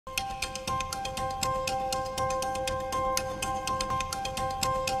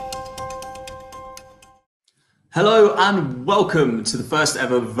Hello and welcome to the first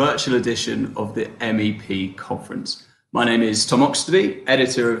ever virtual edition of the MEP Conference. My name is Tom Oxterby,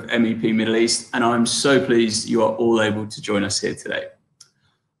 editor of MEP Middle East, and I'm so pleased you are all able to join us here today.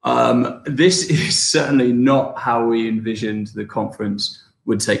 This is certainly not how we envisioned the conference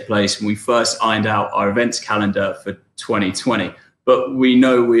would take place when we first ironed out our events calendar for 2020, but we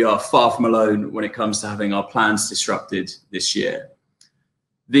know we are far from alone when it comes to having our plans disrupted this year.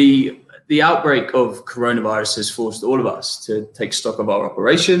 The outbreak of coronavirus has forced all of us to take stock of our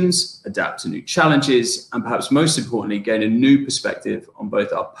operations, adapt to new challenges, and perhaps most importantly, gain a new perspective on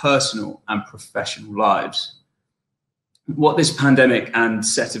both our personal and professional lives. What this pandemic and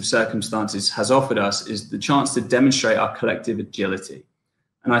set of circumstances has offered us is the chance to demonstrate our collective agility.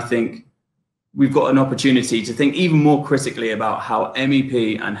 And I think we've got an opportunity to think even more critically about how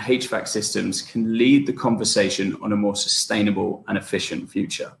MEP and HVAC systems can lead the conversation on a more sustainable and efficient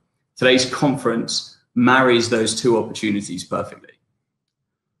future. Today's conference marries those two opportunities perfectly.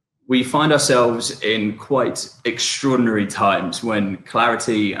 We find ourselves in quite extraordinary times when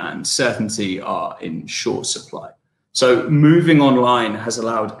clarity and certainty are in short supply. So moving online has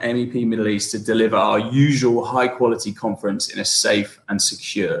allowed MEP Middle East to deliver our usual high quality conference in a safe and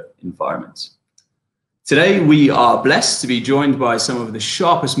secure environment. Today, we are blessed to be joined by some of the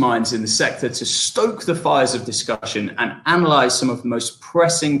sharpest minds in the sector to stoke the fires of discussion and analyze some of the most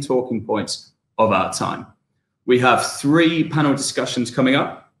pressing talking points of our time. We have 3 panel discussions coming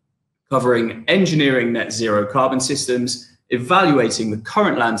up, covering engineering net zero carbon systems, evaluating the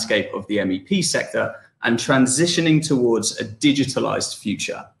current landscape of the MEP sector, and transitioning towards a digitalized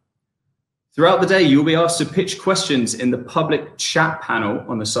future. Throughout the day, you'll be asked to pitch questions in the public chat panel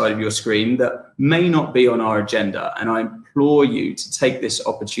on the side of your screen that may not be on our agenda, and I implore you to take this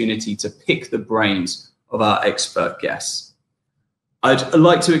opportunity to pick the brains of our expert guests. I'd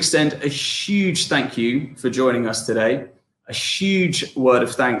like to extend a huge thank you for joining us today, a huge word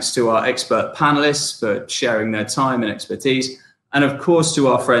of thanks to our expert panelists for sharing their time and expertise, and of course to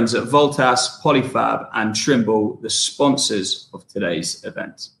our friends at Voltas, Polyfab, and Trimble, the sponsors of today's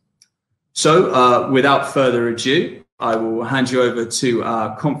event. So without further ado, I will hand you over to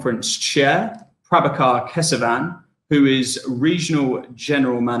our conference chair, Prabhakar Kesavan, who is Regional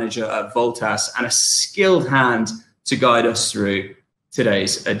General Manager at Voltas and a skilled hand to guide us through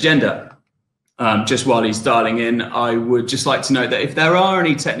today's agenda. Just while he's dialing in, I would just like to note that if there are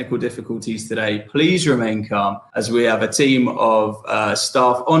any technical difficulties today, please remain calm as we have a team of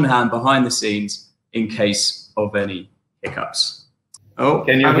staff on hand behind the scenes in case of any hiccups. Oh,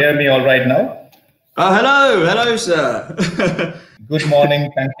 can you hear me all right now? Hello, sir. Good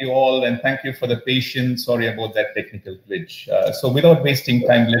morning, thank you all, and thank you for the patience. Sorry about that technical glitch. So without wasting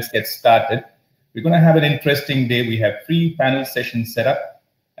time, let's get started. We're going to have an interesting day. We have 3 panel sessions set up,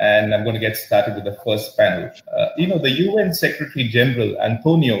 and I'm going to get started with the first panel. The UN Secretary General,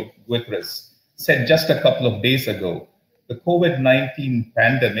 Antonio Guterres, said just a couple of days ago, the COVID-19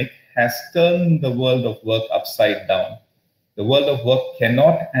 pandemic has turned the world of work upside down. The world of work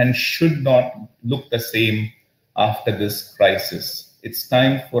cannot and should not look the same after this crisis. It's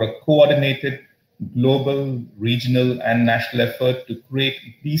time for a coordinated global, regional, and national effort to create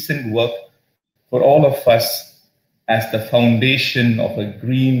decent work for all of us as the foundation of a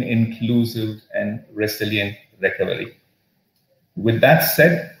green, inclusive, and resilient recovery. With that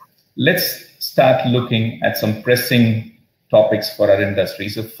said, let's start looking at some pressing topics for our industry.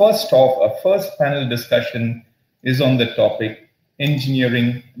 So first off, our first panel discussion is on the topic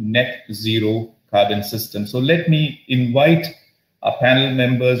engineering net zero carbon system. So let me invite our panel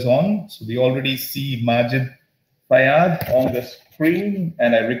members on. So we already see Majid Fayad on the screen,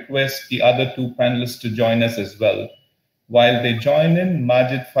 and I request the other 2 panelists to join us as well. While they join in,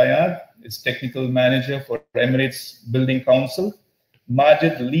 Majid Fayad is Technical Manager for Emirates Building Council.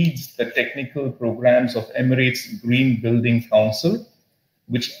 Majid leads the technical programs of Emirates Green Building Council,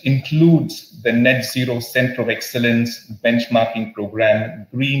 which includes the Net Zero Center of Excellence benchmarking program,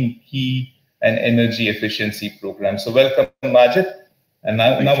 Green Key and Energy Efficiency program. So welcome, Majid. And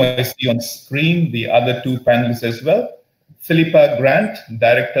now I see on screen the other 2 panelists as well. Philippa Grant,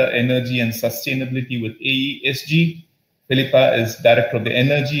 Director, Energy and Sustainability with AESG. Philippa is Director of the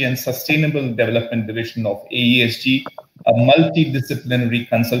Energy and Sustainable Development Division of AESG, a multidisciplinary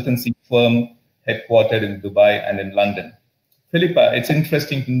consultancy firm headquartered in Dubai and in London. Philippa, it's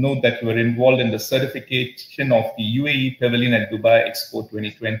interesting to note that you were involved in the certification of the UAE Pavilion at Dubai Expo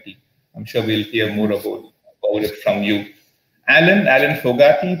 2020. I'm sure we'll hear more about it from you. Alan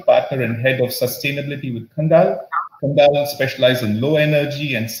Fogati, Partner and Head of Sustainability with Kandal. Kandal specializes in low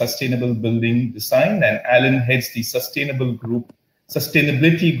energy and sustainable building design, and Alan heads the sustainability group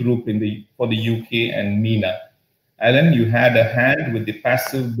for the UK and MENA. Alan, you had a hand with the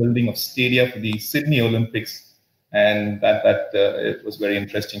passive building of stadia for the Sydney Olympics, and it was very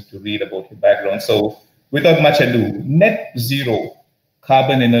interesting to read about your background. So without much ado, net zero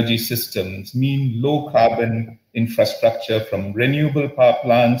carbon energy systems mean low carbon infrastructure, from renewable power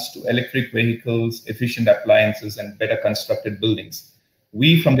plants to electric vehicles, efficient appliances, and better constructed buildings.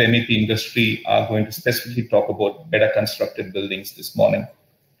 We from the MEP industry are going to specifically talk about better constructed buildings this morning.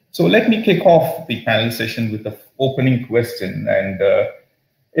 So let me kick off the panel session with the opening question. And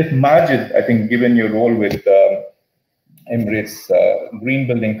if Majid, I think given your role with Emirates Green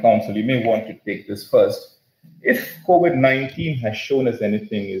Building Council, you may want to take this first. If COVID-19 has shown us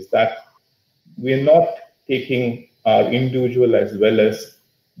anything, is that we're not taking our individual as well as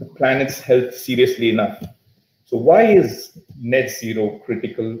the planet's health seriously enough. So why is net zero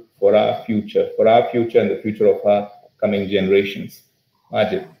critical for our future and the future of our coming generations?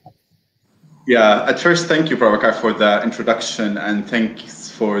 Majid. Yeah, at first, thank you, Prabhakar, for the introduction, and thanks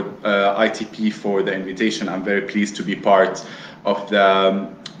for ITP for the invitation. I'm very pleased to be part of the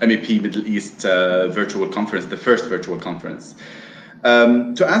MEP Middle East virtual conference, the first virtual conference.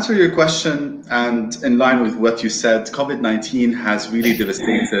 To answer your question, and in line with what you said, COVID-19 has really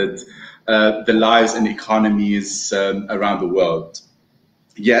devastated the lives and economies around the world.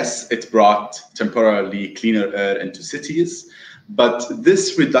 Yes, it brought temporarily cleaner air into cities, but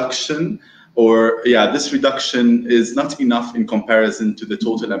this reduction is not enough in comparison to the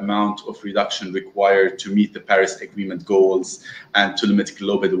total amount of reduction required to meet the Paris Agreement goals and to limit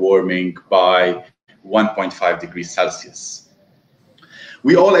global warming by 1.5 degrees Celsius.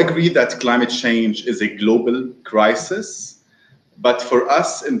 We all agree that climate change is a global crisis, but for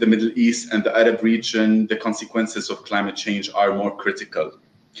us in the Middle East and the Arab region, the consequences of climate change are more critical.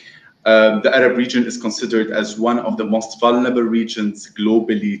 The Arab region is considered as one of the most vulnerable regions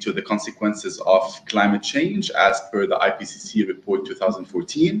globally to the consequences of climate change, as per the IPCC report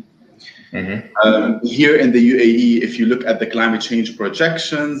 2014. Here in the UAE, if you look at the climate change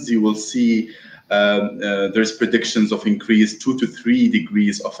projections, you will see there's predictions of increased 2 to 3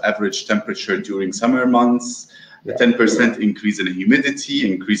 degrees of average temperature during summer months, a 10% increase in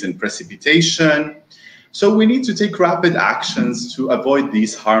humidity, increase in precipitation. So we need to take rapid actions to avoid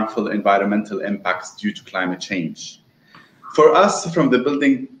these harmful environmental impacts due to climate change. For us, from the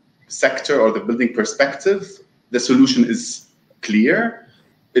building sector or the building perspective, the solution is clear.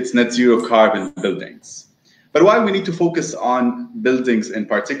 It's net zero carbon buildings. But why we need to focus on buildings in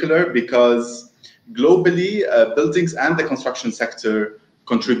particular? Because globally, buildings and the construction sector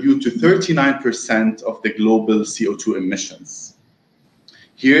contribute to 39% of the global CO2 emissions.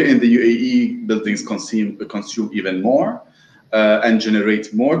 Here in the UAE, buildings consume even more and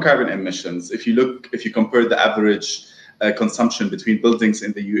generate more carbon emissions. If you compare the average consumption between buildings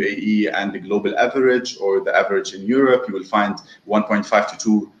in the UAE and the global average, or the average in Europe, you will find 1.5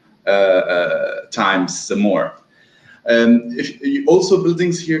 to 2 times more. Also,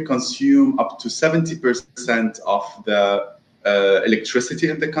 buildings here consume up to 70% of the electricity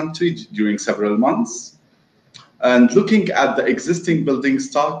in the country during several months. And looking at the existing building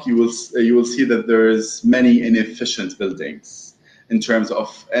stock, you will see that there's many inefficient buildings in terms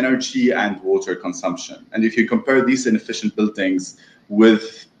of energy and water consumption. And if you compare these inefficient buildings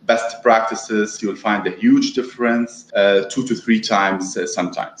with best practices, you'll find a huge difference, 2 to 3 times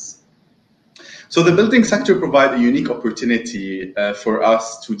sometimes. So the building sector provides a unique opportunity for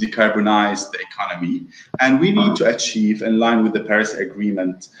us to decarbonize the economy, and we need to achieve, in line with the Paris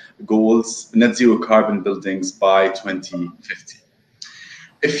Agreement goals, net zero carbon buildings by 2050.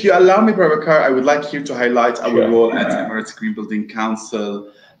 If you allow me, Prabhakar, I would like here to highlight our role at Emirates Green Building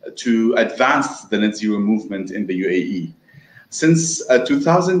Council to advance the net zero movement in the UAE. Since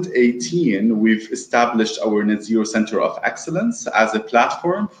 2018, we've established our Net Zero Center of Excellence as a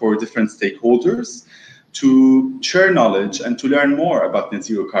platform for different stakeholders to share knowledge and to learn more about net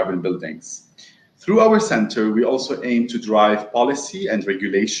zero carbon buildings. Through our center, we also aim to drive policy and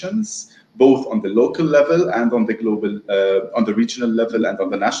regulations, both on the local level and on the global, on the regional level and on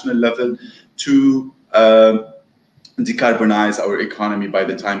the national level, to decarbonize our economy by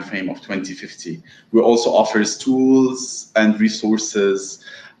the time frame of 2050. We also offers tools and resources,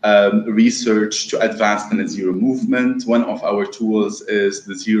 research to advance the net zero movement. One of our tools is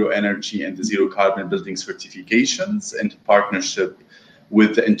the zero energy and the zero carbon building certifications in partnership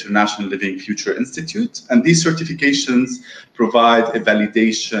with the International Living Future Institute. And these certifications provide a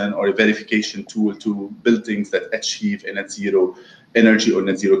validation or a verification tool to buildings that achieve a net zero energy or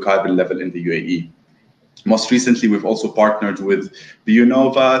net zero carbon level in the UAE. Most recently, we've also partnered with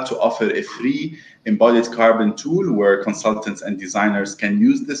BioNova to offer a free embodied carbon tool where consultants and designers can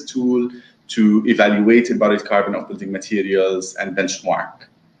use this tool to evaluate embodied carbon of building materials and benchmark.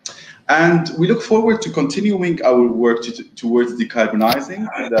 And we look forward to continuing our work towards decarbonizing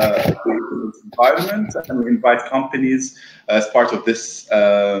the environment, and we invite companies as part of this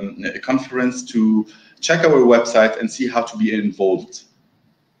conference to check our website and see how to be involved.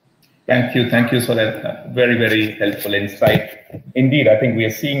 Thank you for that very, very helpful insight. Indeed, I think we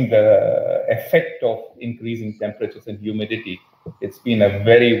are seeing the effect of increasing temperatures and humidity. It's been a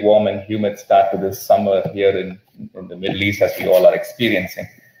very warm and humid start to this summer here in the Middle East, as we all are experiencing.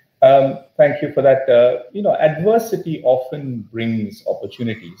 Thank you for that. Adversity often brings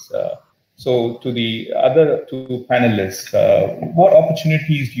opportunities. So to the other two panelists, what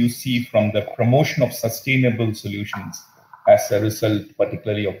opportunities do you see from the promotion of sustainable solutions as a result,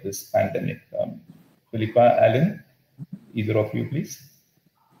 particularly of this pandemic? Philippa, Alan, either of you, please.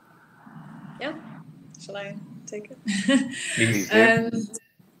 Yeah, shall I take it? Please.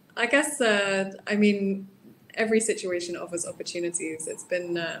 I guess, I mean, every situation offers opportunities. It's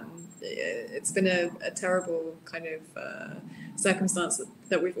been a terrible kind of circumstance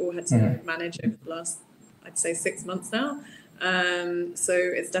that we've all had to manage over the last, I'd say, 6 months now. So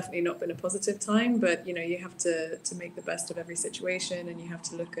it's definitely not been a positive time, but you have to make the best of every situation, and you have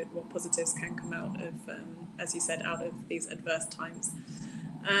to look at what positives can come out of, as you said, out of these adverse times.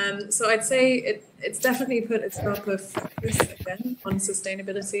 So I'd say it's definitely put its proper focus again on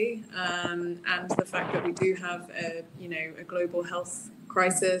sustainability, and the fact that we do have a global health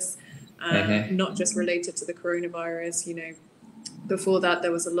crisis, not just related to the coronavirus. Before that,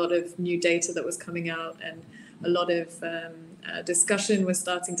 there was a lot of new data that was coming out, and a lot of discussion was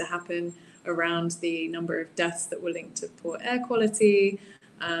starting to happen around the number of deaths that were linked to poor air quality,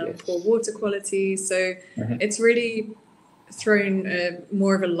 poor water quality. So it's really thrown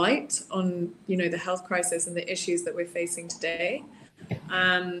more of a light on the health crisis and the issues that we're facing today.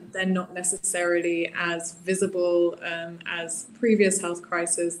 They're not necessarily as visible as previous health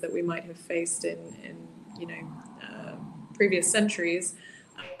crises that we might have faced in previous centuries,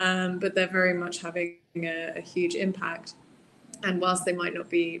 but they're very much having a huge impact. And whilst they might not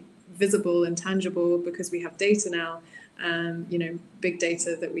be visible and tangible because we have data now, big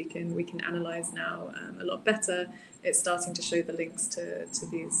data that we can analyze now a lot better, it's starting to show the links to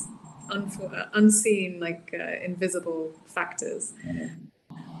these unseen, invisible factors.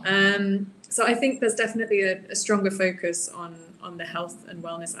 So I think there's definitely a stronger focus on the health and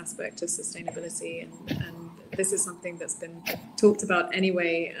wellness aspect of sustainability, and this is something that's been talked about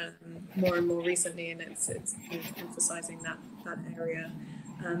anyway, more and more recently, and it's kind of emphasizing that area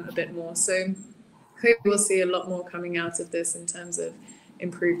a bit more. So hope we'll see a lot more coming out of this in terms of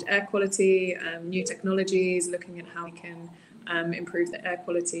improved air quality, new technologies, looking at how we can improve the air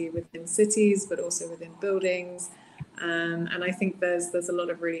quality within cities, but also within buildings. And I think there's a lot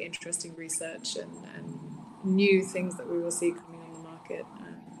of really interesting research and new things that we will see coming on the market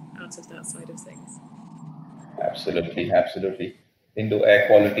out of that side of things. Absolutely. Indoor air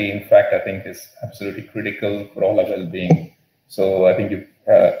quality, in fact, I think is absolutely critical for all our well-being. So I think you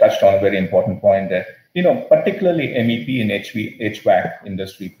touched on a very important point that, particularly MEP and HVAC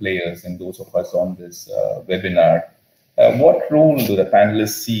industry players and those of us on this webinar, what role do the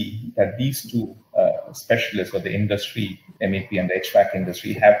panelists see that these two specialists of the industry, MEP and the HVAC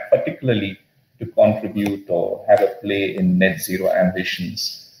industry, have particularly to contribute or have a play in net zero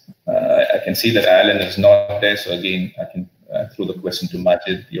ambitions? I can see that Alan is not there, so again, I can throw the question to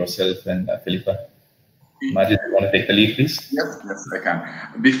Majid, yourself, and Philippa. Majid, you want to take the lead, please? Yes, I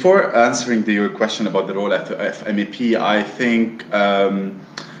can. Before answering your question about the role of MEP, I think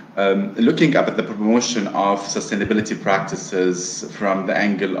looking at the promotion of sustainability practices from the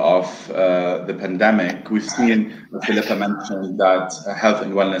angle of the pandemic, we've seen, Philippa mentioned, that health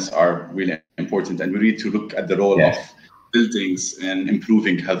and wellness are really important, and we need to look at the role of buildings in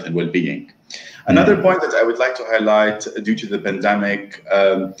improving health and well-being. Another point that I would like to highlight due to the pandemic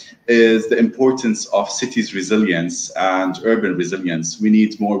is the importance of cities' resilience and urban resilience. We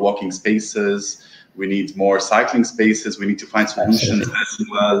need more walking spaces, we need more cycling spaces, we need to find solutions as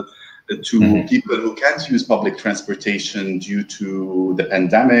well to people who can't use public transportation due to the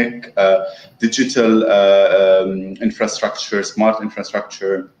pandemic, digital infrastructure, smart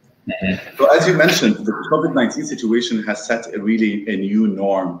infrastructure. So as you mentioned, the COVID-19 situation has set a new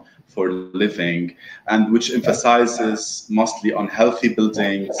norm for living, and which emphasizes mostly on healthy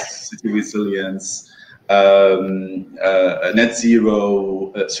buildings, city resilience, net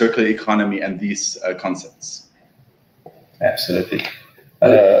zero, circular economy, and these concepts. Absolutely.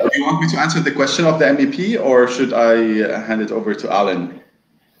 Do you want me to answer the question of the MEP, or should I hand it over to Alan?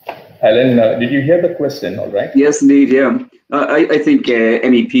 Alan, did you hear the question? All right. Yes, indeed. Yeah, I think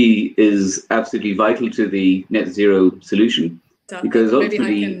MEP is absolutely vital to the net zero solution, because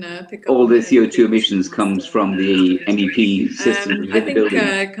ultimately all the CO2 emissions comes from the MEP system. I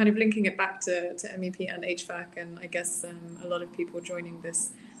think kind of linking it back to MEP and HVAC, and I guess a lot of people joining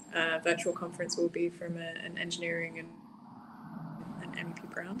this virtual conference will be from an engineering and an MEP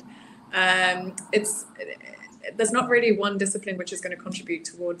background. There's not really one discipline which is going to contribute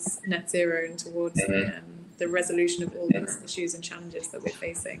towards net zero and towards the resolution of all these issues and challenges that we're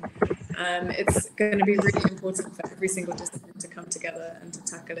facing. It's going to be really important for every single discipline to come together and to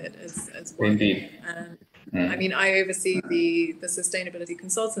tackle it as one. Indeed. I mean, I oversee the sustainability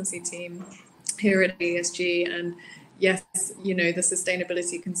consultancy team here at ESG, and yes, you know, the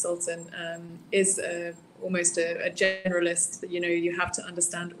sustainability consultant is almost a generalist. You know, you have to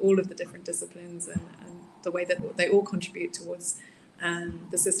understand all of the different disciplines and the way that they all contribute towards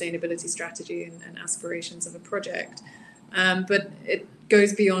the sustainability strategy and aspirations of a project. But it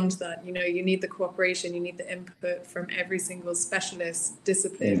goes beyond that. You know, you need the cooperation, you need the input from every single specialist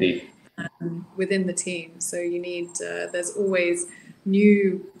discipline within the team. So you need, there's always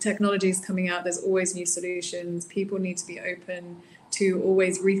new technologies coming out, there's always new solutions. People need to be open to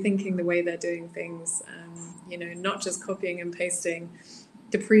always rethinking the way they're doing things, you know, not just copying and pasting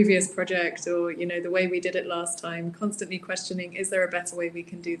the previous project or, you know, the way we did it last time, constantly questioning, is there a better way we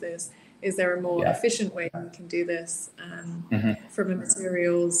can do this? Is there a more efficient way we can do this from a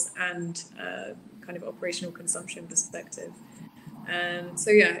materials and kind of operational consumption perspective?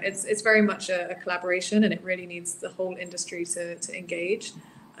 So yeah, it's very much a collaboration, and it really needs the whole industry to engage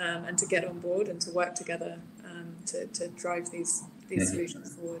and to get on board and to work together to drive these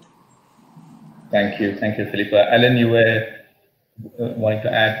solutions forward. Thank you, Philippa. Alan, you were wanting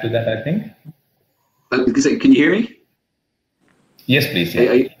to add to that, I think. Can you hear me? Yes, please.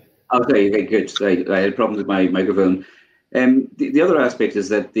 Okay, good. I had problems with my microphone. The other aspect is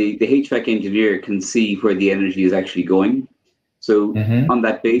that the HVAC engineer can see where the energy is actually going. So on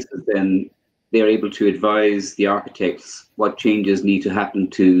that basis, then they're able to advise the architects what changes need to happen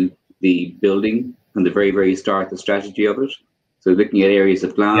to the building from the very, very start, the strategy of it. So looking at areas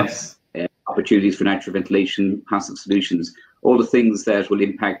of glass, opportunities for natural ventilation, passive solutions, all the things that will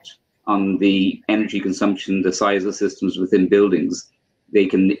impact on the energy consumption, the size of systems within buildings. They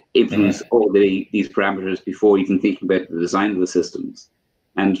can influence all these parameters before even thinking about the design of the systems.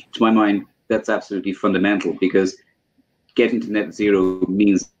 And to my mind, that's absolutely fundamental, because getting to net zero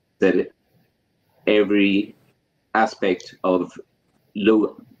means that every aspect of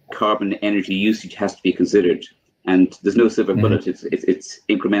low carbon energy usage has to be considered. And there's no silver bullet, it's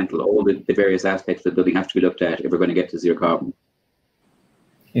incremental. All the various aspects of the building have to be looked at if we're going to get to zero carbon.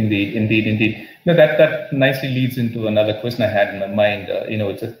 Indeed. No, that nicely leads into another question I had in my mind. You know,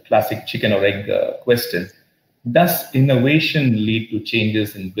 it's a classic chicken or egg question. Does innovation lead to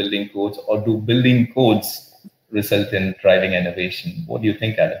changes in building codes, or do building codes result in driving innovation? What do you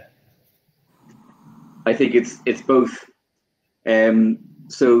think, Alan? I think it's both.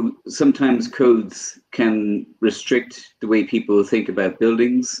 So sometimes codes can restrict the way people think about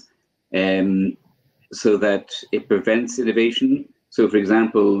buildings, so that it prevents innovation. So, for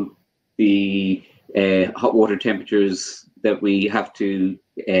example, the hot water temperatures that we have to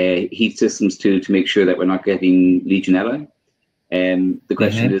heat systems to make sure that we're not getting Legionella. The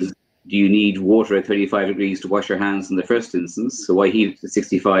question is, do you need water at 35 degrees to wash your hands in the first instance? So why heat it to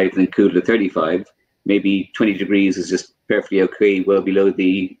 65 and then cool it at 35? Maybe 20 degrees is just perfectly okay, well below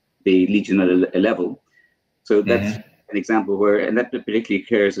the Legionella level. So that's an example where, and that particularly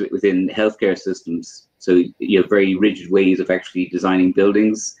occurs within healthcare systems. So you have very rigid ways of actually designing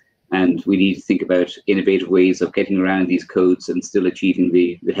buildings, and we need to think about innovative ways of getting around these codes and still achieving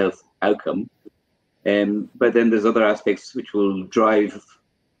the health outcome. But then there's other aspects which will drive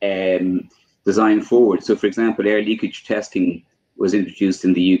design forward. So for example, air leakage testing was introduced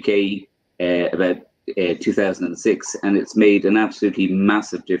in the UK about 2006, and it's made an absolutely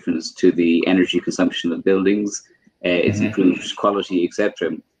massive difference to the energy consumption of buildings. It's improved quality,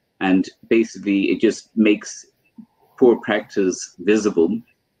 etc. And basically, it just makes poor practice visible,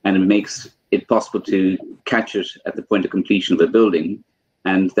 and it makes it possible to catch it at the point of completion of a building,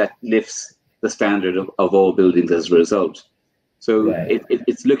 and that lifts the standard of all buildings as a result. So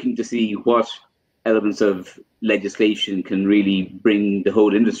it's looking to see what elements of legislation can really bring the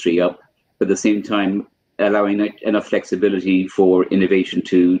whole industry up, but at the same time allowing enough flexibility for innovation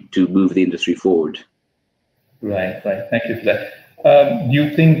to move the industry forward. Right. Thank you for that. Do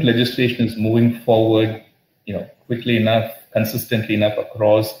you think legislation is moving forward, quickly enough, consistently enough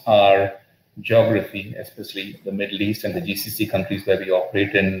across our geography, especially the Middle East and the GCC countries where we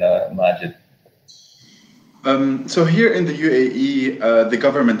operate in, Majid? So here in the UAE, the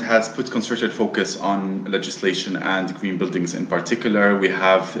government has put concerted focus on legislation and green buildings in particular. We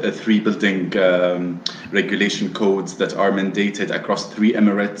have 3 building regulation codes that are mandated across 3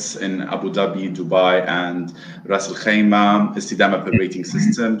 emirates in Abu Dhabi, Dubai, and Ras Al Khaimah, Istidama per rating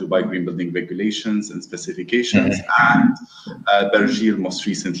system, Dubai Green Building Regulations and Specifications, and Barjeel most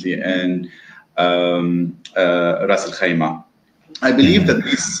recently in Ras Al Khaimah. I believe that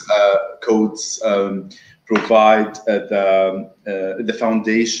these codes provide the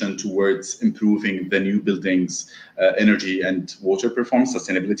foundation towards improving the new buildings' energy and water performance,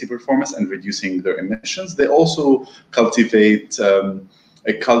 sustainability performance, and reducing their emissions. They also cultivate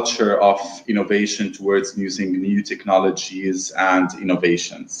a culture of innovation towards using new technologies and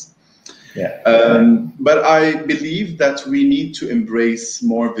innovations. But I believe that we need to embrace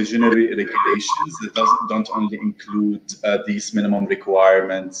more visionary regulations that don't only include these minimum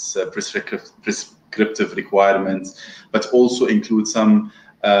requirements, prescriptive requirements, but also include some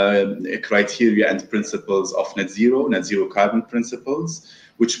criteria and principles of net zero carbon principles,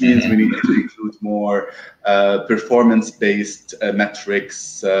 which means we need to include more performance-based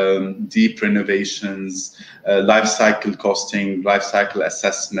metrics, deep renovations, life cycle costing, life cycle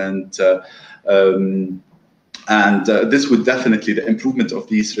assessment, and this would definitely, the improvement of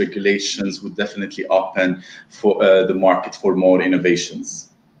these regulations would definitely open for the market for more innovations.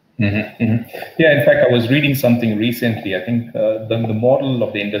 Yeah, in fact, I was reading something recently. I think the model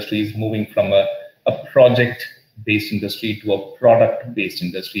of the industry is moving from a project-based industry to a product-based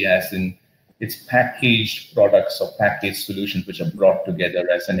industry, as in it's packaged products or packaged solutions which are brought together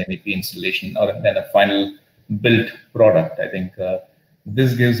as an MEP installation or then a final built product. I think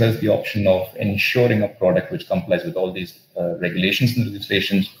this gives us the option of ensuring a product which complies with all these regulations and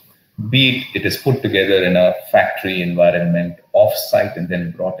legislations, be it is put together in a factory environment, off-site, and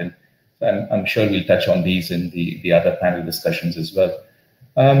then brought in. So I'm sure we'll touch on these in the other panel discussions as well.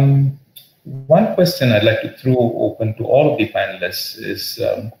 One question I'd like to throw open to all of the panelists is,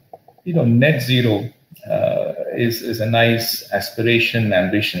 net zero is a nice aspiration,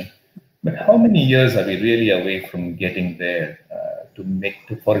 ambition, but how many years are we really away from getting there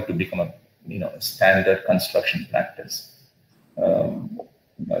for it to become a standard construction practice?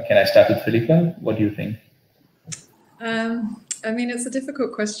 Can I start with Philippa? What do you think? I mean, it's a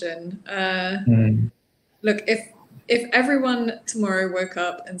difficult question. Look, if everyone tomorrow woke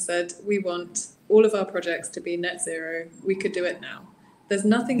up and said, we want all of our projects to be net zero, we could do it now. There's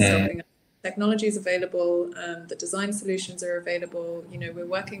nothing stopping us. Technology is available. The design solutions are available. We're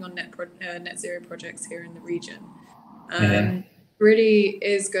working on net zero projects here in the region. Really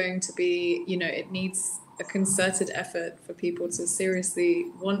is going to be, it needs a concerted effort for people to seriously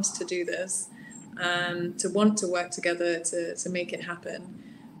want to do this, to want to work together to make it happen,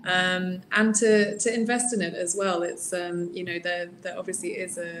 and to invest in it as well. It's there obviously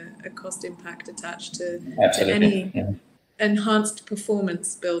is a cost impact attached to any enhanced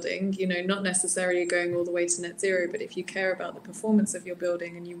performance building, not necessarily going all the way to net zero, but if you care about the performance of your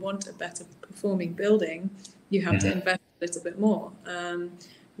building and you want a better performing building, you have to invest a little bit more,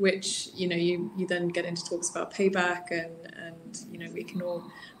 which you then get into talks about payback, and we can all,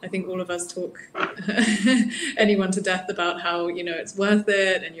 I think all of us talk anyone to death about how it's worth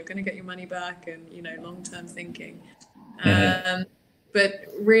it and you're going to get your money back, and long-term thinking. But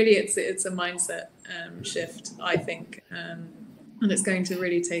really it's a mindset shift, I think, and it's going to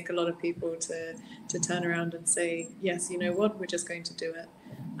really take a lot of people to turn around and say, yes, you know what, we're just going to do it.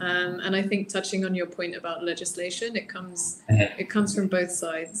 And I think, touching on your point about legislation, it comes from both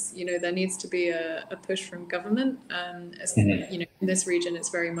sides. There needs to be a push from government. In this region, it's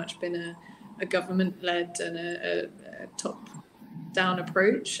very much been a government-led and a top-down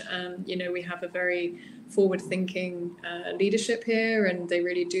approach. We have a very forward-thinking leadership here, and they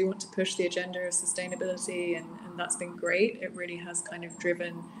really do want to push the agenda of sustainability, and that's been great. It really has kind of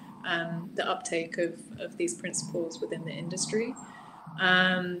driven the uptake of these principles within the industry.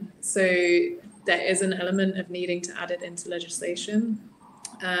 So there is an element of needing to add it into legislation.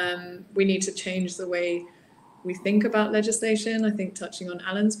 We need to change the way we think about legislation. I think, touching on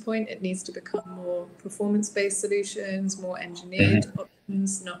Alan's point, it needs to become more performance-based solutions, more engineered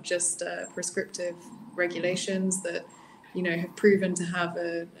options, not just prescriptive regulations that have proven to have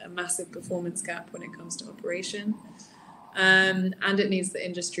a massive performance gap when it comes to operation. And it needs the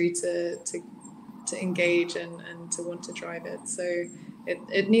industry to engage and to want to drive it. So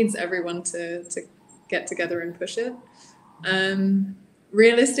it needs everyone to get together and push it.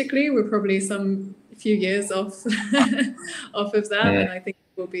 Realistically, we're probably some few years off of that, and I think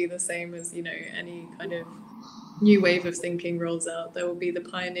it will be the same as, you know, any kind of new wave of thinking rolls out. There will be the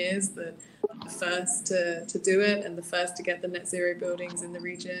pioneers that are the first to do it and the first to get the net zero buildings in the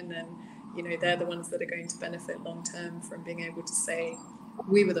region, and you know, they're the ones that are going to benefit long term from being able to say,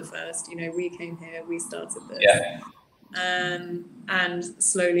 we were the first, you know, we came here, we started this. Yeah. And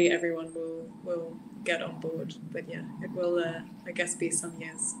slowly everyone will get on board. But yeah, it will, I guess, be some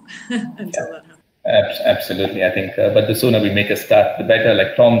years until that happens. Absolutely, I think. But the sooner we make a start, the better.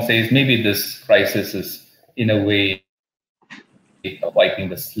 Like Tom says, maybe this crisis is, in a way, wiping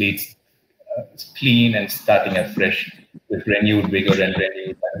the slates clean and starting afresh with renewed vigor and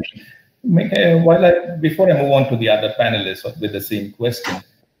renewed ambition. Before I move on to the other panelists with the same question,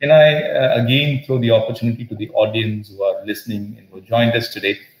 can I again throw the opportunity to the audience who are listening and who joined us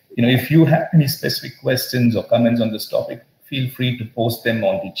today? You know, if you have any specific questions or comments on this topic, feel free to post them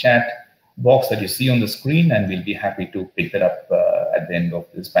on the chat box that you see on the screen, and we'll be happy to pick that up at the end of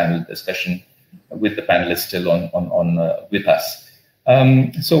this panel discussion with the panelists still on with us.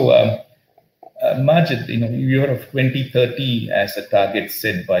 Majid, you know, you're of 2030 as a target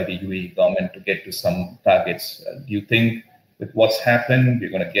set by the UAE government to get to some targets. Do you think with what's happened, we're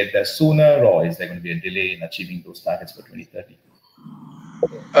going to get there sooner, or is there going to be a delay in achieving those targets for 2030?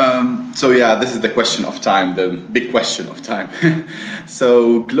 So yeah, this is the question of time, the big question of time.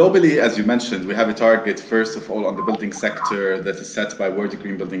 So globally, as you mentioned, we have a target, first of all, on the building sector that is set by World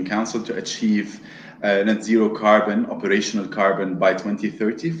Green Building Council to achieve net zero carbon, operational carbon by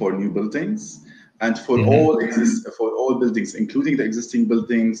 2030 for new buildings. And for all buildings, including the existing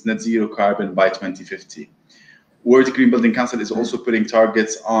buildings, net zero carbon by 2050. World Green Building Council is also putting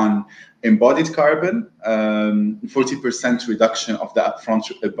targets on embodied carbon, 40% reduction of the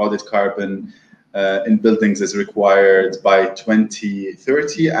upfront embodied carbon in buildings is required by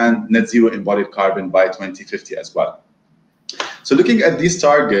 2030, and net zero embodied carbon by 2050 as well. So looking at these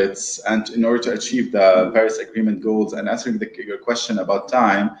targets, and in order to achieve the Paris Agreement goals, and answering your question about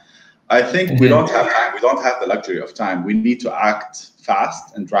time, I think we don't have time. We don't have the luxury of time. We need to act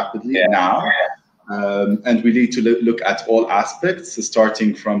fast and rapidly now. And we need to look at all aspects,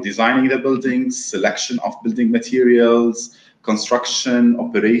 starting from designing the buildings, selection of building materials, construction,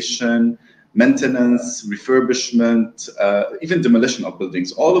 operation, maintenance, refurbishment, even demolition of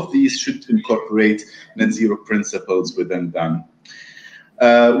buildings. All of these should incorporate net zero principles within them.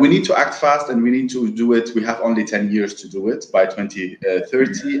 We need to act fast, and we need to do it. We have only 10 years to do it by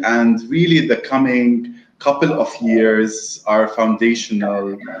 2030. And really the coming couple of years are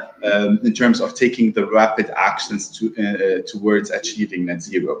foundational in terms of taking the rapid actions towards achieving net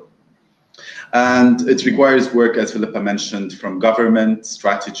zero. And it requires work, as Philippa mentioned, from government,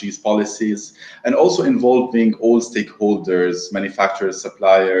 strategies, policies, and also involving all stakeholders, manufacturers,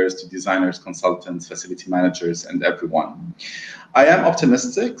 suppliers, to designers, consultants, facility managers, and everyone. I am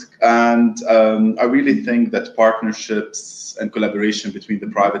optimistic, and I really think that partnerships and collaboration between the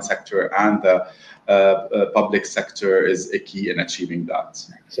private sector and the public sector is a key in achieving that.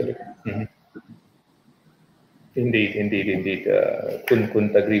 Absolutely. Indeed.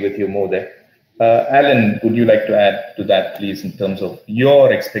 Couldn't agree with you more there. Alan, would you like to add to that, please, in terms of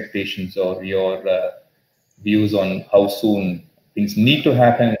your expectations or your views on how soon things need to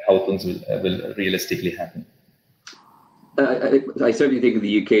happen and how things will realistically happen? I certainly think in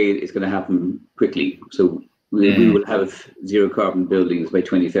the UK it's going to happen quickly. So we will have zero carbon buildings by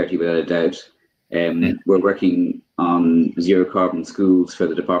 2030 without a doubt. We're working on zero carbon schools for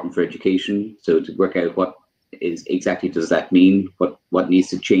the Department for Education. So to work out what exactly does that mean, what needs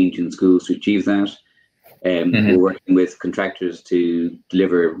to change in schools to achieve that. We're working with contractors to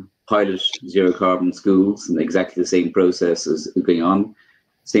deliver pilot zero carbon schools, and exactly the same process is going on.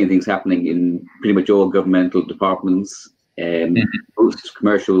 Same thing's happening in pretty much all governmental departments. Most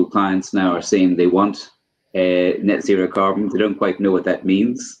commercial clients now are saying they want net zero carbon. They don't quite know what that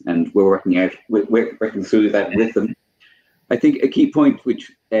means, and we're working through that with them. I think a key point which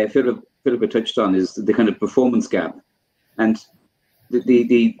Philippa touched on is the kind of performance gap, and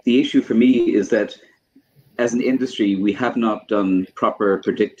the issue for me is that as an industry we have not done proper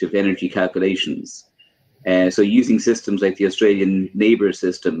predictive energy calculations. So using systems like the Australian neighbour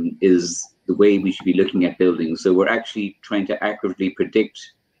system is the way we should be looking at buildings. So we're actually trying to accurately predict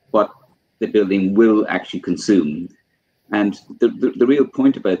what the building will actually consume. And the real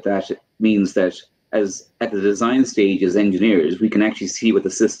point about that means that as at the design stage as engineers, we can actually see what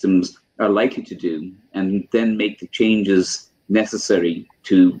the systems are likely to do and then make the changes necessary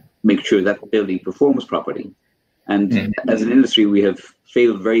to make sure that the building performs properly. And as an industry, we have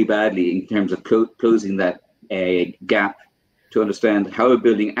failed very badly in terms of closing that gap to understand how a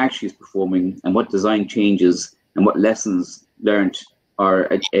building actually is performing and what design changes and what lessons learned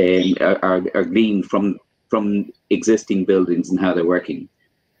are gleaned from existing buildings and how they're working.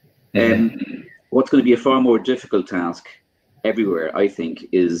 What's going to be a far more difficult task everywhere, I think,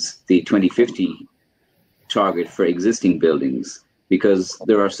 is the 2050 target for existing buildings, because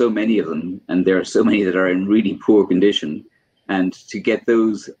there are so many of them, and there are so many that are in really poor condition. And to get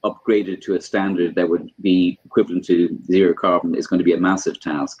those upgraded to a standard that would be equivalent to zero carbon is going to be a massive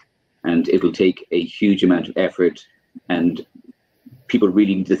task. And it will take a huge amount of effort, and people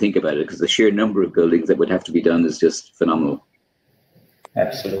really need to think about it, because the sheer number of buildings that would have to be done is just phenomenal.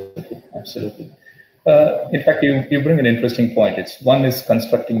 Absolutely, absolutely. In fact, you bring an interesting point. One is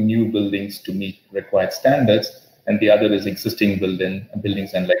constructing new buildings to meet required standards, and the other is existing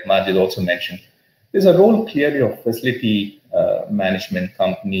buildings. And like Majid also mentioned, there's a role clearly of facility management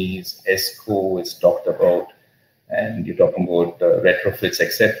companies. ESCO is talked about, and you're talking about retrofits,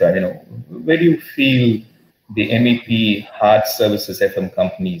 etc. Where do you feel the MEP hard services FM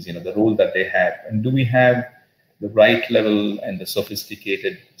companies, the role that they have, and do we have the right level and the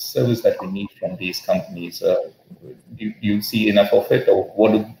sophisticated service that we need from these companies? Do you see enough of it, or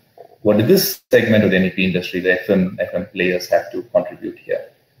what do this segment of the MEP industry, the FM players, have to contribute here?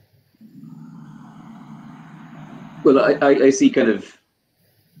 Well, I see kind of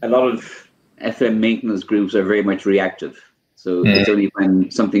a lot of FM maintenance groups are very much reactive. So it's only when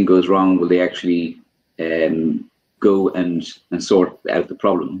something goes wrong will they actually go and sort out the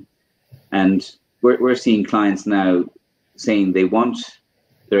problem. And we're seeing clients now saying they want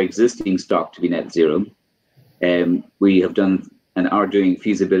their existing stock to be net zero. We have done and are doing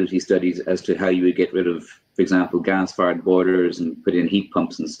feasibility studies as to how you would get rid of, for example, gas-fired boilers and put in heat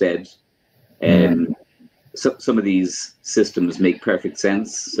pumps instead. So some of these systems make perfect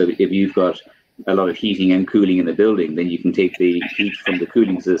sense. So if you've got a lot of heating and cooling in the building, then you can take the heat from the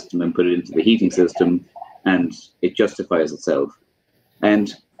cooling system and put it into the heating system, and it justifies itself.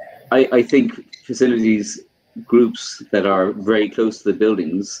 And I think facilities groups that are very close to the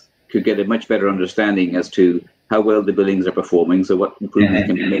buildings could get a much better understanding as to how well the buildings are performing, so what improvements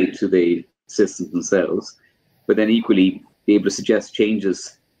can be made to the systems themselves, but then equally be able to suggest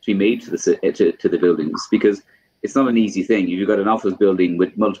changes to be made to the buildings, because it's not an easy thing. If you've got an office building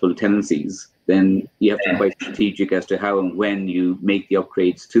with multiple tenancies, then you have to be quite strategic as to how and when you make the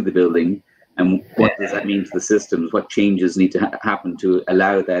upgrades to the building, and what does that mean to the systems, what changes need to happen to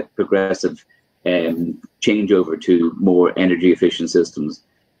allow that progressive changeover to more energy efficient systems.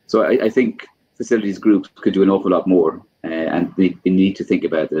 So I think facilities groups could do an awful lot more, and they need to think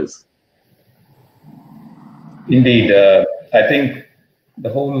about this. Indeed, I think the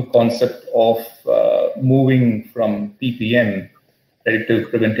whole concept of moving from PPM, predictive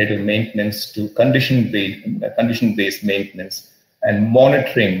preventative maintenance, to condition-based maintenance and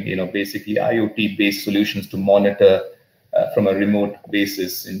monitoring, basically IoT-based solutions to monitor from a remote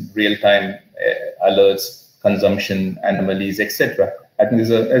basis in real-time alerts, consumption anomalies, etc. I think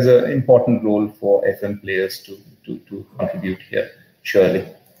there's an important role for FM players to contribute here, surely.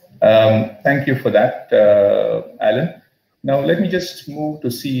 Thank you for that, Alan. Now, let me just move to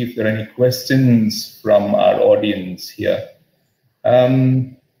see if there are any questions from our audience here.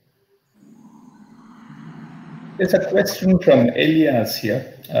 There's a question from Elias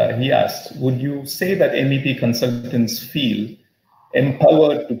here. He asked, would you say that MEP consultants feel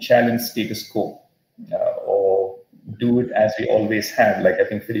empowered to challenge status quo, or do it as we always have? Like I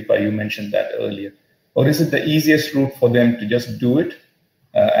think, Philippa, you mentioned that earlier. Or is it the easiest route for them to just do it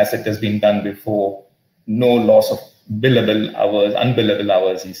as it has been done before? No loss of billable hours, unbillable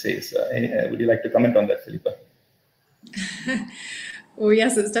hours, he says. Would you like to comment on that, Philippa? Well,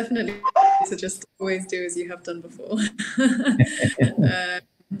 yes, it's definitely to just always do as you have done before. I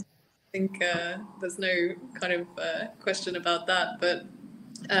think there's no kind of question about that, but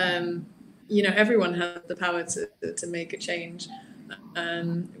everyone has the power to make a change,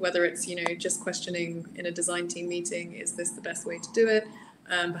 whether it's just questioning in a design team meeting, is this the best way to do it?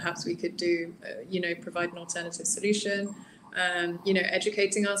 Perhaps we could do provide an alternative solution,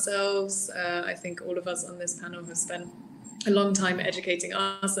 educating ourselves. I think all of us on this panel have spent a long time educating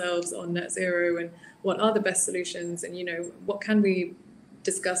ourselves on net zero and what are the best solutions, and what can we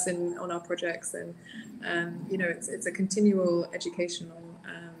discuss on our projects, and it's a continual educational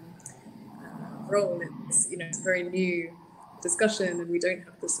role. It's a very new discussion, and we don't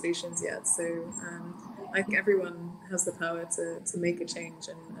have the solutions yet. So I think everyone has the power to make a change,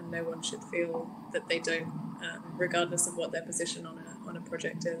 and no one should feel that they don't, regardless of what their position on a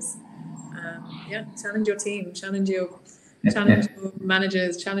project is. Challenge your team, challenge your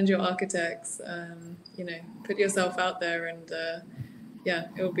managers, challenge your architects. Put yourself out there, and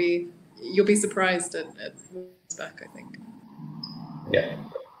you'll be surprised at what's back, I think. Yeah.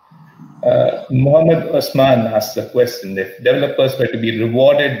 Mohammed Osman asked a question: if developers were to be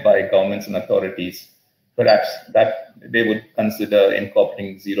rewarded by governments and authorities, perhaps that they would consider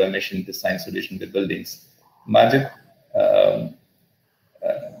incorporating zero-emission design solution to buildings. Majid,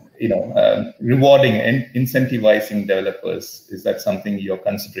 rewarding and incentivizing developers, is that something you're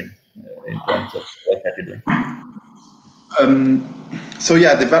considering in terms of what that you're doing? So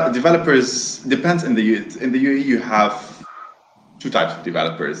yeah, developers depends in the UAE. You have two types of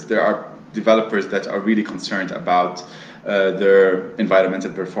developers. There are developers that are really concerned about their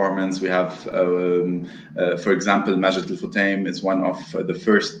environmental performance. We have, for example, Majid Al Futtaim is one of the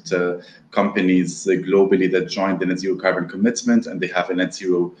first companies globally that joined the net zero carbon commitment, and they have a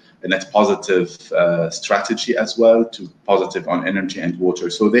net positive strategy as well, to positive on energy and water.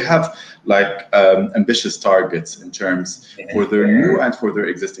 So they have like ambitious targets in terms for their new and for their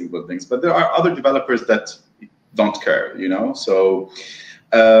existing buildings. But there are other developers that don't care, So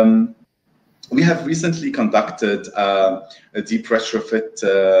we have recently conducted a deep retrofit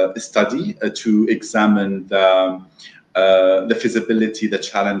study to examine the feasibility, the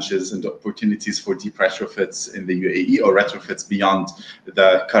challenges, and the opportunities for deep retrofits in the UAE, or retrofits beyond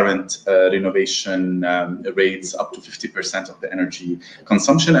the current renovation rates up to 50% of the energy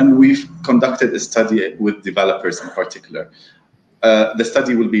consumption. And we've conducted a study with developers in particular. The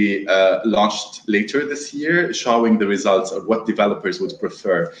study will be launched later this year, showing the results of what developers would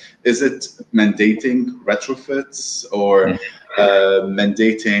prefer. Is it mandating retrofits or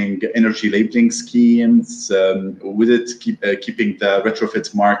mandating energy labeling schemes? Would it keeping the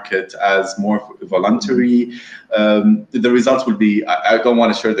retrofit market as more voluntary? The results will be, I don't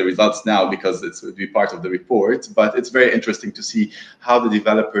want to share the results now because it will be part of the report, but it's very interesting to see how the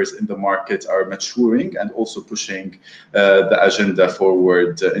developers in the market are maturing and also pushing the agenda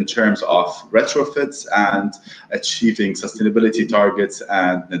forward in terms of retrofits and achieving sustainability targets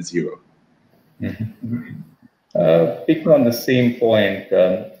and net zero. Picking on the same point,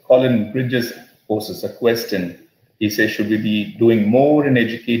 Colin Bridges poses a question. He says, should we be doing more in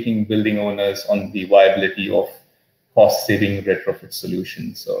educating building owners on the viability of cost-saving retrofit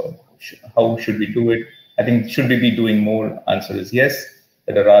solutions? So how should we do it? I think, should we be doing more? Answer is yes.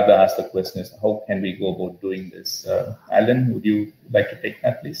 But I'd rather ask the question is, how can we go about doing this? Alan, would you like to take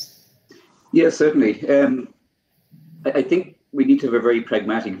that, please? Yes, certainly. I think we need to have a very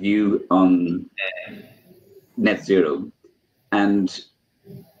pragmatic view on net zero. And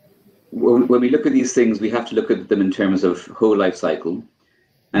when we look at these things, we have to look at them in terms of whole life cycle.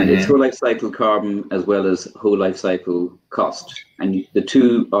 And it's whole life cycle carbon as well as whole life cycle cost. And the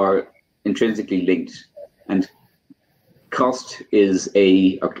two are intrinsically linked. And cost is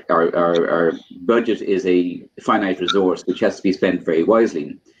our budget is a finite resource which has to be spent very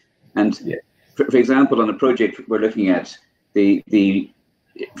wisely. And for example, on a project we're looking at, the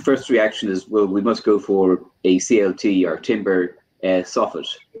first reaction is, well, we must go for a CLT or timber soffit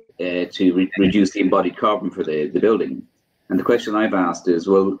to reduce the embodied carbon for the building. And the question I've asked is,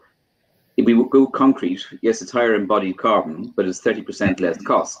 well, if we go concrete, yes, it's higher embodied carbon, but it's 30% less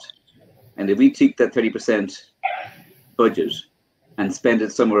cost. And if we take that 30% budget and spend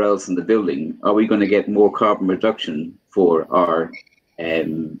it somewhere else in the building, are we going to get more carbon reduction for our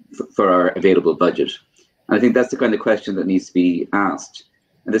available budget? And I think that's the kind of question that needs to be asked.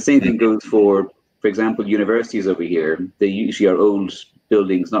 And the same thing goes for example, universities over here. They usually are old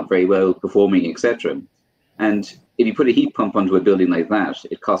buildings, not very well performing, etc. And if you put a heat pump onto a building like that,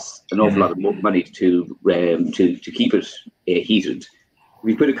 it costs an awful lot of more money to keep it heated. If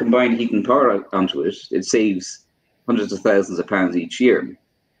you put a combined heat and power onto it, it saves hundreds of thousands of pounds each year,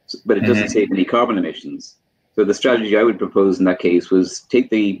 but it doesn't save any carbon emissions. So the strategy I would propose in that case was take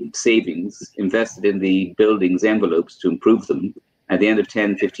the savings, invest it in the building's envelopes to improve them. At the end of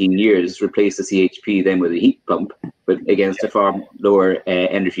 10, 15 years, replace the CHP then with a heat pump, but against a far lower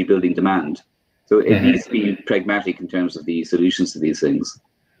energy building demand. So it needs to be pragmatic in terms of the solutions to these things.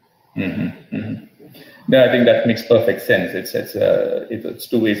 No, I think that makes perfect sense. It's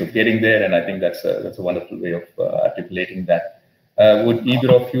two ways of getting there, and I think that's a wonderful way of articulating that. Would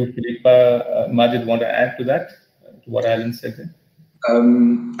either of you, Philippa, Majid, want to add to that, to what Alan said there?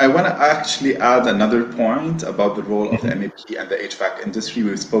 I want to actually add another point about the role of the MEP and the HVAC industry.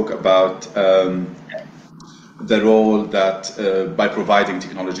 We spoke about the role that by providing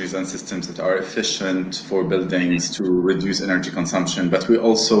technologies and systems that are efficient for buildings to reduce energy consumption, but we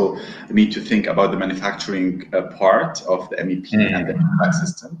also need to think about the manufacturing part of the MEP and the HVAC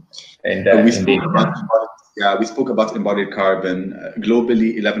system. And we spoke about embodied carbon.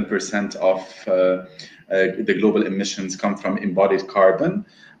 Globally, 11% of the global emissions come from embodied carbon.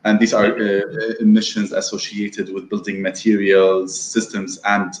 And these are emissions associated with building materials, systems,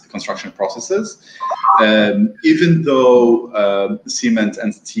 and construction processes. Even though cement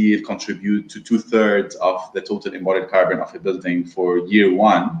and steel contribute to 2/3 of the total embodied carbon of a building for year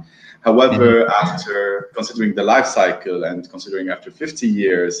one, however, after considering the life cycle and considering after 50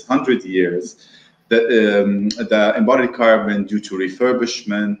 years, 100 years, the embodied carbon due to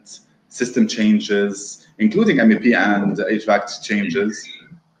refurbishment, system changes, including MEP and HVAC changes,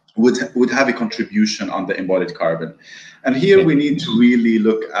 would have a contribution on the embodied carbon. And here we need to really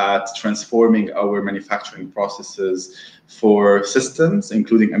look at transforming our manufacturing processes for systems,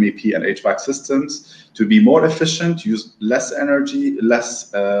 including MEP and HVAC systems, to be more efficient, use less energy,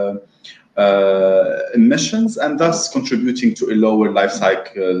 less emissions, and thus contributing to a lower life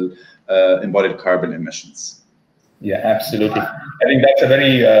cycle embodied carbon emissions. Yeah, absolutely. I think that's a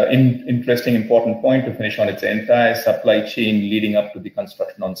very interesting, important point to finish on. It's the entire supply chain leading up to the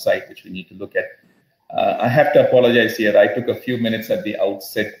construction on site, which we need to look at. I have to apologize here. I took a few minutes at the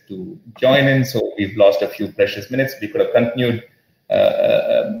outset to join in, so we've lost a few precious minutes. We could have continued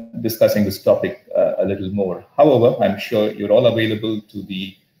discussing this topic a little more. However, I'm sure you're all available to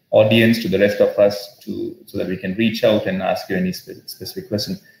the audience, to the rest of us, so that we can reach out and ask you any specific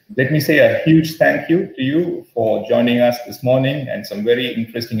question. Let me say a huge thank you to you for joining us this morning and some very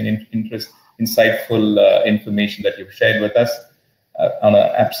interesting and insightful information that you've shared with us on an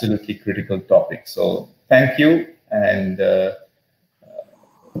absolutely critical topic. So thank you and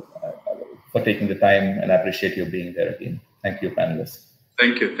for taking the time, and I appreciate you being there again. Thank you, panelists.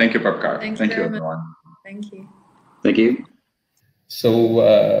 Thank you, Prabhakar. Thank you, everyone. Thank you. Thank you.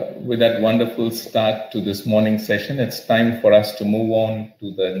 So with that wonderful start to this morning session, it's time for us to move on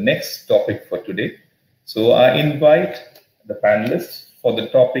to the next topic for today. So I invite the panelists for the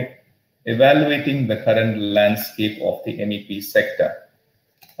topic, evaluating the current landscape of the MEP sector.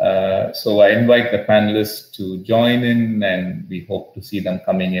 So I invite the panelists to join in, and we hope to see them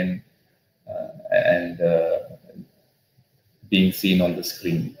coming in and being seen on the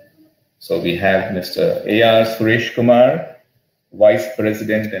screen. So we have Mr. A.R. Suresh Kumar, Vice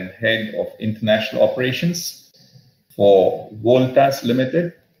President and Head of International Operations for Voltas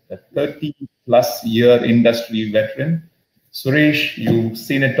Limited, a 30+ year industry veteran. Suresh, you've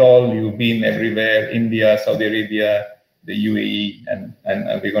seen it all. You've been everywhere, India, Saudi Arabia, the UAE, and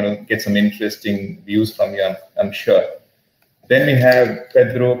we're going to get some interesting views from you, I'm sure. Then we have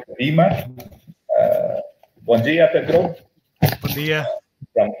Pedro Lima. Bom dia, Pedro. Bom dia.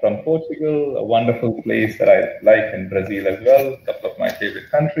 From Portugal, a wonderful place that I like, in Brazil as well, a couple of my favorite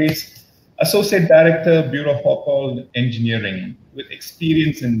countries. Associate Director, Bureau Household Engineering, with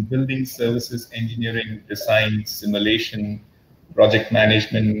experience in building services, engineering, design, simulation, project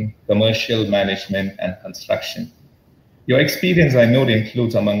management, commercial management, and construction. Your experience, I know,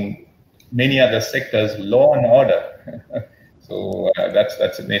 includes, among many other sectors, law and order. So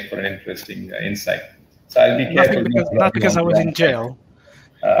that's a made for an interesting insight. So I'll be careful. Not because I was in jail.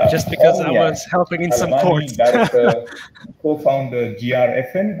 Just because I was helping in some courts. Director, co-founder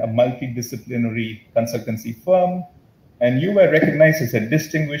GRFN, a multidisciplinary consultancy firm, and you were recognized as a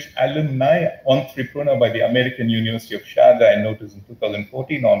distinguished alumni entrepreneur by the American University of Sharjah, I noticed, in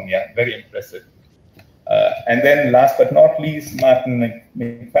 2014 on, yeah, very impressive. And then last but not least, Martin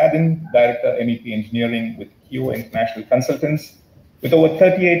McFadden, Director, MEP Engineering with Q International Consultants, with over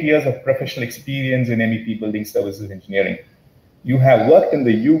 38 years of professional experience in MEP Building Services Engineering. You have worked in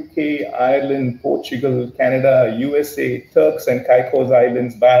the UK, Ireland, Portugal, Canada, USA, Turks and Caicos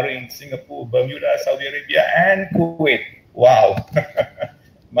Islands, Bahrain, Singapore, Bermuda, Saudi Arabia, and Kuwait. Wow.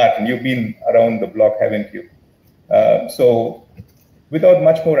 Martin, you've been around the block, haven't you? So without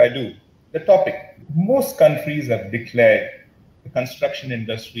much more ado, the topic. Most countries have declared the construction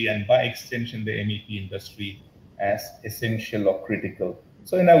industry, and by extension the MEP industry, as essential or critical.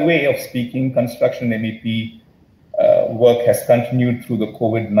 So in a way of speaking, construction MEP work has continued through the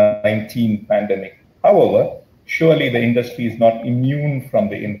COVID-19 pandemic. However, surely the industry is not immune from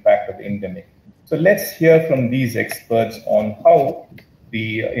the impact of the endemic. So let's hear from these experts on how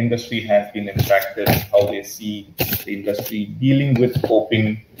the industry has been impacted, how they see the industry dealing with,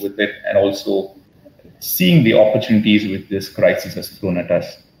 coping with it, and also seeing the opportunities which this crisis has thrown at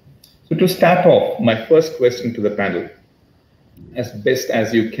us. So to start off, my first question to the panel, as best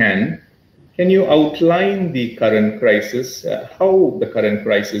as you can you outline the current crisis, how the current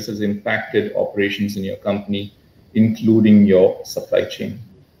crisis has impacted operations in your company, including your supply chain?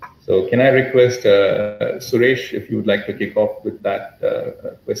 So can I request Suresh, if you would like to kick off with that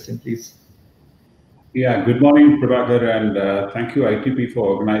question, please? Yeah, good morning, Prabhakar, and thank you, ITP, for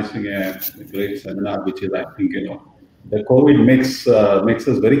organizing a great seminar, which is, I think, the COVID makes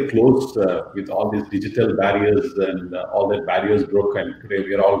us very close with all these digital barriers, and all that barriers broke, and today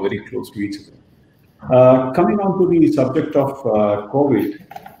we are all very close to each other. Coming on to the subject of COVID,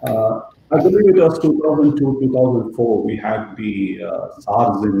 I believe it was 2002, 2004, we had the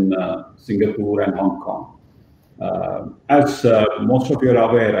SARS in Singapore and Hong Kong. As most of you are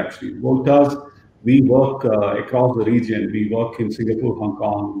aware, actually, Voltas, we work across the region. We work in Singapore, Hong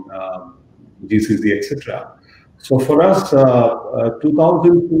Kong, GCC, etc. So for us,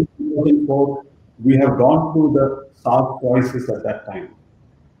 2002, 2004, we have gone through the SARS crisis at that time.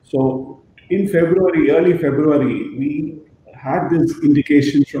 So in February, early February, we had this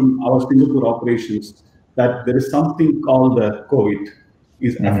indication from our Singapore operations that there is something called COVID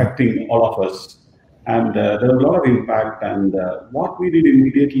is affecting all of us. And there was a lot of impact. And what we did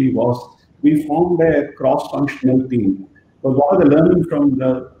immediately was we formed a cross-functional team. But one of the learning from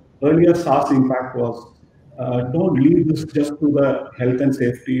the earlier SARS impact was don't leave this just to the health and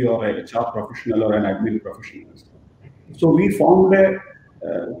safety or a HR professional or an admin professional. So we formed a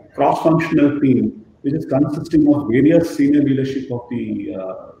cross-functional team, which is consisting of various senior leadership of the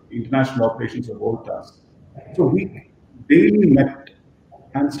international operations of Voltas. So we daily met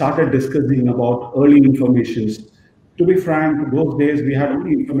and started discussing about early informations. To be frank, those days we had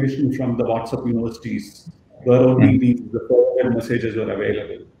only information from the WhatsApp universities, where only the forwarded messages were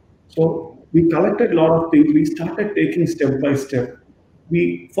available. So we collected a lot of things. We started taking step by step.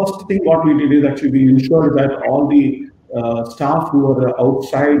 First thing what we did is actually we ensured that all the staff who were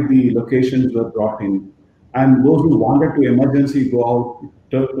outside the locations were brought in, and those who wanted to emergency go out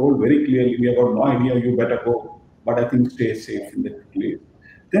told very clearly, we have got no idea, you better go, but I think stay safe in the place.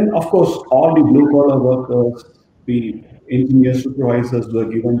 Then, of course, all the blue-collar workers, the engineer supervisors were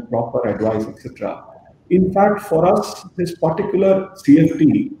given proper advice, etc. In fact, for us, this particular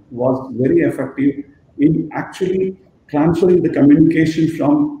CFT was very effective in actually transferring the communication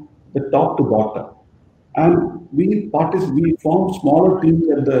from the top to bottom. And we formed smaller teams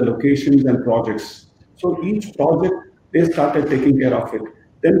at the locations and projects. So each project, they started taking care of it.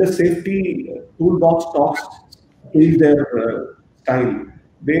 Then the safety toolbox talks changed their style.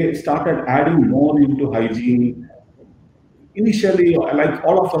 They started adding more into hygiene. Initially, like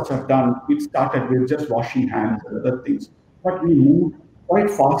all of us have done, it started with just washing hands and other things. But we moved quite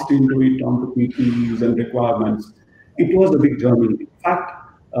fast into it onto PPEs and requirements. It was a big journey. In fact,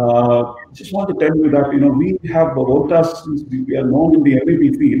 just want to tell you that we have Voltas, we are known in the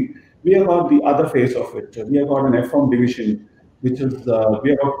MEP field. We have got the other face of it. We have got an FM division, which is we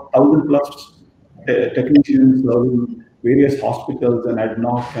have got 1,000 plus technicians serving various hospitals and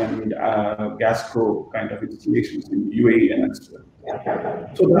ADNOC and Gasco kind of installations in UAE and elsewhere.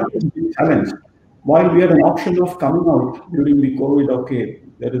 So that was a big challenge. While we had an option of coming out during the COVID, okay,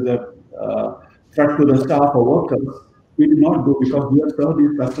 there is a threat to the staff or workers, we did not do, because we have served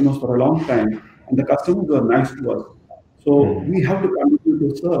these customers for a long time and the customers were nice to us. So we have to continue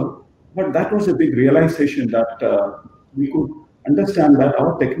to serve. But that was a big realization that we could understand that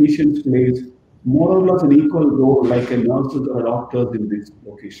our technicians plays more or less an equal role like a nurses or doctors in these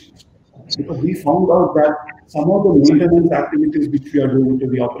locations. Because we found out that some of the maintenance activities which we are doing to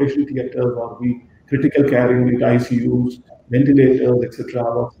the operation theaters or the critical care unit, ICUs, ventilators, etc.,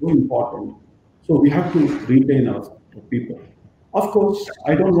 was so important. So we have to retain our people. Of course,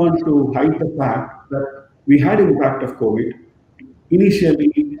 I don't want to hide the fact that we had impact of COVID.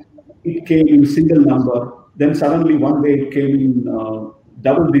 Initially, it came in single number. Then suddenly one day it came in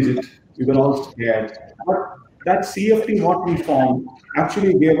double digit. We were all scared. But that CFT, what we formed,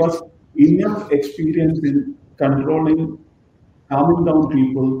 actually gave us enough experience in controlling, calming down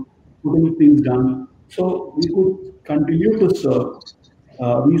people, putting things done. So we could continue to serve.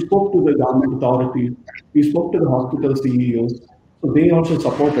 We spoke to the government authorities. We spoke to the hospital CEOs. So they also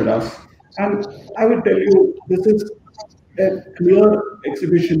supported us. And I will tell you, this is a clear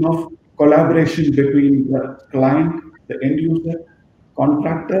exhibition of collaboration between the client, the end user,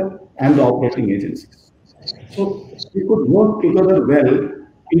 contractor, and the operating agencies. So we could work together well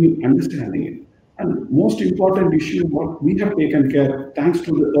in understanding it. And most important issue, what we have taken care, thanks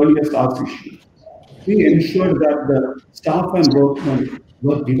to the earlier SARS issue, we ensured that the staff and workmen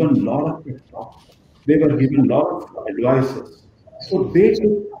were given a lot of talk. They were given a lot of advices. So they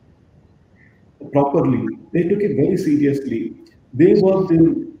took properly. They took it very seriously. They worked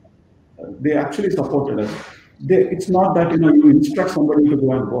in. They actually supported us. It's not that you instruct somebody to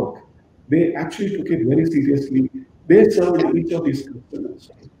go and work. They actually took it very seriously. They served each of these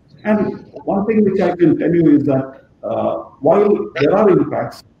customers. And one thing which I can tell you is that while there are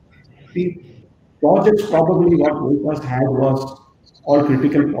impacts, the projects probably what Voltas had was all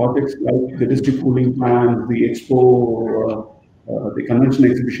critical projects like the district cooling plants, the expo, the convention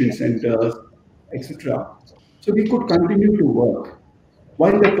exhibition centers, etc. So we could continue to work.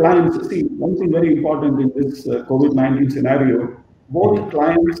 While the clients, see, one thing very important in this COVID-19 scenario, both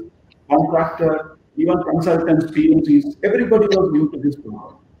clients, contractor, even consultants, PMCs, everybody was new to this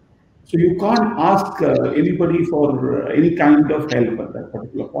problem. So you can't ask anybody for any kind of help at that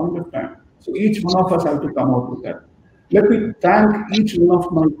particular point of time. So each one of us have to come out with that. Let me thank each one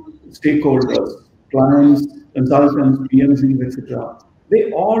of my stakeholders, clients, consultants, PMCs, etc.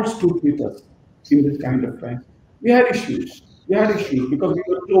 They all stood with us in this kind of time. We had issues. We had issues because we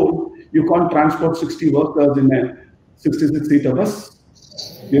were told you can't transport 60 workers in a 66-seater bus.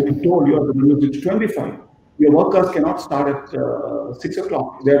 We have been told you have to use it 25. Your workers cannot start at 6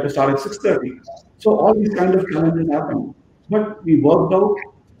 o'clock. They have to start at 6:30. So all these kind of challenges happen. But we worked out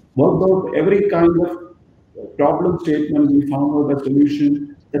every kind of problem statement. We found out a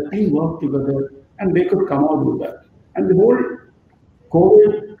solution. The team worked together, and they could come out with that. And the whole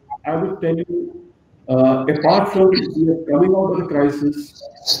COVID, I would tell you, apart from we are coming out of the crisis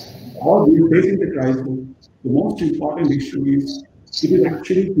or we are facing the crisis, the most important issue is it is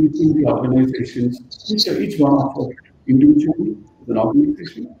actually teaching the organizations, each one of us individually, as an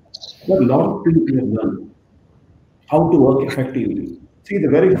organization, but a lot of things we have learned, how to work effectively. See, the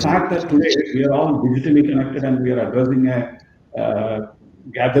very fact that today we are all digitally connected and we are addressing a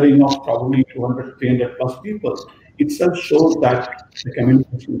gathering of probably 200, 300 plus people, itself shows that the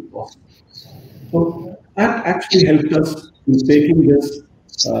communication is possible. So that actually helped us in taking this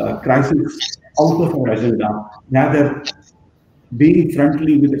crisis out of our agenda, rather being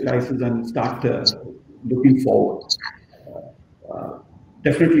friendly with the crisis and start looking forward.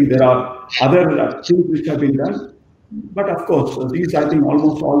 Definitely, there are other things which have been done, but of course, these I think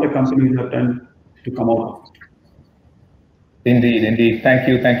almost all the companies have done to come out of it. Indeed. Thank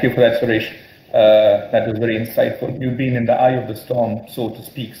you for that, Suresh. That was very insightful. You've been in the eye of the storm, so to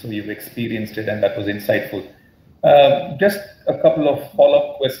speak, so you've experienced it, and that was insightful. Just a couple of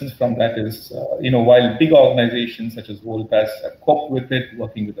follow-up questions from that is, while big organizations such as Voltas have coped with it,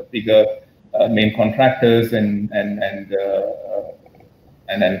 working with the bigger main contractors and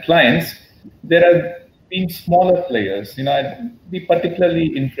clients, there have been smaller players. I'd be particularly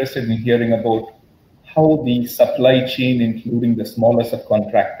interested in hearing about how the supply chain, including the smaller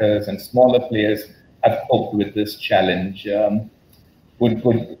subcontractors and smaller players, have coped with this challenge. Would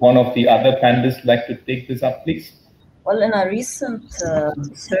one of the other panelists like to take this up, please? Well, in a recent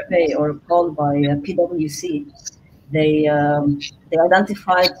survey or poll by PwC, they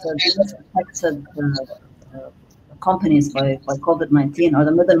identified the most affected companies by COVID-19 are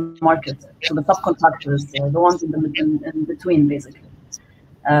the middle market, so the subcontractors, the ones in between, basically.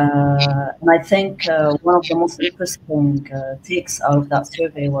 And I think one of the most interesting takes out of that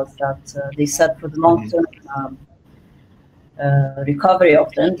survey was that they said for the long-term recovery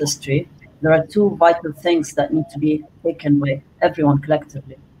of the industry, there are two vital things that need to be taken by everyone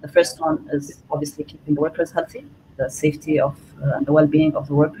collectively. The first one is obviously keeping the workers healthy, the safety of and the well-being of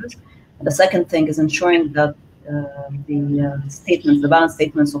the workers. And the second thing is ensuring that the balance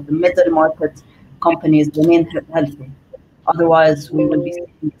statements of the middle market companies remain healthy. Otherwise, we will be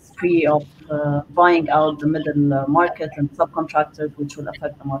seeing a spree of buying out the middle market and subcontractors, which will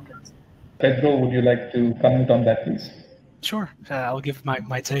affect the market. Pedro, would you like to comment on that, please? Sure, I'll give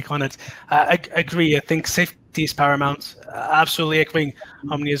my take on it. I agree. I think safety is paramount. Absolutely echoing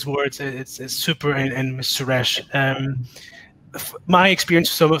Omnia's words. It's super, and Mr. Suresh. My experience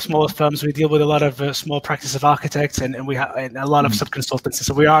with some of smaller firms, we deal with a lot of small practice of architects, and we have a lot of subconsultants.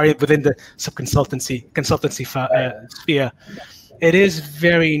 So we are within the consultancy sphere. It is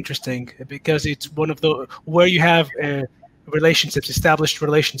very interesting because it's one of the where you have established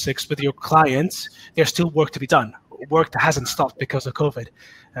relationships with your clients. There's still work to be done. Work that hasn't stopped because of COVID,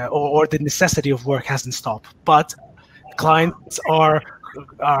 or the necessity of work hasn't stopped. But clients are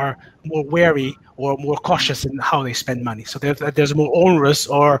more wary or more cautious in how they spend money. So there's more onerous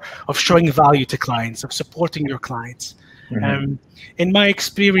or of showing value to clients, of supporting your clients. Mm-hmm. In my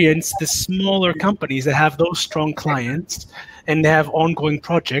experience, the smaller companies that have those strong clients and they have ongoing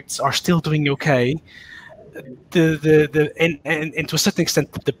projects are still doing okay. And to a certain extent,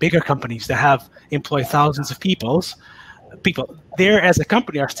 the bigger companies that employ thousands of people, there as a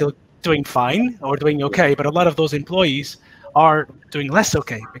company are still doing fine or doing okay, but a lot of those employees are doing less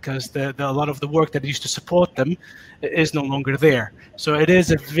okay because a lot of the work that used to support them is no longer there. So it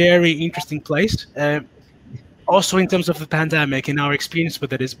is a very interesting place. Also, in terms of the pandemic, in our experience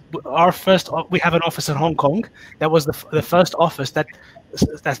with it, we have an office in Hong Kong. That was the first office that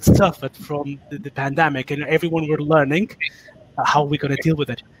suffered from the pandemic, and everyone were learning how are we going to deal with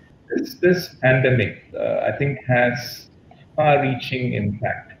it? This pandemic, I think, has far-reaching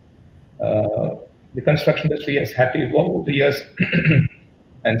impact. The construction industry has had to evolve over the years,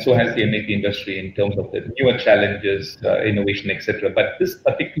 and so has the MEP industry in terms of the newer challenges, innovation, etc. But this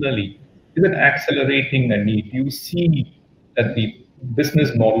particularly is an accelerating a need. You see that the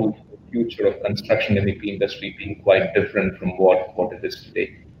business model for the future of construction MEP industry being quite different from what it is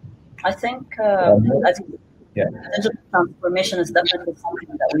today. I think digital transformation is definitely something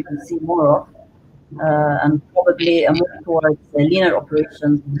that we will see more of, and probably a move towards leaner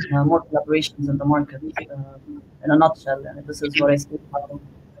operations, more collaborations in the market. In a nutshell, and this is what I see how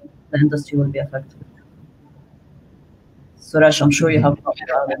the industry will be affected. Suresh, I'm sure you have talked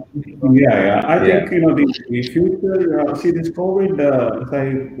about it. I think the future. See, this COVID, as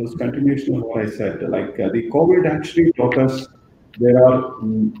I was continuation of what I said, like the COVID actually taught us there are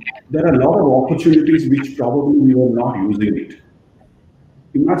a lot of opportunities which probably we were not using it.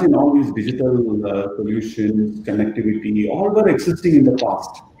 Imagine all these digital solutions, connectivity, all were existing in the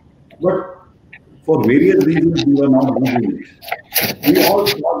past, but for various reasons we were not using it. We all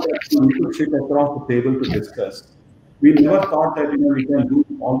thought that we could sit across the table to discuss. We never thought that we can do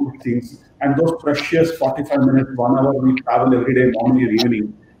all these things, and those precious 45 minutes, 1 hour we travel every day, morning or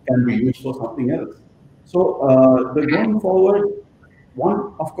evening, can be used for something else. So going forward,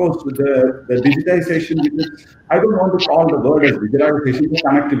 one, of course, the digitization, because I don't want to call the word as digitization, the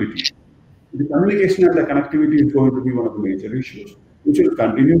connectivity. The communication and the connectivity is going to be one of the major issues, which will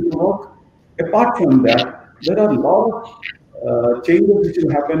continue to work. Apart from that, there are a lot of changes which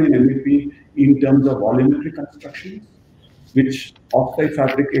will happen in MEP in terms of volumetric constructions, which offsite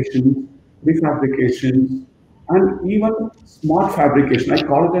fabrication, prefabrication, and even smart fabrication. I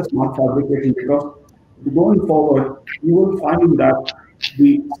call it a smart fabrication because going forward, you will find that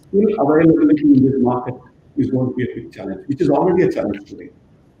the skill availability in this market is going to be a big challenge, which is already a challenge today.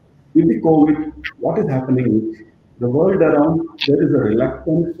 With the COVID, what is happening is the world around, there is a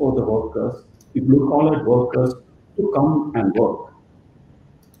reluctance for the workers, the blue-collar workers, to come and work.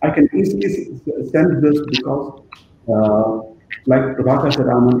 I can easily sense this because, like Prabhakar said,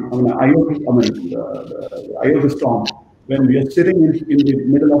 the eye of the storm, when we are sitting in the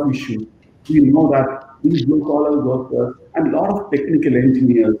middle of issue, we know that these blue-collar workers and a lot of technical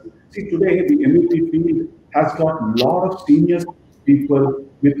engineers. See, today the MEP field has got a lot of senior people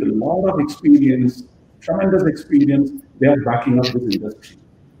with a lot of experience, tremendous experience. They are backing up this industry.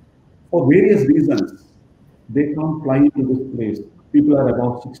 For various reasons, they can't fly into this place. People are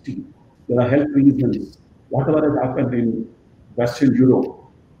about 60. There are health reasons. Whatever has happened in Western Europe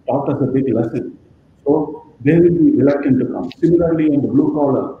taught us a big lesson. So they will be reluctant to come. Similarly, in the blue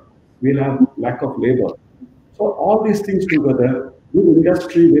collar, we'll have lack of labor. So all these things together, this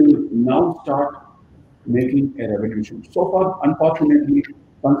industry will now start making a revolution. So far, unfortunately,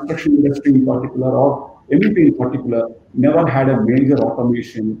 construction industry in particular, or MEP in particular, never had a major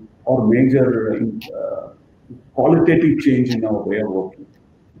automation or major qualitative change in our way of working.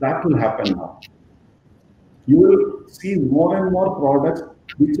 That will happen now. You will see more and more products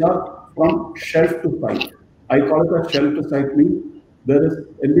which are from shelf to site. I call it a shelf to site means there is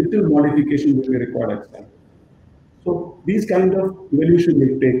a little modification will be required at site. So these kind of evolution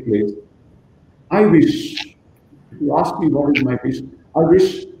will take place. I wish, if you ask me what is my wish, I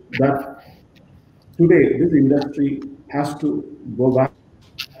wish that today this industry has to go back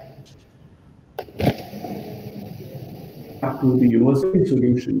to the universal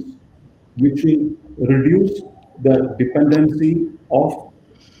solutions, which will reduce the dependency of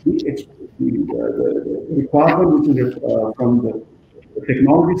the requirement which is from the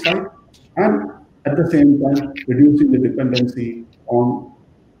technology side, and at the same time reducing the dependency on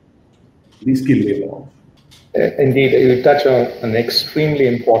the skill labor. Indeed, you touch on an extremely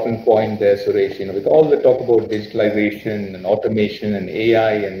important point there, Suresh. With all the talk about digitalization and automation and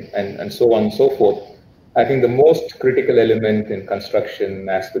AI and so on and so forth, I think the most critical element in construction,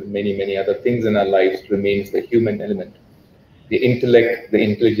 as with many, many other things in our lives, remains the human element, the intellect, the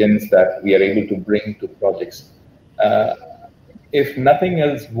intelligence that we are able to bring to projects. If nothing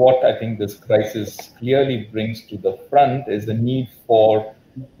else, what I think this crisis clearly brings to the front is the need for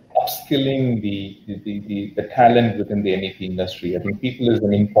upskilling the talent within the MEP industry. I think people is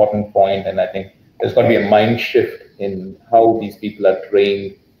an important point, and I think there's got to be a mind shift in how these people are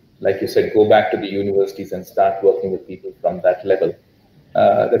trained. Like you said, go back to the universities and start working with people from that level.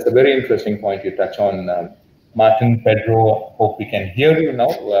 That's a very interesting point you touch on. Martin, Pedro, hope we can hear you now.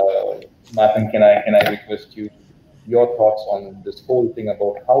 Martin, can I request you your thoughts on this whole thing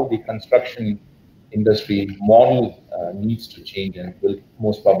about how the construction industry model needs to change and will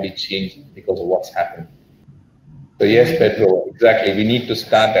most probably change because of what's happened? So yes, Pedro, exactly. We need to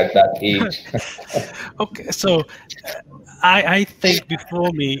start at that age. Okay, so I think before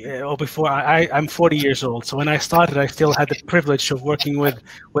me, or before I'm 40 years old. So when I started, I still had the privilege of working with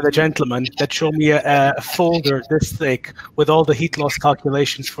a gentleman that showed me a folder this thick with all the heat loss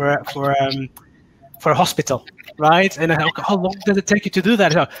calculations for a hospital, right? And how long does it take you to do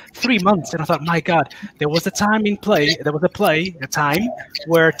that? 3 months. And I thought, my God, there was a time a time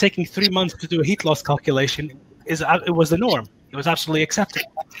where taking 3 months to do a heat loss calculation it was the norm. It was absolutely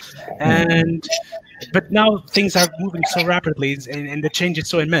acceptable. But now things are moving so rapidly, and the change is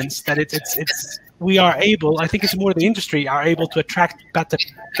so immense that we are able. I think it's more the industry are able to attract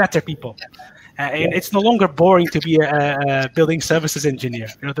better people. And it's no longer boring to be a building services engineer.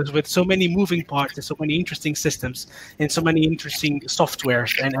 There's with so many moving parts and so many interesting systems and so many interesting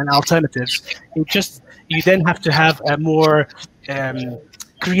softwares and alternatives. You then have to have a more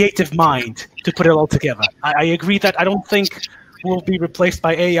creative mind to put it all together. I agree that I don't think we'll be replaced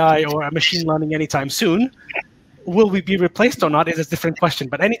by AI or machine learning anytime soon. Will we be replaced or not is a different question.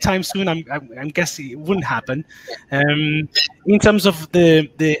 But anytime soon, I'm guessing it wouldn't happen. In terms of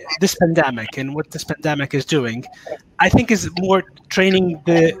this pandemic and what this pandemic is doing, I think is more training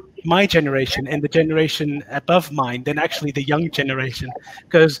my generation and the generation above mine than actually the young generation,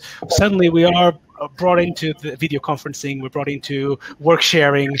 because suddenly we are brought into the video conferencing, we're brought into work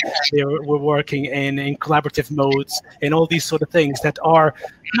sharing, we're working in collaborative modes and all these sort of things that are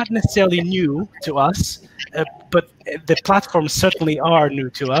not necessarily new to us, but the platforms certainly are new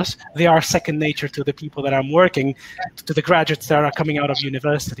to us. They are second nature to the people that I'm working, to the graduates that are coming out of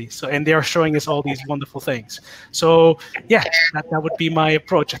university. And they are showing us all these wonderful things. So yeah, that would be my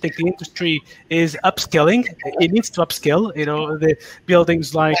approach. I think the industry is upskilling. It needs to upskill. The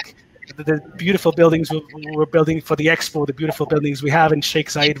buildings like the beautiful buildings we're building for the expo, the beautiful buildings we have in Sheikh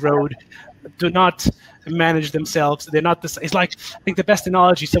Zayed Road, do not manage themselves. They're not this. It's like, I think the best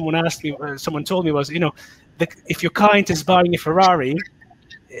analogy someone told me was, if your client is buying a Ferrari,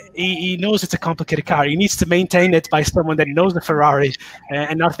 he knows it's a complicated car. He needs to maintain it by someone that knows the Ferrari.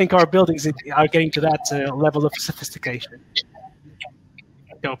 And I think our buildings are getting to that level of sophistication.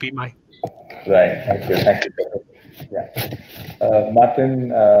 That would be my. Right. Thank you. Yeah. Martin,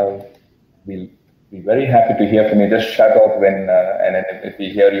 we'll be very happy to hear from you. Just shout out when, and if we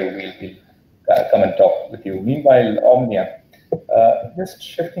hear you, we'll come and talk with you. Meanwhile, Omnia, just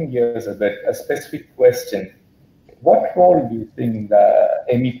shifting gears a bit, a specific question. What role do you think the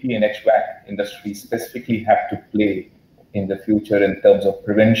MEP and HVAC industry specifically have to play in the future in terms of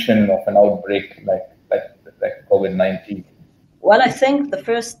prevention of an outbreak like COVID-19? Well, I think the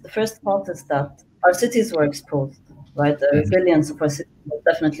first part is that our cities were exposed, right? The resilience of our cities was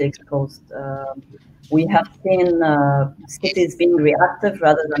definitely exposed. We have seen cities being reactive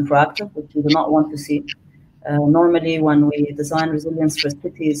rather than proactive, which we do not want to see. Normally, when we design resilience for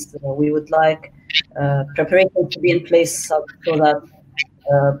cities, we would like preparation to be in place so that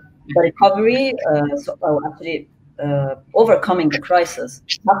the recovery, overcoming the crisis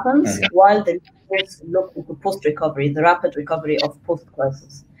happens while the leaders look into post-recovery, the rapid recovery of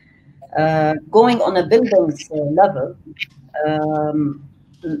post-crisis. Going on a buildings level,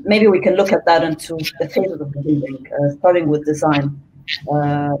 maybe we can look at that into the phases of the building, starting with design.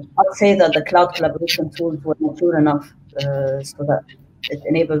 I'd say that the cloud collaboration tools were mature enough so that it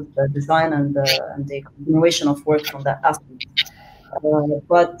enabled the design and the continuation of work from that aspect.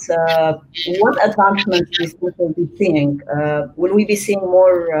 But what advancements do you think we'll be seeing? Will we be seeing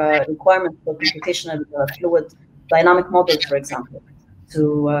more requirements for computational fluid dynamic models, for example,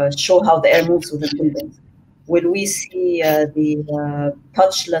 to show how the air moves within buildings? Will we see the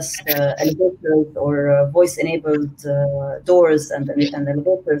touchless elevators or voice-enabled doors and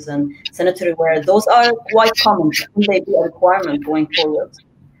elevators and sanitary ware? Those are quite common. Will they be a requirement going forward?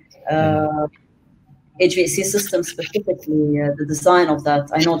 HVAC systems specifically, the design of that.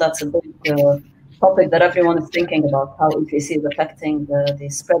 I know that's a big topic that everyone is thinking about, how HVAC is affecting the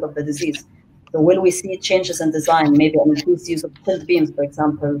spread of the disease. So will we see changes in design, maybe an increased use of tilt beams, for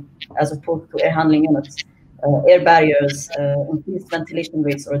example, as opposed to air handling units, air barriers, increased ventilation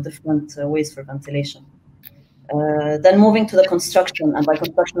rates, or different ways for ventilation? Then moving to the construction, and by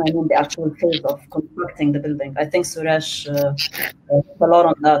construction I mean the actual phase of constructing the building. I think Suresh talked a lot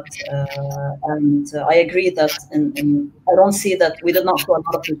on that, and I agree that I don't see that we did not show a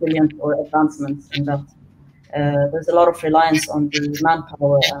lot of resilience or advancements in that. There's a lot of reliance on the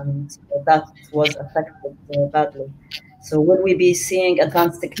manpower, and that was affected badly. So will we be seeing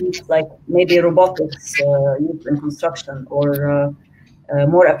advanced techniques like maybe robotics used in construction, or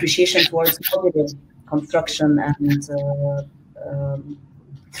more appreciation towards modular construction and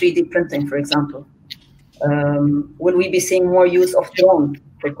 3D printing, for example? Will we be seeing more use of drones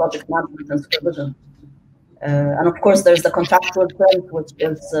for project management and supervision? And of course, there's the contractual trend, which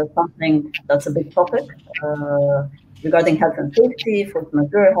is something that's a big topic regarding health and safety, force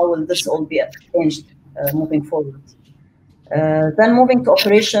majeure. How will this all be changed moving forward? Then moving to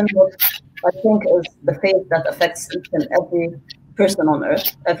operation, what I think is the phase that affects each and every person on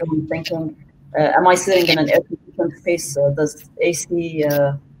Earth. Everyone thinking, am I sitting in an air-conditioned space? Does AC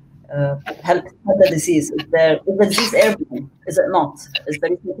help the disease? Is the disease airborne? Is it not? Is the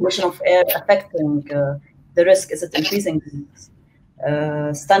recirculation of air affecting the risk? Is it increasing disease?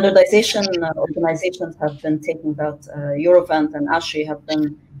 Standardization organizations have been taking that. Eurovent and ASHRAE have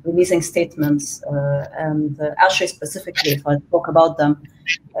been releasing statements, and ASHRAE specifically, if I talk about them,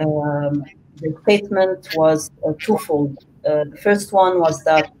 the statement was twofold. The first one was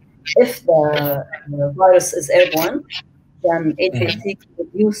that if the virus is airborne, then HVAC can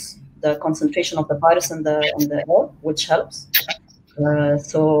reduce the concentration of the virus in the air, which helps.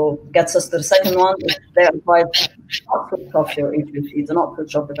 So gets us to the second one. If they advise not switch off your HVAC, do not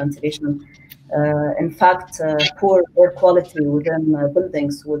switch off the ventilation. In fact, poor air quality within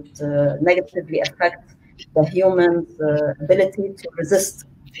buildings would negatively affect the human's ability to resist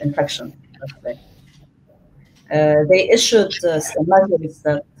infection. They issued some measures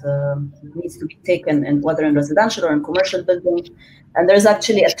that needs to be taken in whether in residential or in commercial buildings. And there's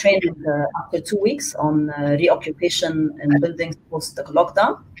actually a training after 2 weeks on reoccupation in buildings post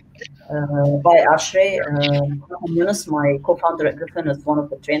lockdown by ASHRAE. Yunus, my co-founder at Griffin, is one of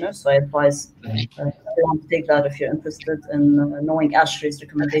the trainers, so I advise everyone to take that if you're interested in knowing ASHRAE's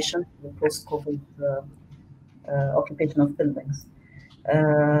recommendation for post-COVID occupation of buildings.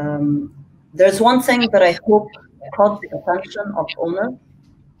 There's one thing that I hope caught the attention of owners,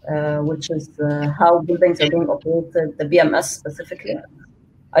 which is how buildings are being operated, the BMS specifically.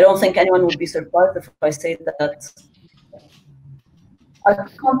 I don't think anyone would be surprised if I say that I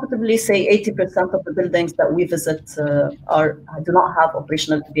comfortably say 80% of the buildings that we visit do not have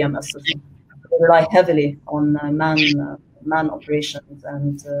operational BMS systems. They rely heavily on man operations,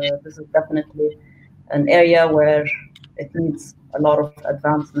 and this is definitely an area where it needs a lot of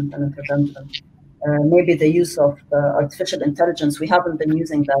advancement and intervention. Maybe the use of artificial intelligence, we haven't been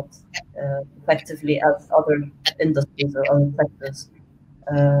using that effectively as other industries or other sectors.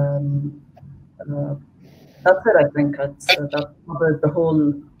 That's it, I think. That covers the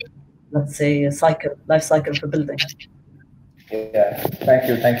whole, let's say, life cycle for building. Yeah,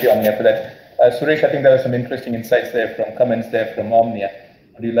 thank you, Omnia, for that. Suresh, I think there were some interesting insights there comments there from Omnia.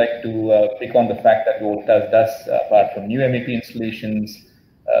 Would you like to pick on the fact that Voltas does, apart from new MEP installations,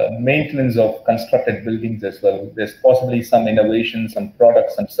 maintenance of constructed buildings as well? There's possibly some innovation, some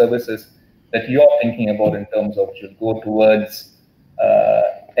products, some services that you're thinking about in terms of should go towards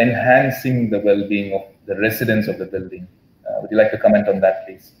enhancing the well-being of the residents of the building. Would you like to comment on that,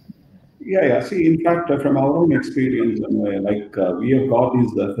 please? Yeah. See, in fact, from our own experience, we have got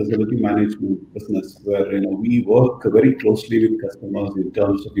this facility management business where we work very closely with customers in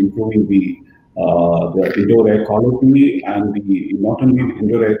terms of improving the indoor air quality, and not only the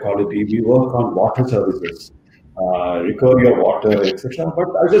indoor air quality, we work on water services, recovery of water, etc. But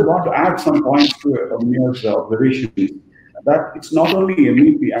I just want to add some points to Omnia's observations that it's not only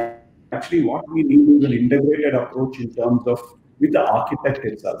MEP. Actually, what we need is an integrated approach in terms of with the architect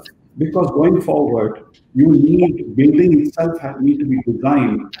itself. Because going forward, building itself need to be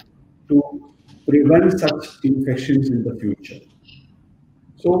designed to prevent such infections in the future.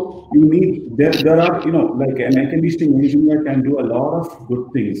 So you need, there are, like an air conditioning engineer can do a lot of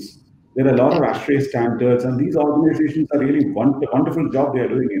good things. There are a lot of ASHRAE standards, and these organizations are really wonderful job they are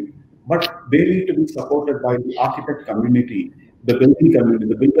doing it. But they need to be supported by the architect community, the building community,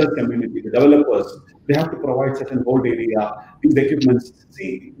 the builders community, the developers. They have to provide certain hold area, these equipments.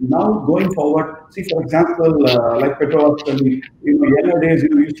 See, now going forward, for example, like Petro was telling, younger days,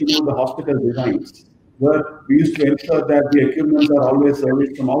 we used to know the hospital designs, where we used to ensure that the equipments are always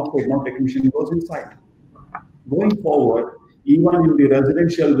serviced from outside, no technician goes inside. Going forward, even in the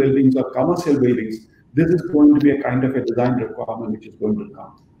residential buildings or commercial buildings, this is going to be a kind of a design requirement which is going to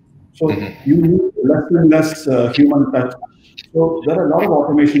come. So you need less and less human touch. So there are a lot of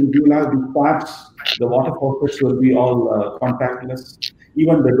automation. You will have the parts, the water faucets will be all contactless.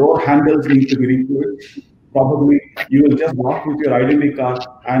 Even the door handles need to be replaced. Probably you will just walk with your identity card,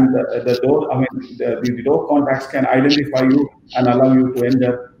 and the door contacts can identify you and allow you to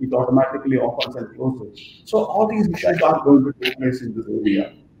enter. It automatically opens and closes. So all these issues are going to take place in this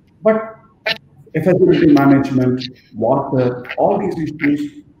area. But facility management, water, all these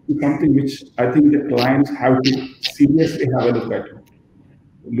issues is something which I think the clients have to seriously have a look at.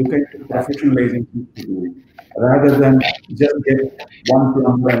 look at professionalizing to do it, rather than just get one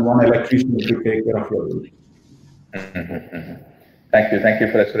plumber and one electrician to take care of your building. Thank you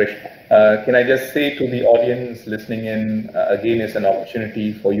for that, Suresh. Can I just say to the audience listening in, again, it's an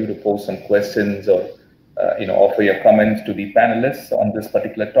opportunity for you to pose some questions or offer your comments to the panelists on this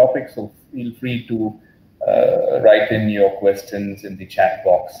particular topic. So feel free to write in your questions in the chat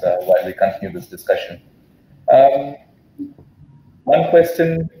box while we continue this discussion. One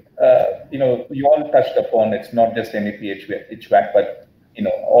question, you all touched upon, it's not just MEP HVAC, but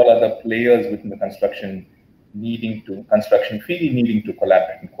all other players within the construction field needing to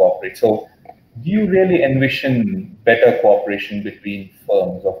collaborate and cooperate. So do you really envision better cooperation between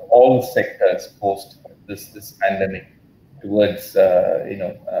firms of all sectors post this pandemic towards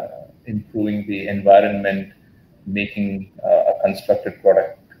improving the environment, making a constructed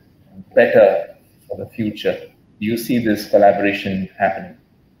product better for the future? Do you see this collaboration happening?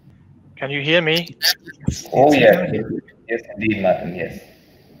 Can you hear me? Oh yeah, yes indeed, Martin. Yes.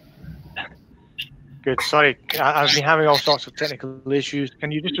 Good. Sorry, I've been having all sorts of technical issues.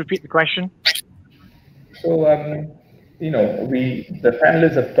 Can you just repeat the question? So, the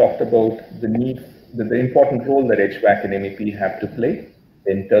panelists have talked about the important role that HVAC and MEP have to play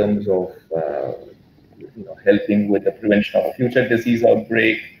in terms of, helping with the prevention of future disease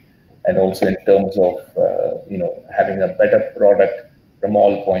outbreak, and also in terms of, having a better product from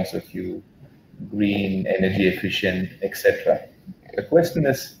all points of view, green, energy efficient, etc. The question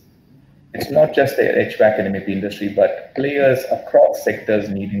is, it's not just the HVAC and MEP industry, but players across sectors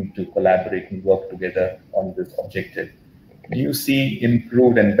needing to collaborate and work together on this objective. Do you see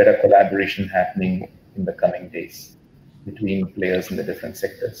improved and better collaboration happening in the coming days between players in the different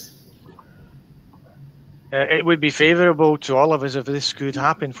sectors? It would be favorable to all of us if this could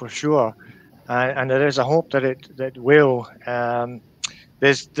happen, for sure. And there is a hope that it will.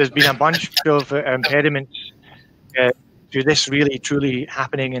 There's been a bunch of impediments to this really truly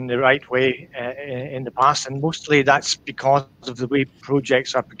happening in the right way in the past, and mostly that's because of the way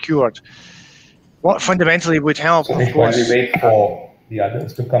projects are procured. What fundamentally would help, so of course. While we wait for the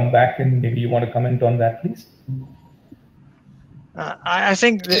others to come back, and maybe you want to comment on that, please. I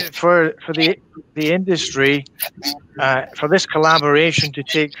think that for the industry, for this collaboration to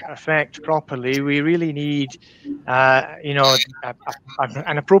take effect properly, we really need,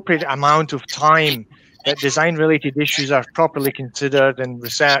 an appropriate amount of time that design-related issues are properly considered and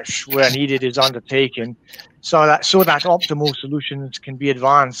research where needed is undertaken, so that optimal solutions can be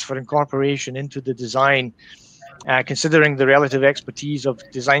advanced for incorporation into the design, considering the relative expertise of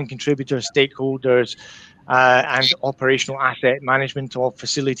design contributors, stakeholders, and operational asset management of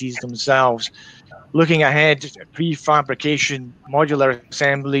facilities themselves. Looking ahead, prefabrication, modular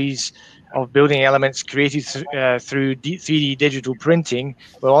assemblies of building elements created through 3D digital printing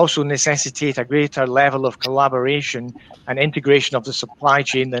will also necessitate a greater level of collaboration and integration of the supply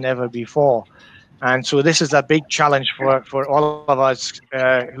chain than ever before. And so this is a big challenge for all of us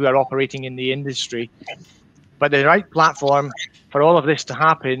who are operating in the industry. But the right platform for all of this to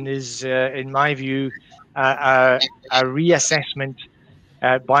happen is, in my view, a reassessment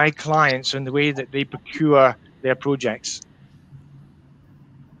by clients in the way that they procure their projects.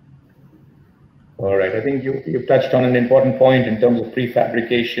 All right, I think you touched on an important point in terms of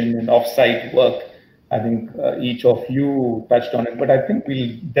prefabrication and off-site work. I think each of you touched on it, but I think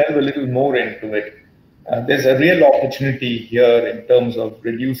we'll delve a little more into it. There's a real opportunity here in terms of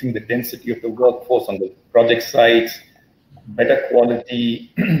reducing the density of the workforce on the project sites, better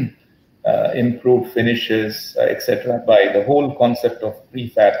quality, improved finishes, etc., by the whole concept of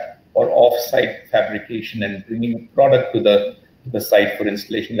prefab or off-site fabrication and bringing a product to the site for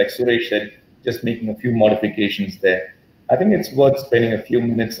installation, like Suresh said, just making a few modifications there. I think it's worth spending a few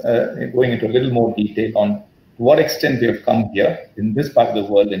minutes going into a little more detail on to what extent we have come here in this part of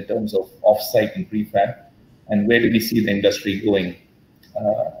the world in terms of off-site and prefab, and where do we see the industry going.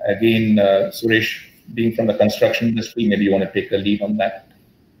 Again, Suresh, being from the construction industry, maybe you want to take a lead on that.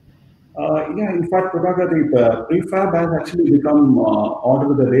 Yeah, in fact, Prabhakar, the prefab has actually become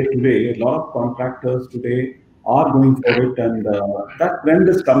order of the day today. A lot of contractors today are going for it, and that trend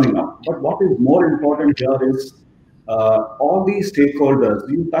is coming up. But what is more important here is all these stakeholders.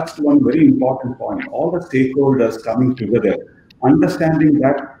 You touched one very important point. All the stakeholders coming together, understanding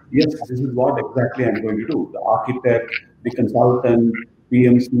that, yes, this is what exactly I'm going to do. The architect, the consultant,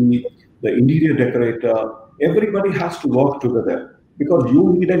 PMC, the interior decorator, everybody has to work together, because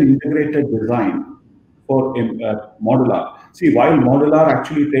you need an integrated design for modular. See, while modular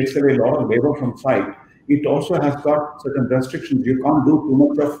actually takes away a lot of labor from site, it also has got certain restrictions. You can't do too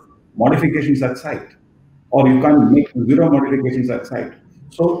much of modifications at site, or you can't make zero modifications at site.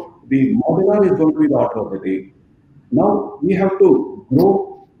 So the modular is going to be the order of the day. Now we have to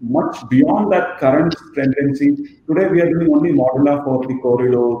grow much beyond that current tendency. Today we are doing only modular for the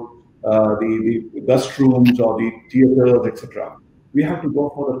corridor, the guest rooms or the theaters, etc. We have to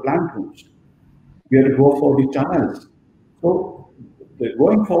go for the plant rooms. We have to go for the channels. So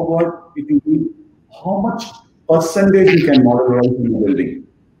going forward, it will be how much percentage we can modularize in the building.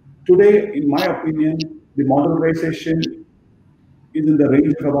 Today, in my opinion, the modularization is in the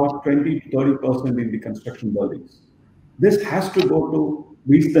range of about 20 to 30% in the construction buildings. This has to go to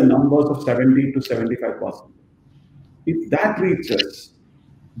reach the numbers of 70 to 75%. If that reaches,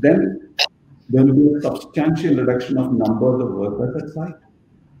 then there will be a substantial reduction of numbers of workers at site,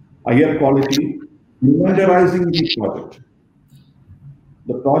 higher quality, inventorizing the project.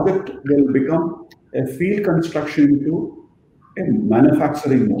 The project will become a field construction into a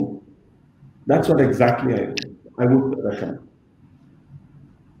manufacturing mode. That's what exactly I would recommend.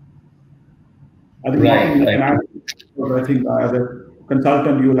 I think I think as a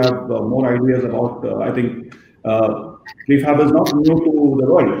consultant, you will have more ideas about. I think prefab is not new to the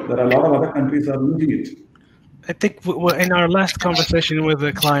world. There are a lot of other countries that are using it. I think in our last conversation with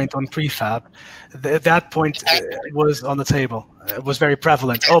the client on prefab, that point was on the table. It was very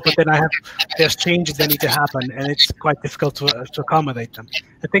prevalent. Oh, but then there's changes that need to happen, and it's quite difficult to accommodate them.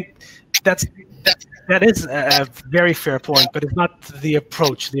 I think that is a very fair point, but it's not the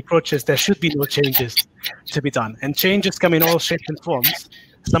approach. The approach is there should be no changes to be done, and changes come in all shapes and forms.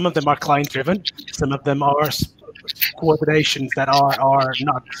 Some of them are client-driven. Some of them are coordinations that are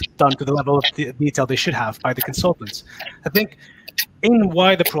not done to the level of detail they should have by the consultants. I think in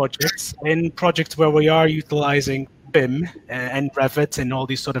wider projects, in projects where we are utilizing BIM and Revit and all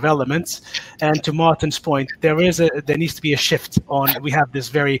these sort of elements, and to Martin's point, there needs to be a shift on. We have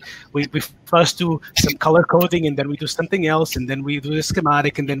this we first do some color coding, and then we do something else, and then we do the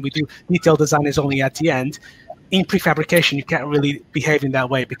schematic, and then we do detailed design is only at the end. In prefabrication, you can't really behave in that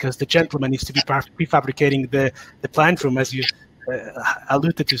way because the gentleman needs to be prefabricating the plant room, as you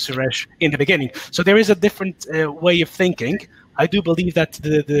alluded to, Suresh, in the beginning. So there is a different way of thinking. I do believe that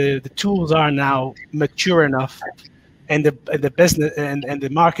the tools are now mature enough, and the business and the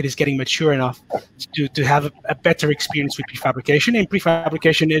market is getting mature enough to have a better experience with prefabrication. In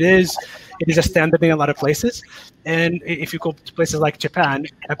prefabrication, it is a standard in a lot of places. And if you go to places like Japan,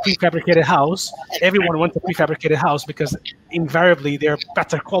 a prefabricated house, everyone wants a prefabricated house because invariably they're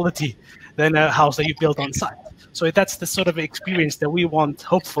better quality than a house that you build on site. So that's the sort of experience that we want,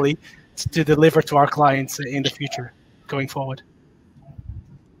 hopefully, to deliver to our clients in the future going forward.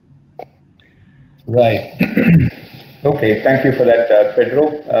 Right. Okay, thank you for that,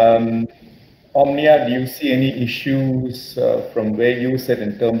 Pedro. Omnia, do you see any issues from where you sit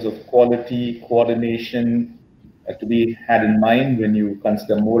in terms of quality, coordination to be had in mind when you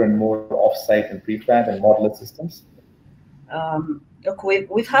consider more and more off-site and prefab and modular systems? Look,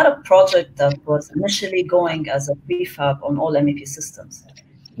 we've had a project that was initially going as a prefab on all MEP systems.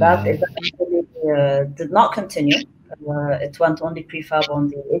 That eventually did not continue. It went only prefab on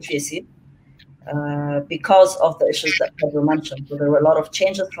the HVAC. Because of the issues that Pedro mentioned. So there were a lot of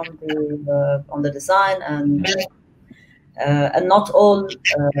changes from on the design, and not all,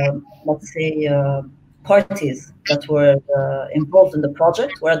 let's say, parties that were involved in the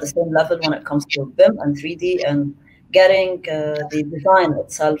project were at the same level when it comes to BIM and 3D and getting the design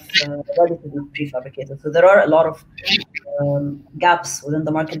itself ready to be prefabricated. So there are a lot of gaps within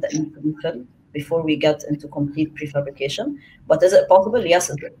the market that need to be filled before we get into complete prefabrication. But is it possible? Yes,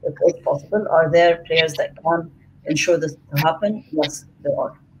 it is possible. Are there players that can ensure this to happen? Yes, there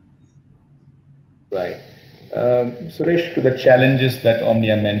are. Right. Suresh, to the challenges that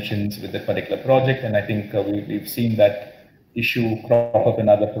Omnia mentions with the particular project, and I think we've seen that issue crop up in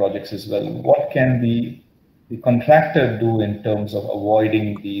other projects as well. What can the contractor do in terms of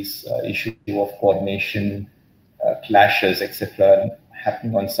avoiding these issue of coordination, clashes, etc.,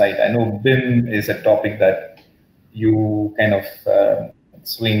 happening on site? I know BIM is a topic that you kind of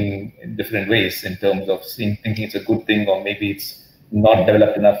swing in different ways in terms of thinking it's a good thing, or maybe it's not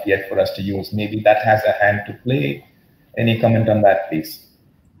developed enough yet for us to use. Maybe that has a hand to play. Any comment on that, please?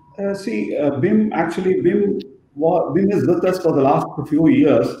 BIM is with us for the last few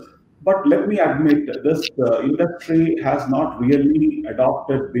years, but let me admit this industry has not really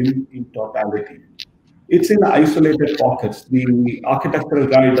adopted BIM in totality. It's in isolated pockets. The architectural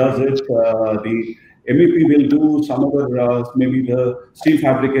guy does it, the MEP will do some other, maybe the steel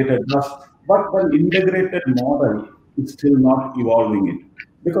fabricator does, but the integrated model is still not evolving it.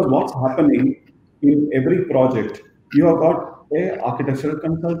 Because what's happening in every project, you have got an architectural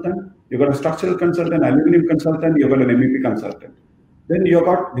consultant, you've got a structural consultant, aluminum consultant, you've got an MEP consultant. then you've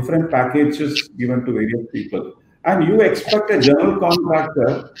got different packages given to various people. And you expect a general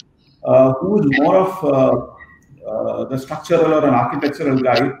contractor who's more of the structural or an architectural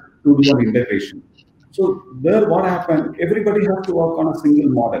guy to do an integration. So there what happened, everybody has to work on a single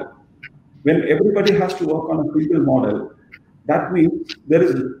model. When everybody has to work on a single model, that means there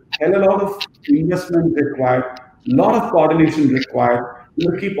is a lot of investment required, a lot of coordination required.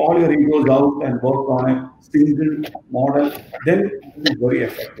 You keep all your egos out and work on a single model, then it is very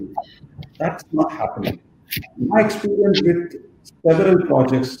effective. That's not happening. My experience with several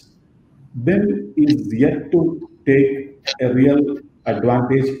projects, BIM is yet to take a real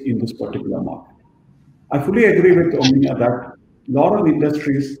advantage in this particular market. I fully agree with Omnia that a lot of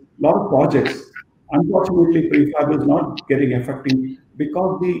industries, a lot of projects, unfortunately, prefab is not getting effective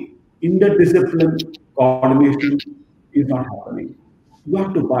because the interdisciplinary coordination is not happening. You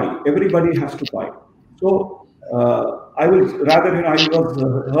have to buy. Everybody has to buy. So I will rather, I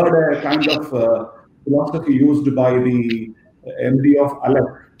heard a kind of philosophy used by the MD of Aleph.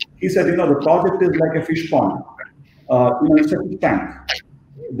 He said, the project is like a fish pond. It's a fish tank.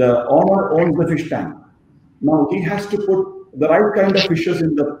 The owner owns the fish tank. Now he has to put the right kind of fishes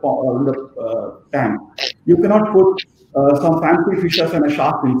in the tank. You cannot put some fancy fishes and a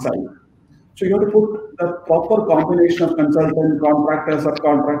shark inside. So you have to put the proper combination of consultant, contractor,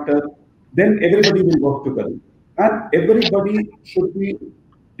 subcontractor, then everybody will work together. And everybody should be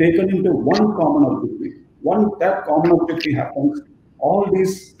taken into one common objective. Once that common objective happens, all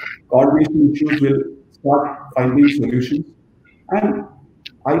these coordination issues will start finding solutions. And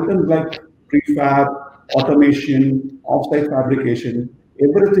items like prefab, automation, offsite fabrication,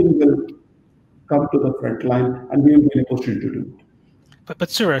 everything will come to the front line and we will be in a position to do it. But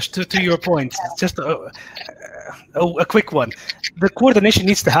Suresh, to your point, just a quick one. The coordination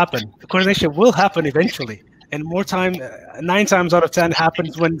needs to happen. The coordination will happen eventually. And more time, 9 times out of 10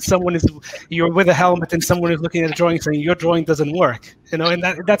 happens when you're with a helmet and someone is looking at a drawing saying your drawing doesn't work. And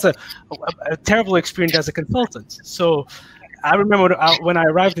that's a terrible experience as a consultant. So I remember when I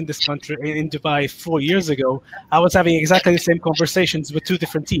arrived in this country, in Dubai 4 years ago, I was having exactly the same conversations with 2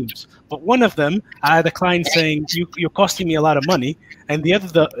 different teams. But one of them, I had a client saying, you're costing me a lot of money. And the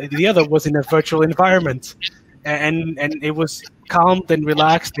other was in a virtual environment. And it was calm and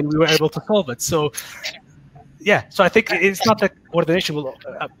relaxed, and we were able to solve it. So, yeah, so I think it's not that coordination will,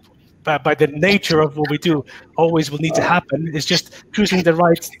 by the nature of what we do, always will need to happen. It's just choosing the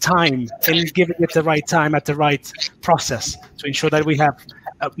right time and giving it the right time at the right process to ensure that we have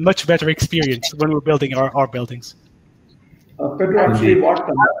a much better experience when we're building our buildings. Pedro, actually,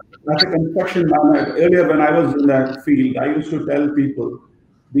 as a construction man, earlier when I was in that field, I used to tell people,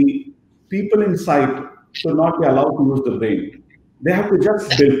 the people inside should not be allowed to use the brain. They have to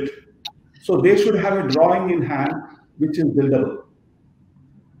just build. So they should have a drawing in hand which is buildable.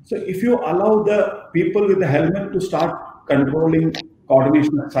 So if you allow the people with the helmet to start controlling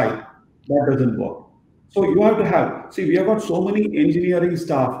coordination aside, that doesn't work. So you have to have, we have got so many engineering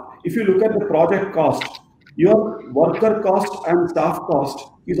staff. If you look at the project cost, your worker cost and staff cost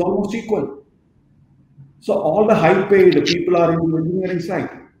is almost equal. So all the high paid people are in the engineering side.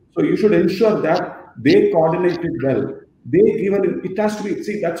 So you should ensure that they coordinate it well. It has to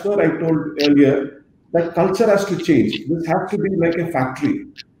be, that's what I told earlier, that culture has to change. This has to be like a factory.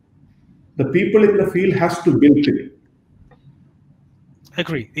 The people in the field has to build it.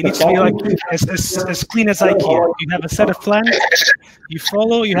 Agree. It needs to be like as clean as IKEA. You have a set of plans, you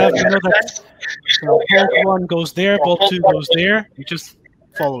follow, you know that bolt 1 goes there, bolt 2 goes there, you just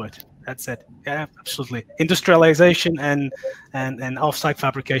follow it. That's it. Yeah, absolutely. Industrialization and off-site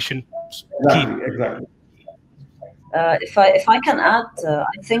fabrication. Exactly. If I can add,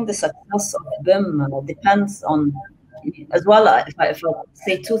 I think the success of BIM depends on, as well, if I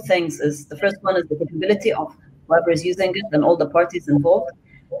say 2 things, is the first one is the capability of whoever is using it and all the parties involved,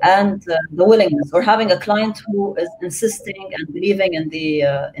 and the willingness, or having a client who is insisting and believing in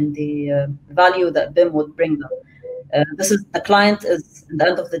the value that BIM would bring them. The client is, at the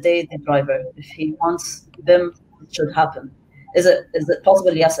end of the day, the driver. If he wants BIM, it should happen. Is it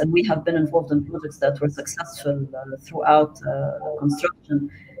possible? Yes, and we have been involved in projects that were successful throughout construction,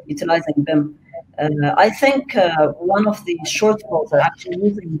 utilizing BIM. I think one of the shortfalls are actually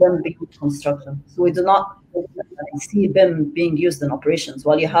using BIM beyond construction. So we do not see BIM being used in operations.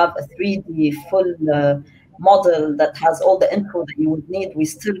 While you have a 3D full model that has all the info that you would need, we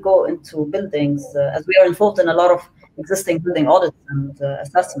still go into buildings, as we are involved in a lot of existing building audits and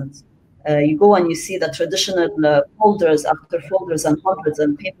assessments. You go and you see the traditional folders after folders and hundreds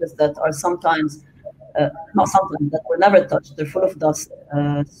and papers that are sometimes, not sometimes, that were never touched. They're full of dust.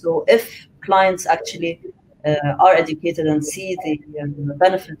 So if clients actually are educated and see the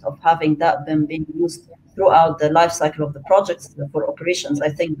benefit of having that BIM being used throughout the life cycle of the projects for operations, I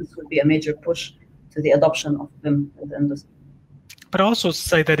think this would be a major push to the adoption of BIM in the industry. But also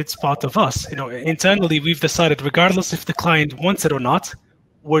say that it's part of us. Internally, we've decided, regardless if the client wants it or not,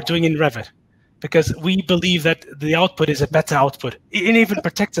 we're doing in Revit, because we believe that the output is a better output. It even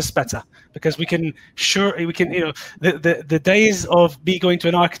protects us better, because we can, the days of me going to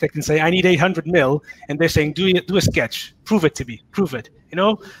an architect and say, I need 800 mil, and they're saying, do a sketch, prove it to me, prove it.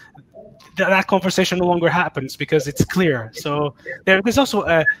 That conversation no longer happens because it's clear. So there's also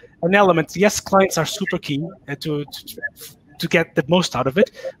an element. Yes, clients are super keen to get the most out of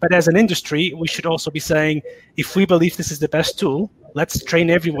it, but as an industry, we should also be saying, if we believe this is the best tool, let's train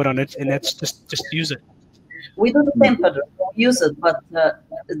everyone on it, and let's just use it. We do the same, Pedro. We use it, but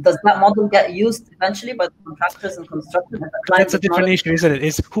does that model get used eventually by the contractors and constructors? That's a different issue, isn't it?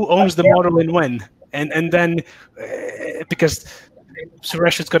 Is who owns the model and when, and then because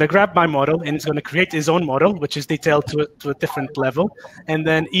Suresh is going to grab my model and he's going to create his own model, which is detailed to a different level, and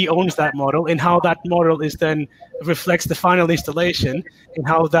then he owns that model, and how that model is then reflects the final installation, and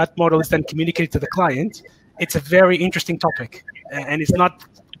how that model is then communicated to the client. It's a very interesting topic, and it's not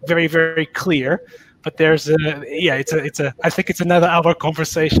very, very clear. But there's I think it's another hour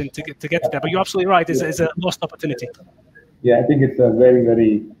conversation to get to that. But you're absolutely right. It's a lost opportunity. Yeah, I think it's a very,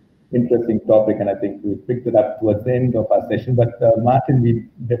 very interesting topic, and I think we picked it up towards the end of our session. But Martin, we'd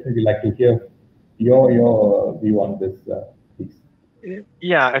definitely like to hear your view on this, please.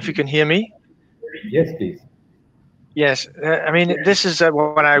 Yeah, if you can hear me. Yes, please. Yes, I mean, this is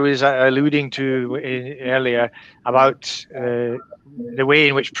what I was alluding to earlier about the way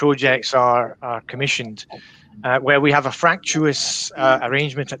in which projects are commissioned, where we have a fractious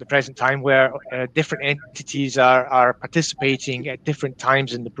arrangement at the present time where different entities are participating at different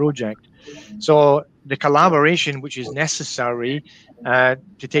times in the project. So the collaboration which is necessary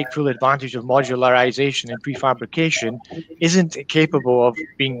to take full advantage of modularization and prefabrication isn't capable of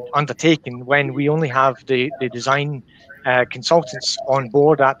being undertaken when we only have the design consultants on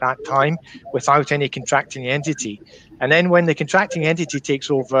board at that time without any contracting entity. And then when the contracting entity takes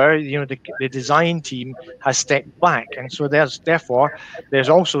over, the design team has stepped back. And so therefore, there's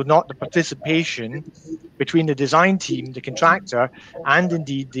also not the participation between the design team, the contractor, and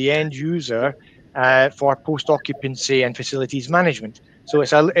indeed the end user for post-occupancy and facilities management. So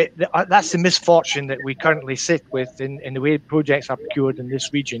that's the misfortune that we currently sit with in the way projects are procured in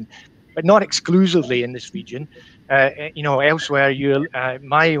this region, but not exclusively in this region. Elsewhere,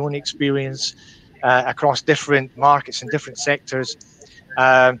 my own experience across different markets and different sectors,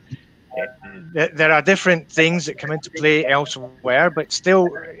 there are different things that come into play elsewhere, but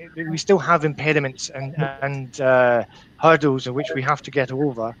we still have impediments and hurdles in which we have to get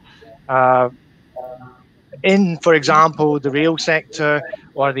over. For example, the rail sector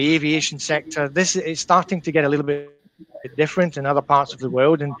or the aviation sector, this is starting to get a little bit different in other parts of the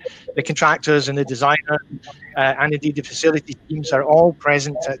world, and the contractors and the designer and indeed the facility teams are all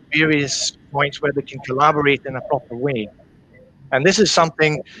present at various points where they can collaborate in a proper way. And this is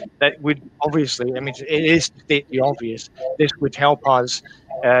something that would obviously, it is to state the obvious, this would help us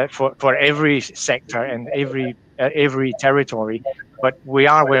for every sector and every territory, but we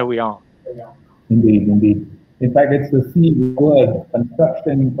are where we are. Indeed, indeed. In fact, it's the C word: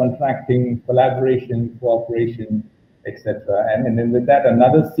 construction, contracting, collaboration, cooperation, etc. And then with that,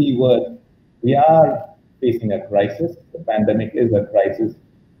 another C word, we are facing a crisis. The pandemic is a crisis.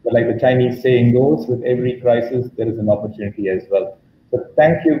 But like the Chinese saying goes, with every crisis, there is an opportunity as well. So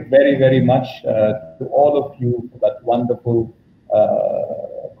thank you very, very much to all of you for that wonderful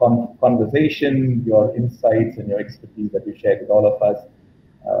conversation, your insights and your expertise that you shared with all of us.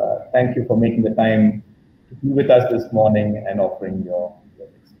 Thank you for making the time to be with us this morning and offering your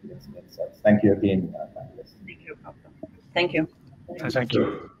experience and insights. Thank you again, panelists. Thank you. Thank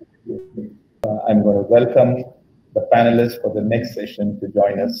you. I'm going to welcome the panelists for the next session to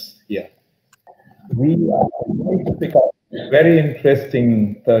join us here. We are going to pick up a very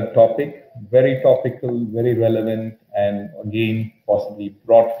interesting third topic, very topical, very relevant, and again, possibly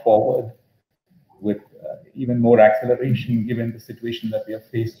brought forward with even more acceleration given the situation that we have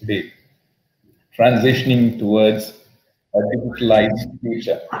faced today, transitioning towards a digitalized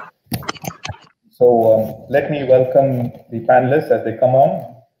future. So let me welcome the panelists as they come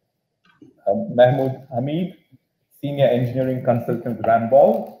on. Mahmoud Hamid, Senior Engineering Consultant with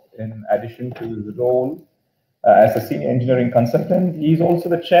Ramboll. In addition to his role as a Senior Engineering Consultant, he is also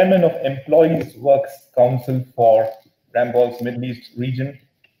the Chairman of Employees Works Council for Ramboll's Middle East region,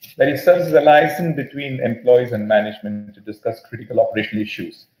 where he serves as a liaison between employees and management to discuss critical operational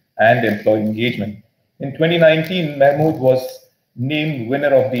issues and employee engagement In 2019, Mahmood was named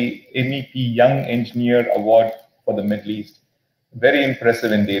winner of the MEP Young Engineer Award for the Middle East. Very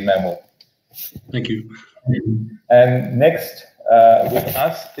impressive indeed, Mahmood. Thank you. And next with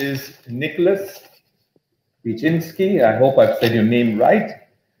us is Nicholas Piczynski. I hope I've said your name right.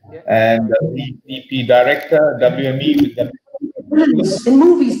 Yeah. And VP Director, WME, with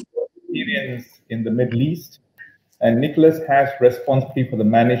experience in the Middle East. And Nicholas has responsibility for the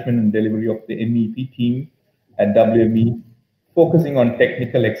management and delivery of the MEP team at WME, focusing on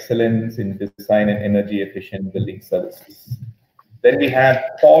technical excellence in design and energy efficient building services. Then we have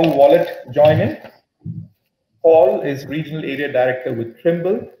Paul Wallet join in. Paul is Regional Area Director with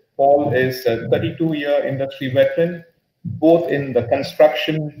Trimble. Paul is a 32-year industry veteran, both in the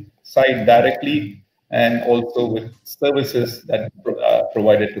construction side directly and also with services that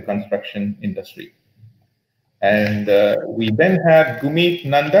provided to construction industry. And we then have Gumit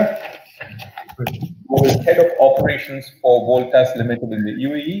Nanda, who is Head of Operations for Voltas Limited in the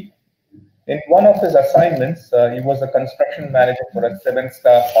UAE. In one of his assignments, he was a construction manager for a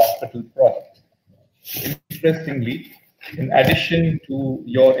 7-star hospital project. Interestingly, in addition to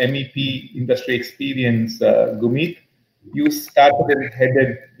your MEP industry experience, Gumit, you started and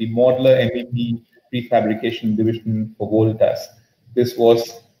headed the modular MEP prefabrication division for Voltas. This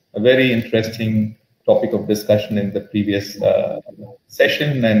was a very interesting topic of discussion in the previous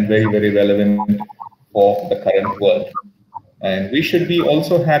session and very, very relevant for the current world. And we should be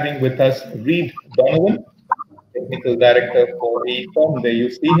also having with us Reid Donovan, Technical Director for the firm. There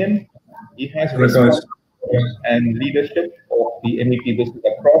you see him. He has responsibility and leadership of the MEP business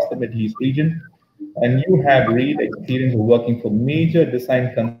across the Middle East region. And you have Reid experience of working for major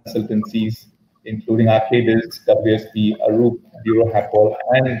design consultancies, including Arcadis, WSP, Arup, Bureau Hapol,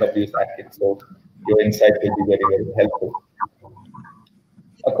 and WS Atkins. So your insight will be very, very helpful.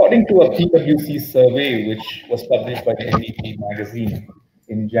 According to a PwC survey, which was published by the MEP magazine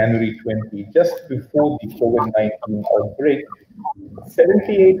in January 20, just before the COVID-19 outbreak,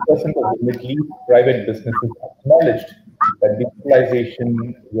 78% of the Middle East private businesses acknowledged that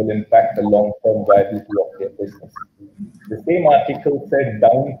digitalization will impact the long-term viability of their business. The same article said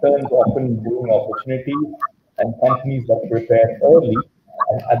downturns often bring opportunities, and companies that prepare early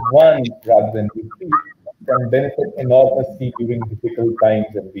and advance rather than retreat can benefit enormously during difficult times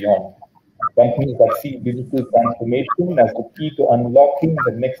and beyond. Companies that see digital transformation as the key to unlocking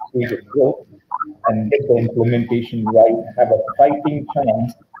the next stage of growth and get the implementation right have a fighting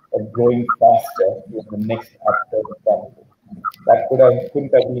chance of growing faster when the next upturn comes. That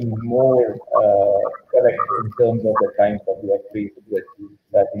couldn't have been more correct in terms of the times that we are faced with.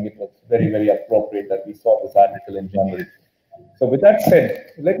 I think it was very, very appropriate that we saw this article in January. So with that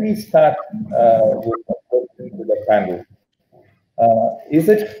said, let me start with a question to the panel. Is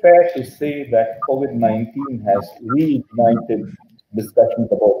it fair to say that COVID-19 has reignited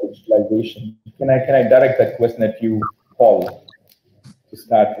discussions about digitalization? Can I direct that question at you, Paul, to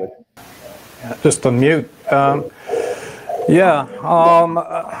start with? Just unmute.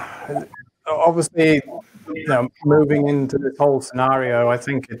 Obviously, moving into this whole scenario, I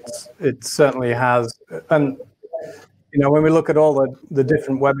think it certainly has. And when we look at all the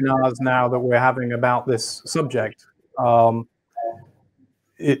different webinars now that we're having about this subject,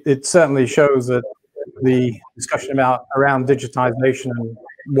 it certainly shows that the discussion around digitization and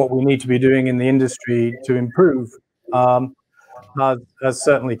what we need to be doing in the industry to improve has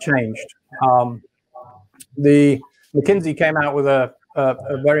certainly changed. The McKinsey came out with a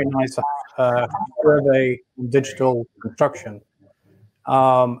very nice survey on digital construction,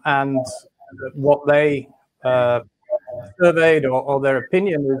 and what they surveyed or their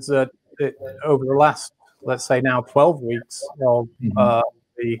opinion is that over the last, let's say now 12 weeks of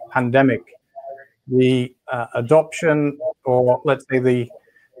the pandemic, the adoption, or let's say the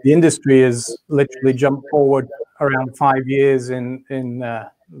industry has literally jumped forward around 5 years in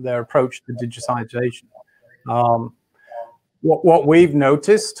their approach to digitization. What we've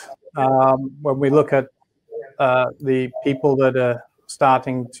noticed when we look at the people that are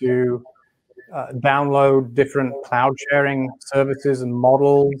starting to download different cloud sharing services and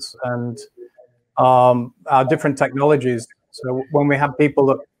models and our different technologies. So when we have people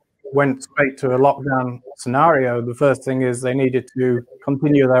that went straight to a lockdown scenario, the first thing is they needed to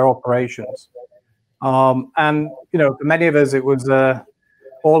continue their operations. And, for many of us, it was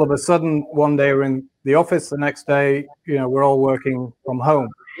all of a sudden, one day we're in the office, the next day, we're all working from home.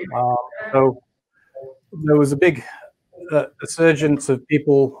 So there was a big resurgence of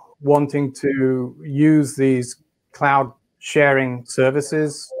people wanting to use these cloud sharing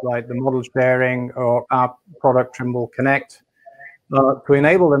services like the model sharing or our product Trimble Connect to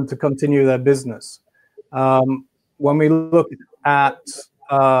enable them to continue their business. When we look at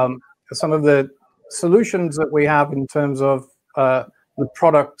some of the solutions that we have in terms of the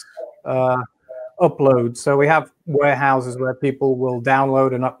product upload, so we have warehouses where people will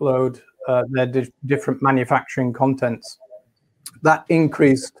download and upload their different manufacturing contents. That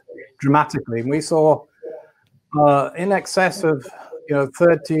increased dramatically, and we saw in excess of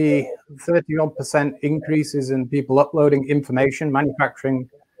 30-odd% increases in people uploading information, manufacturing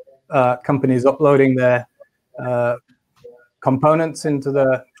companies uploading their components into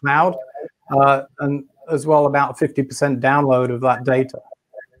the cloud, and as well about 50% download of that data.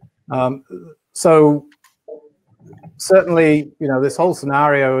 So certainly, this whole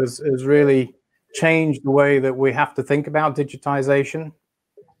scenario has really changed the way that we have to think about digitization.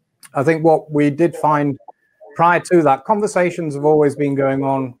 I think what we did find prior to that, conversations have always been going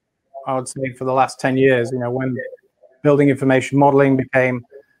on, I would say, for the last 10 years, when building information modeling became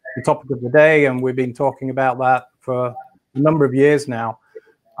the topic of the day, and we've been talking about that for a number of years now.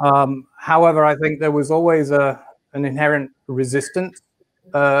 However, I think there was always an inherent resistance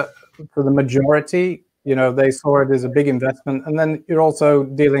for the majority. They saw it as a big investment, and then you're also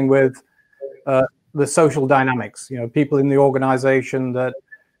dealing with the social dynamics. People in the organization that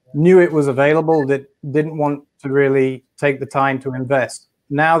knew it was available, that didn't want to really take the time to invest.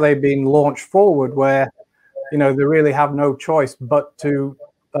 Now they've been launched forward where, they really have no choice but to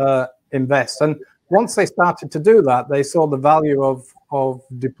invest. And once they started to do that, they saw the value of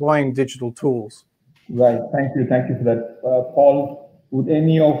deploying digital tools. Right. Thank you for that. Paul, would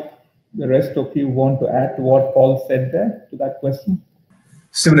any of the rest of you want to add to what Paul said there, to that question?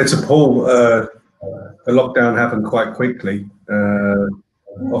 Similar to Paul, the lockdown happened quite quickly.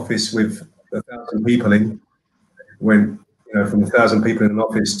 Office with 1,000 people in went, from 1,000 people in an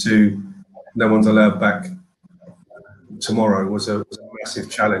office to no one's allowed back tomorrow was a massive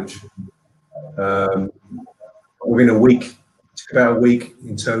challenge. Within a week, it took about a week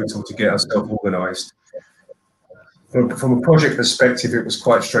in total to get ourselves organised. From a project perspective, it was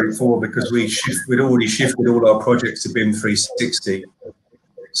quite straightforward because we'd already shifted all our projects to BIM 360,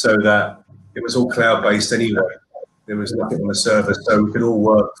 so that it was all cloud-based anyway. There was nothing on the server, so we could all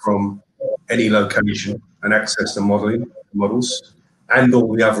work from any location and access the models and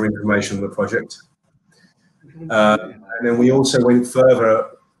all the other information on the project. And then we also went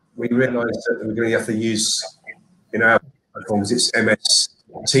further. We realised that we're going to have to use, in our platforms, it's MS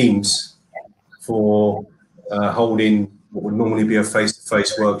Teams for holding what would normally be a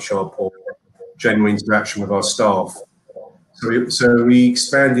face-to-face workshop or general interaction with our staff. So we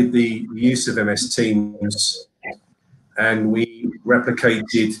expanded the use of MS Teams, and we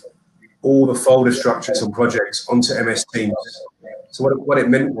replicated all the folder structures and projects onto MS Teams. So what it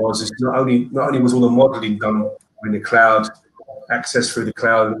meant was not only was all the modeling done in the cloud, access through the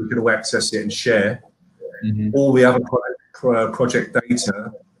cloud, we could all access it and share. All the other project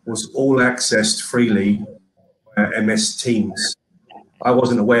data was all accessed freely by MS Teams. I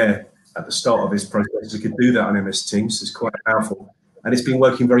wasn't aware at the start of this process we could do that on MS Teams. It's quite powerful, and it's been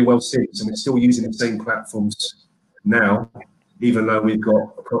working very well since. And we're still using the same platforms now, even though we've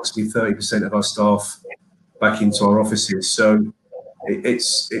got approximately 30% of our staff back into our offices. So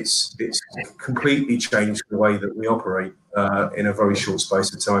it's completely changed the way that we operate in a very short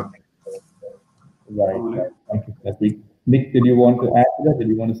space of time. Right. Thank you, Leslie. Nick, did you want to add to that? Did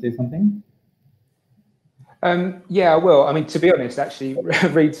you want to say something? Yeah, I will. I mean, to be honest, actually,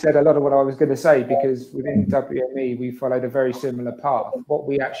 Reid said a lot of what I was going to say, because within WME, we followed a very similar path. What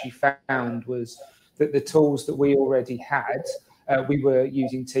we actually found was that the tools that we already had, we were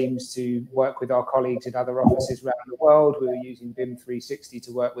using Teams to work with our colleagues in other offices around the world. We were using BIM 360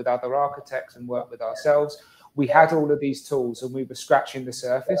 to work with other architects and work with ourselves. We had all of these tools, and we were scratching the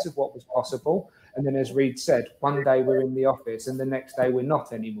surface of what was possible. And then, as Reid said, one day we're in the office and the next day we're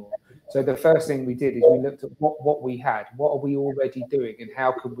not anymore. So the first thing we did is we looked at what we had, what are we already doing, and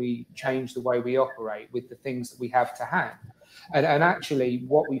how can we change the way we operate with the things that we have to hand. And actually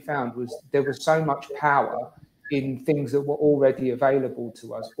what we found was there was so much power in things that were already available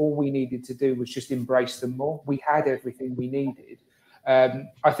to us. All we needed to do was just embrace them more. We had everything we needed.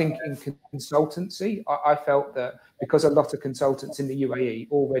 I think in consultancy, I felt that because a lot of consultants in the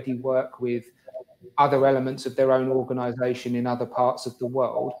UAE already work with other elements of their own organization in other parts of the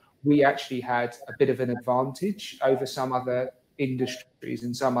world, we actually had a bit of an advantage over some other industries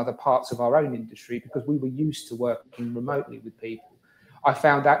and some other parts of our own industry, because we were used to working remotely with people. I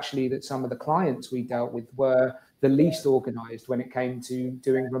found actually that some of the clients we dealt with were the least organized when it came to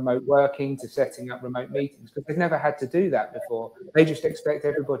doing remote working, to setting up remote meetings, because they've never had to do that before. They just expect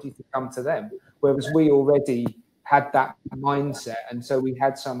everybody to come to them, whereas we already had that mindset, and so we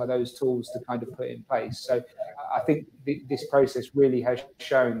had some of those tools to kind of put in place. So I think this process really has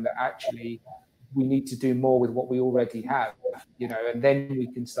shown that actually we need to do more with what we already have, you know, and then we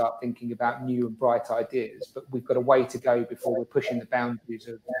can start thinking about new and bright ideas. But we've got a way to go before we're pushing the boundaries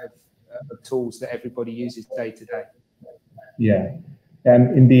of tools that everybody uses day to day. Yeah,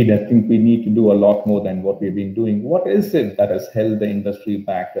 and indeed, I think we need to do a lot more than what we've been doing. What is it that has held the industry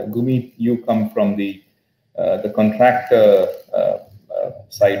back? Gumit, you come from the contractor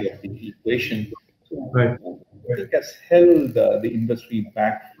side of the equation. Right. What do you think has held the industry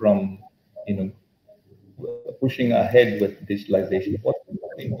back from, you know, pushing ahead with digitalization? What's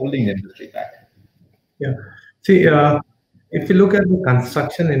been holding the industry back? Yeah. See, if you look at the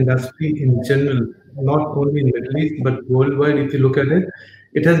construction industry in general, not only in Middle East but worldwide, if you look at it,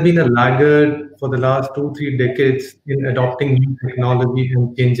 it has been a laggard for the last 2-3 decades in adopting new technology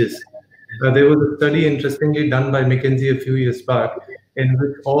and changes. There was a study interestingly done by McKinsey a few years back, in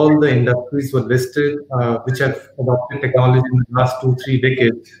which all the industries were listed which have adopted technology in the last 2-3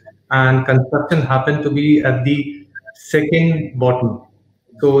 decades, and construction happened to be at the second bottom.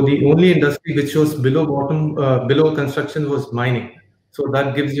 So the only industry which was below construction was mining. So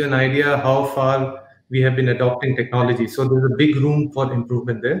that gives you an idea how far we have been adopting technology. So there's a big room for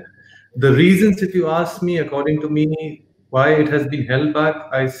improvement there. The reasons, if you ask me, according to me, why it has been held back,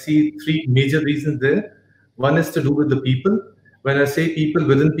 I see 3 major reasons there. One is to do with the people. When I say people,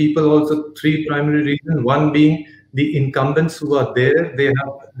 within people also 3 primary reasons. One being the incumbents who are there,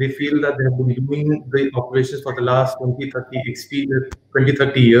 they feel that they have been doing the operations for the last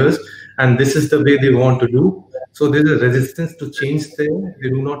 20-30 years, and this is the way they want to do. So there's a resistance to change there. They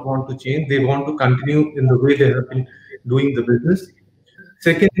do not want to change. They want to continue in the way they have been doing the business.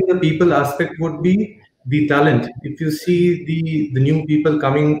 Second, the people aspect would be the talent. If you see the new people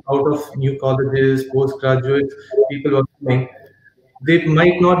coming out of new colleges, postgraduates, people who are coming, they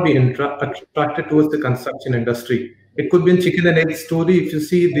might not be attracted towards the construction industry. It could be a chicken and egg story. If you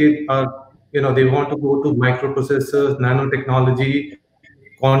see, they are, you know, they want to go to microprocessors, nanotechnology,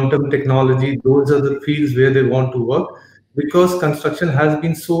 quantum technology. Those are the fields where they want to work, because construction has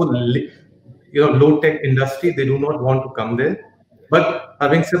been so, low tech industry. They do not want to come there. But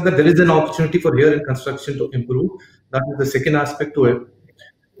having said that, there is an opportunity for here in construction to improve. That is the second aspect to it.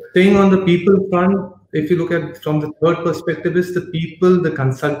 Staying on the people front, if you look at from the third perspective, is the people, the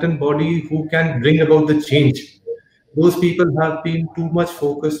consultant body who can bring about the change. Those people have been too much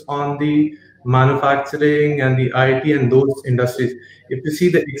focused on the manufacturing and the IT and those industries. If you see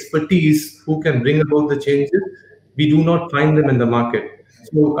the expertise who can bring about the changes, we do not find them in the market.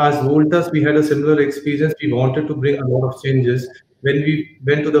 So as Voltas, we had a similar experience. We wanted to bring a lot of changes. When we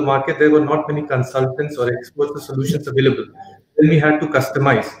went to the market, there were not many consultants or experts or solutions available. Then we had to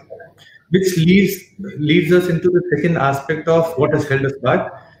customize, which leads us into the second aspect of what has held us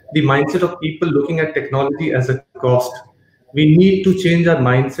back, the mindset of people looking at technology as a cost. We need to change our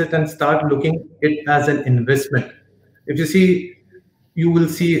mindset and start looking at it as an investment. If you see, you will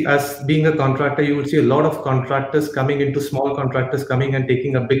see, as being a contractor, you will see a lot of contractors coming into small contractors coming and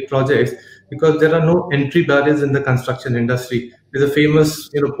taking up big projects, because there are no entry barriers in the construction industry. There's a famous,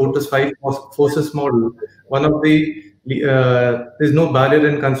 Porter's 5 forces model. One of the there's no barrier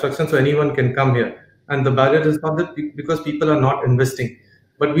in construction, so anyone can come here. And the barrier is not that because people are not investing.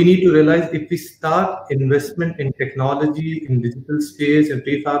 But we need to realize, if we start investment in technology, in digital space, in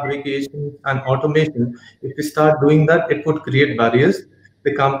prefabrication and automation, if we start doing that, it would create barriers.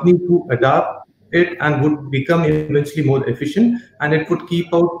 The company who adapt it and would become eventually more efficient, and it would keep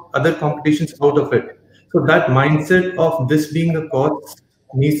out other competitions out of it. So that mindset of this being a cost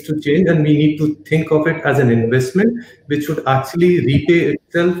needs to change, and we need to think of it as an investment which would actually repay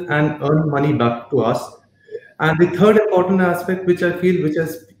itself and earn money back to us. And the third important aspect, which I feel which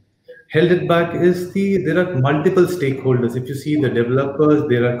has held it back, is there are multiple stakeholders. If you see the developers,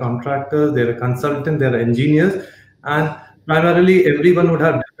 there are contractors, there are consultants, there are engineers, and primarily everyone would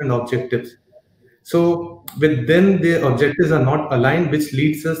have different objectives. So with them, their objectives are not aligned, which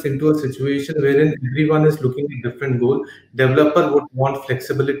leads us into a situation wherein everyone is looking at different goal. Developer would want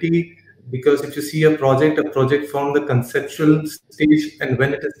flexibility, because if you see a project from the conceptual stage, and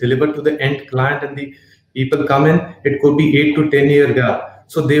when it is delivered to the end client and the people come in, it could be 8 to 10 year gap.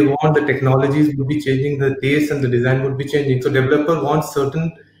 So they want the technologies would be changing, the taste and the design would be changing. So developer wants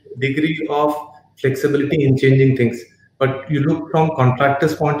certain degree of flexibility in changing things. But you look from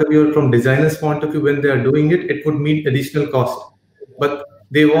contractor's point of view or from designer's point of view, when they are doing it, it would mean additional cost. But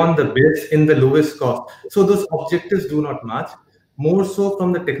they want the best in the lowest cost. So those objectives do not match. More so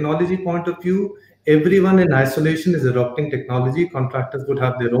from the technology point of view, everyone in isolation is adopting technology. Contractors would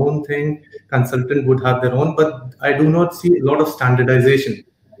have their own thing, consultant would have their own, but I do not see a lot of standardization.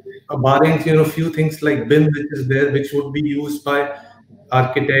 Barring few things like BIM, which is there, which would be used by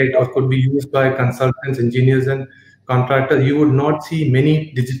architect or could be used by consultants, engineers, and contractors. You would not see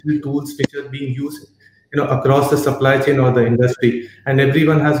many digital tools which are being used across the supply chain or the industry, and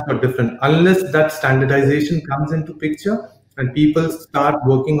everyone has got different. Unless that standardization comes into picture and people start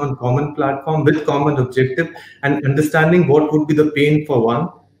working on common platform with common objective and understanding what would be the pain for one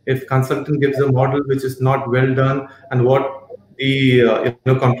if consultant gives a model which is not well done and what the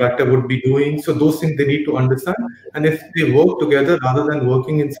contractor would be doing. So those things they need to understand, and if they work together rather than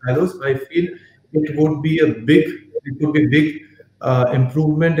working in silos, I feel it would be big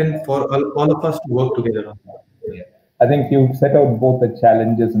improvement and for all of us to work together on that. I think you've set out both the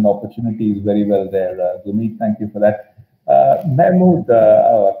challenges and opportunities very well there, Gurmeet. Thank you for that. Mahmood,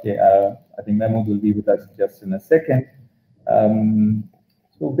 I think Mahmood will be with us just in a second.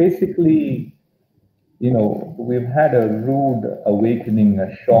 So basically, we've had a rude awakening,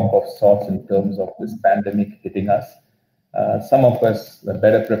 a shock of sorts in terms of this pandemic hitting us. Some of us were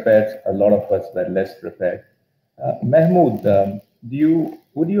better prepared, a lot of us were less prepared. Mahmood,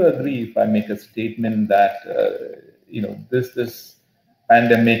 would you agree if I make a statement that this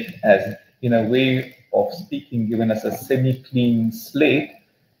pandemic has, in a way of speaking, given us a semi-clean slate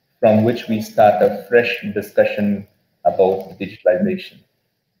from which we start a fresh discussion about digitalization?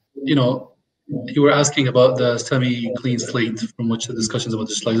 You were asking about the semi-clean slate from which the discussions about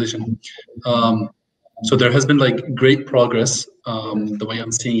digitalization. So there has been great progress, the way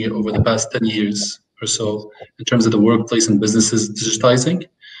I'm seeing it, over the past 10 years or so in terms of the workplace and businesses digitizing.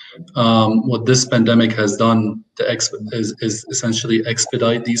 What this pandemic has done is essentially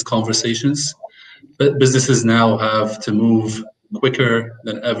expedite these conversations. But businesses now have to move quicker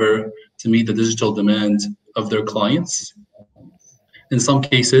than ever to meet the digital demand of their clients. In some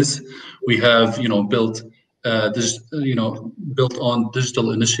cases, we have built on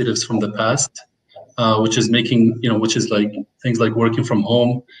digital initiatives from the past, which is things like working from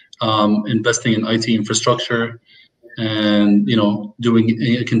home, investing in IT infrastructure, and doing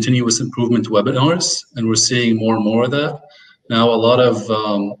a continuous improvement webinars, and we're seeing more and more of that. Now a lot of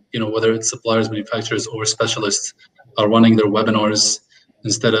whether it's suppliers, manufacturers, or specialists are running their webinars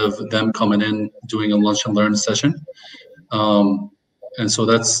instead of them coming in doing a lunch and learn session. And so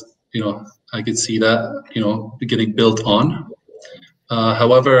that's, I could see that, getting built on.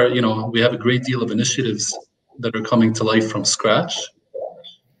 However, we have a great deal of initiatives that are coming to life from scratch.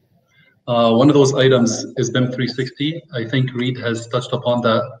 One of those items is BIM 360. I think Reed has touched upon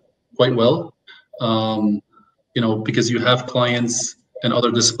that quite well. Because you have clients and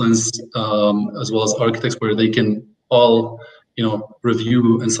other disciplines, as well as architects, where they can all,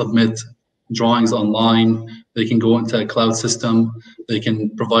 review and submit drawings online. They can go into a cloud system. They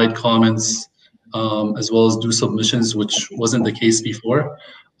can provide comments, as well as do submissions, which wasn't the case before.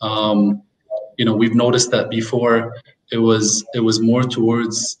 We've noticed that before it was more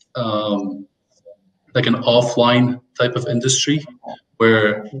towards like an offline type of industry,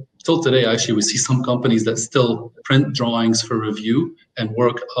 where till today, actually, we see some companies that still print drawings for review and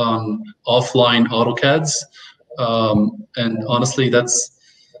work on offline AutoCADs. And honestly,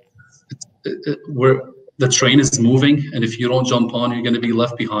 where the train is moving, and if you don't jump on, you're going to be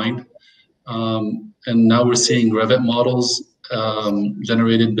left behind. And now we're seeing Revit models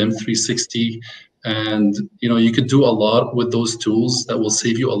generated BIM 360, and you could do a lot with those tools that will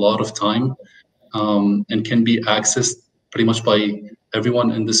save you a lot of time, and can be accessed pretty much by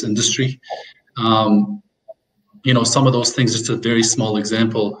everyone in this industry. Some of those things, just a very small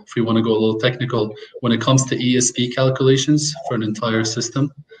example, if we want to go a little technical, when it comes to ESP calculations for an entire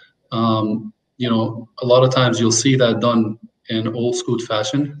system, a lot of times you'll see that done in old school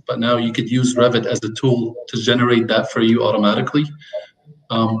fashion, but now you could use Revit as a tool to generate that for you automatically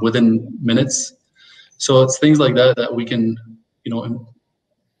within minutes. So it's things like that that we can,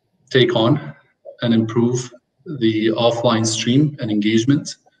 take on and improve the offline stream and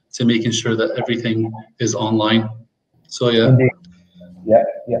engagement to making sure that everything is online. So yeah. Indeed. Yeah,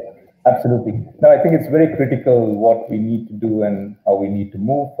 absolutely. No, I think it's very critical what we need to do and how we need to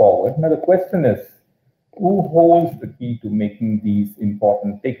move forward. Now the question is, who holds the key to taking these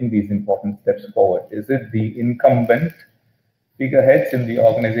important steps forward? Is it the incumbent figureheads in the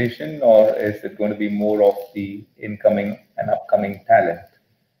organization, or is it going to be more of the incoming and upcoming talent?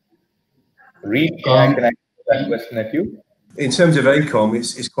 Reed, can I put that question at you? In terms of ACOM,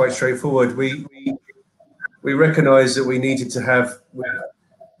 it's quite straightforward. We recognise that we needed to have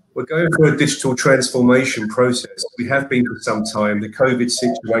we're going through a digital transformation process. We have been for some time. The COVID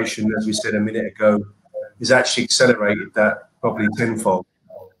situation, as we said a minute ago, has actually accelerated that probably tenfold.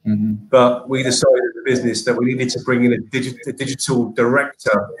 But we decided as a business that we needed to bring in a digital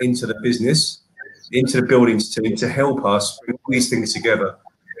director into the business, into the buildings team, to help us bring all these things together.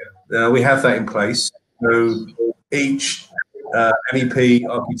 We have that in place. So each MEP,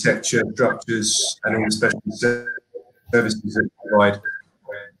 architecture, structures, and all the special services that we provide,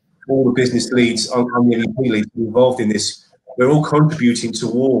 all the business leads on the MEP leads involved in this, we're all contributing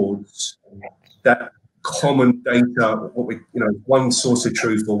towards that common data, what we, one source of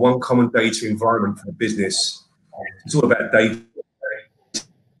truth or one common data environment for the business. It's all about data.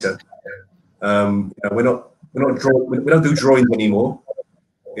 We don't do drawings anymore.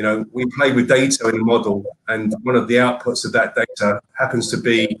 We play with data in a model, and one of the outputs of that data happens to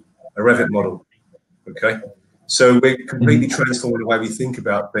be a Revit model. Okay, so we're completely transforming the way we think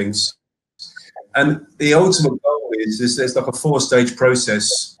about things. And the ultimate goal is there's like a 4-stage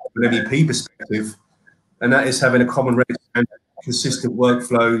process from an MEP perspective. And that is having a common Revit, consistent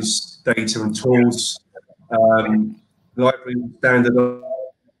workflows, data and tools, library standard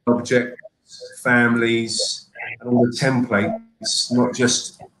objects, families, and all the templates, not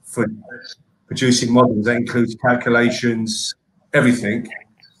just for producing models. That includes calculations, everything.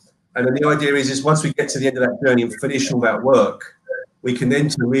 And then the idea is once we get to the end of that journey and finish all that work, we can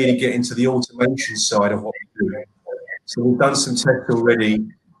then really get into the automation side of what we do. So we've done some tests already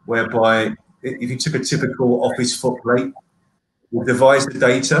whereby if you took a typical office footplate, we'll devise the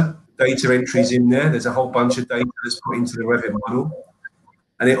data entries in there. There's a whole bunch of data that's put into the Revit model,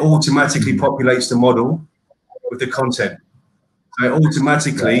 and it automatically populates the model with the content. So it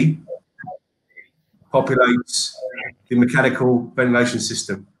automatically populates the mechanical ventilation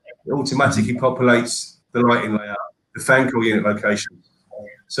system. It automatically populates the lighting layout, the fan coil unit location.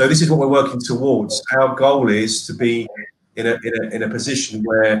 So this is what we're working towards. Our goal is to be in a position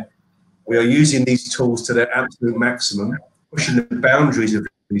where we are using these tools to their absolute maximum, pushing the boundaries of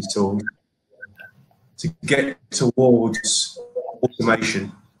these tools to get towards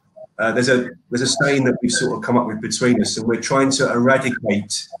automation. There's a saying that we've sort of come up with between us, and we're trying to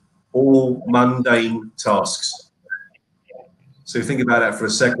eradicate all mundane tasks. So think about that for a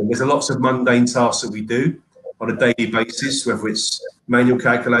second. There's lots of mundane tasks that we do on a daily basis, whether it's manual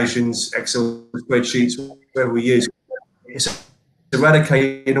calculations, Excel spreadsheets, whatever we use. It's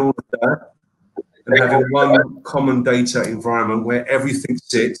eradicating all of that and having one common data environment where everything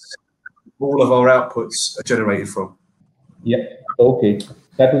sits, all of our outputs are generated from. Yeah, okay.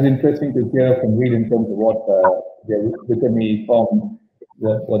 That was interesting to hear from Reid in terms of what they're becoming from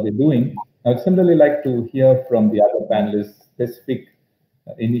what they're doing. I would similarly like to hear from the other panelists specific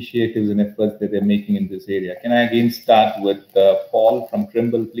initiatives and efforts that they're making in this area. Can I again start with Paul from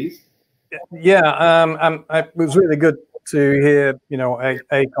Trimble, please? Yeah, it was really good to hear,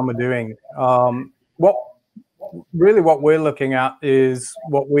 AECOM are doing. What we're looking at is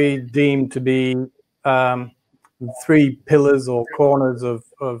what we deem to be 3 pillars or corners of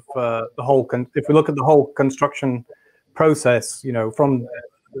the whole. If we look at the whole construction process, from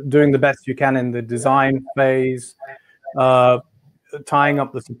doing the best you can in the design phase, tying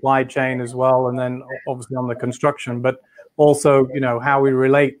up the supply chain as well, and then obviously on the construction, but also, how we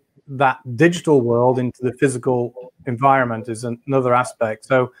relate that digital world into the physical environment is another aspect.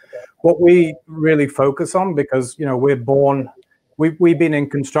 So what we really focus on, because, we've been in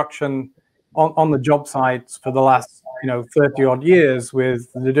construction on the job sites for the last, 30 odd years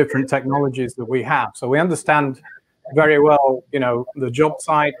with the different technologies that we have. So we understand very well, the job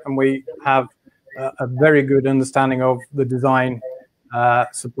site, and we have a very good understanding of the design,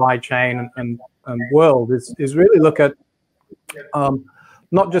 supply chain and world is really look at,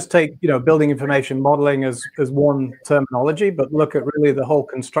 not just take, building information modeling as one terminology, but look at really the whole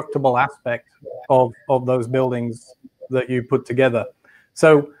constructible aspect of those buildings that you put together.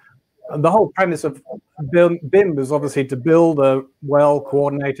 So the whole premise of BIM is obviously to build a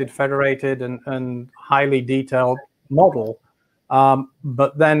well-coordinated, federated, and highly detailed model,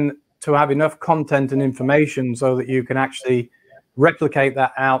 but then to have enough content and information so that you can actually replicate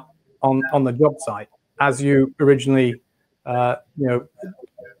that out on the job site as you originally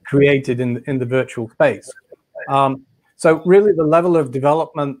created in the virtual space. So really the level of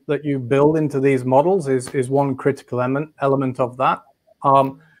development that you build into these models is one critical element of that.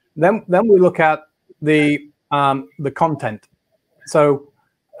 Then we look at the content. So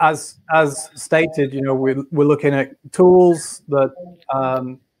as stated, we're looking at tools that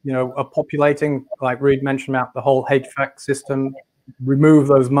are populating, like Reid mentioned about the whole HVAC system, remove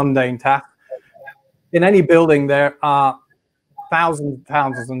those mundane tasks. In any building, there are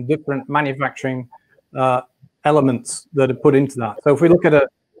thousands and different manufacturing elements that are put into that. So if we look at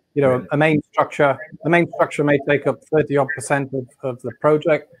a main structure, the main structure may take up 30-odd% of the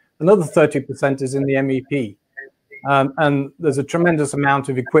project. Another 30% is in the MEP. And there's a tremendous amount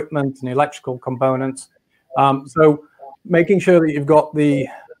of equipment and electrical components. So making sure that you've got the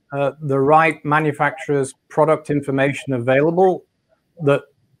right manufacturer's product information available that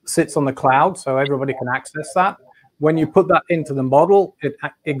sits on the cloud, so everybody can access that. When you put that into the model, it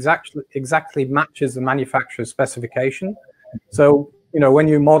exactly matches the manufacturer's specification. So, when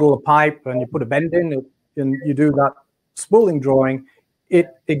you model a pipe and you put a bend in, and you do that spooling drawing, it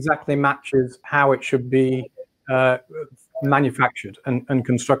exactly matches how it should be manufactured and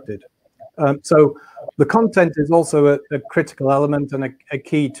constructed. So the content is also a critical element and a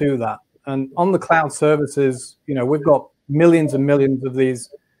key to that. And on the cloud services, we've got millions and millions of these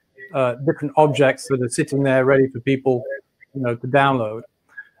different objects that are sitting there ready for people, to download.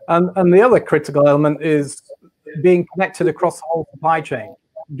 And the other critical element is being connected across the whole supply chain,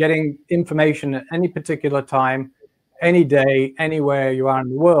 getting information at any particular time, any day, anywhere you are in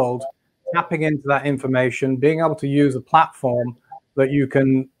the world, tapping into that information, being able to use a platform that you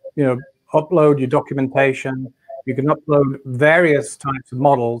can, upload your documentation. You can upload various types of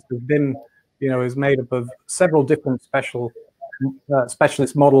models. The BIM, is made up of several different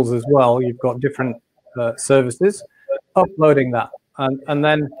specialist models as well. You've got different services, uploading that. And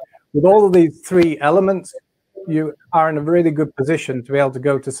then with all of these three elements, you are in a really good position to be able to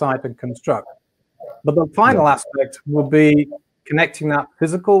go to site and construct. But the final aspect will be connecting that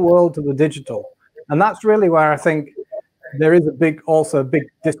physical world to the digital. And that's really where I think there is a big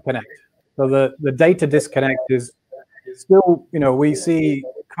disconnect. So the data disconnect is still, we see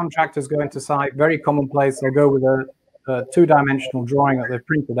contractors going to site, very commonplace. They'll go with a two-dimensional drawing that they've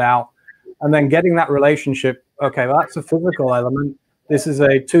printed out, and then getting that relationship. Okay, well, that's a physical element. This is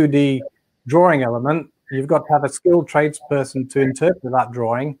a 2D drawing element. You've got to have a skilled tradesperson to interpret that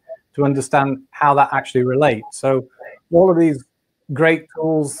drawing to understand how that actually relates. So all of these great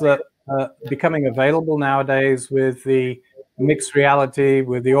tools that are becoming available nowadays with the mixed reality,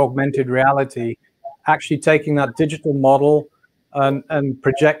 with the augmented reality, actually taking that digital model and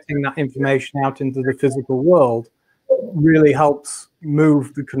projecting that information out into the physical world really helps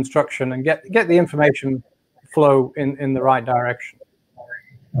move the construction and get the information flow in the right direction.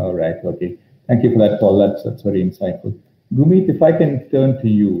 All right. Okay. Thank you for that, Paul. That's very insightful. Gumit, if I can turn to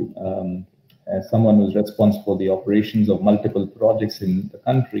you as someone who's responsible for the operations of multiple projects in the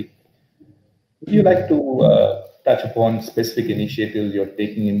country, would you like to touch upon specific initiatives you're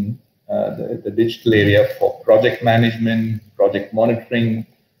taking in the digital area for project management, project monitoring,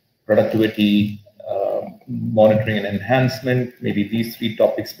 productivity, monitoring and enhancement? Maybe these three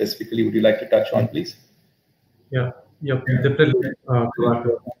topics specifically, would you like to touch on, please? Yeah, definitely.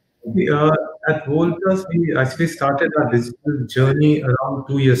 At Voltas, we actually started our digital journey around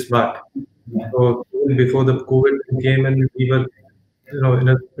 2 years back. So even before the COVID came in, we were in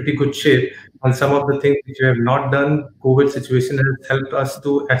a pretty good shape. And some of the things which we have not done, COVID situation has helped us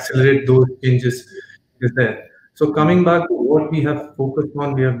to accelerate those changes there. So coming back to what we have focused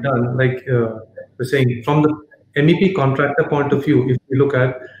on, we have done, like we're saying, from the MEP contractor point of view, if we look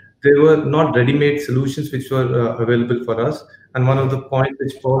at, there were not ready-made solutions which were available for us. And one of the points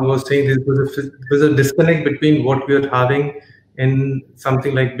which Paul was saying, there was a disconnect between what we are having in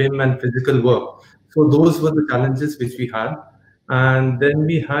something like BIM and physical work. So those were the challenges which we had. And then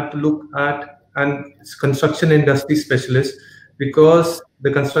we had to look at construction industry specialists, because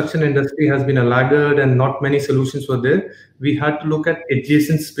the construction industry has been a laggard and not many solutions were there. We had to look at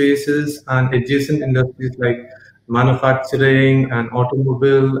adjacent spaces and adjacent industries like manufacturing and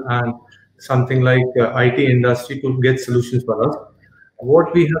automobile and something like IT industry to get solutions for us.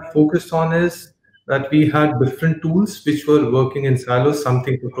 What we have focused on is that we had different tools which were working in silos,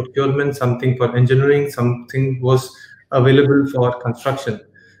 something for procurement, something for engineering, something was available for construction.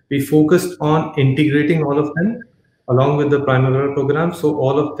 We focused on integrating all of them along with the Primavera program. So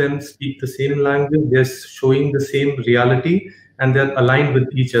all of them speak the same language, they're showing the same reality, and they're aligned with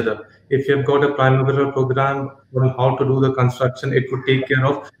each other. If you've got a Primavera program on how to do the construction, it would take care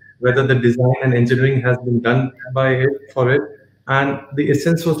of whether the design and engineering has been done for it. And the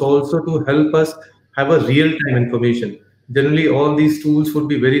essence was also to help us have a real-time information. Generally, all these tools would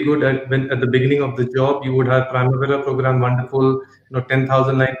be very good at the beginning of the job. You would have Primavera program, wonderful,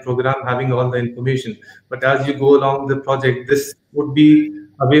 10,000 line program having all the information. But as you go along the project, this would be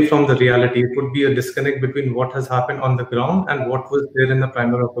away from the reality. It would be a disconnect between what has happened on the ground and what was there in the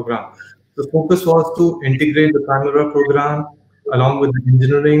Primavera program. The focus was to integrate the Primavera program along with the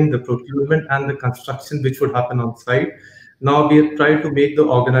engineering, the procurement, and the construction, which would happen on site. Now we have tried to make the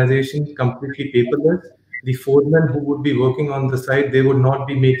organization completely paperless. The foremen who would be working on the site, they would not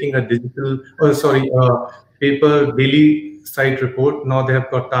be making a paper daily site report. Now they have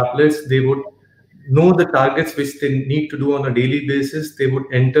got tablets. They would know the targets which they need to do on a daily basis. They would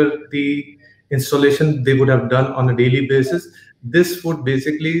enter the installation they would have done on a daily basis. This would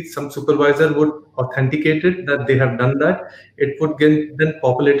basically, some supervisor would authenticate it that they have done that. It would get then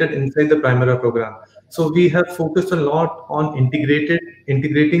populated inside the Primera program. So we have focused a lot on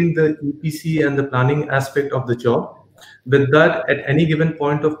integrating the EPC and the planning aspect of the job. With that, at any given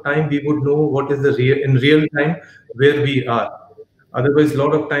point of time, we would know what is in real time where we are. Otherwise, a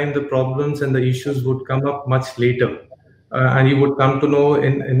lot of time the problems and the issues would come up much later, and you would come to know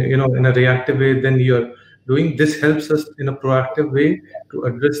in a reactive way. Then you're doing this helps us in a proactive way to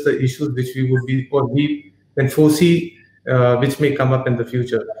address the issues which we can foresee, which may come up in the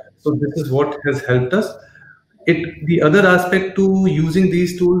future. So this is what has helped us. The other aspect to using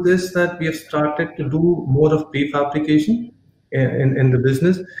these tools is that we have started to do more of prefabrication in the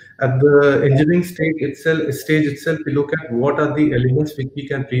business. At the engineering stage itself, we look at what are the elements which we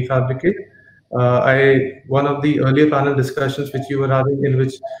can prefabricate. One of the earlier panel discussions which you were having, in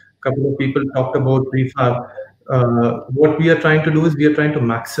which a couple of people talked about prefab. What we are trying to do is we are trying to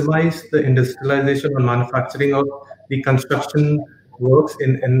maximize the industrialization or manufacturing of the construction works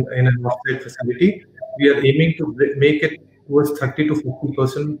in an offsite facility. We are aiming to make it towards 30 to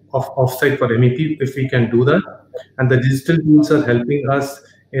 40% of offsite for MEP if we can do that. And the digital tools are helping us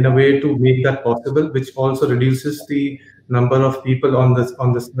in a way to make that possible, which also reduces the number of people on the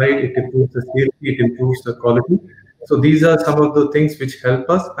site. It improves the safety, it improves the quality. So these are some of the things which help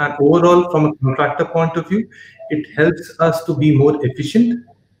us. And overall, from a contractor point of view, it helps us to be more efficient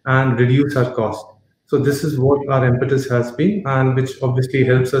and reduce our cost. So this is what our impetus has been, and which obviously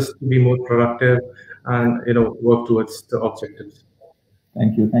helps us to be more productive and work towards the objectives.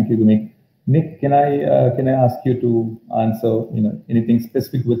 Thank you, Gumi. Nick, can I ask you to answer anything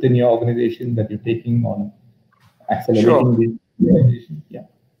specific within your organization that you're taking on accelerating the organization? Yeah.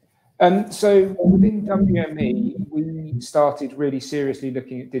 So within WME, we started really seriously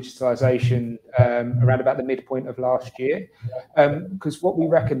looking at digitalization around about the midpoint of last year, because what we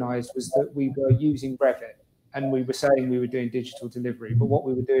recognized was that we were using Revit and we were saying we were doing digital delivery, but what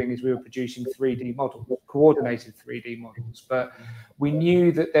we were doing is we were producing 3D models, coordinated 3D models. But we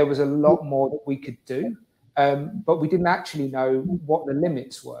knew that there was a lot more that we could do, but we didn't actually know what the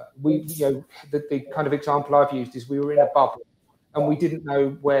limits were. The kind of example I've used is we were in a bubble, and we didn't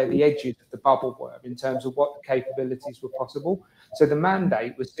know where the edges of the bubble were in terms of what the capabilities were possible. So the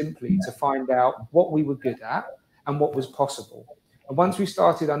mandate was simply to find out what we were good at and what was possible. And once we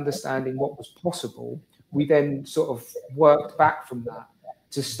started understanding what was possible, we then sort of worked back from that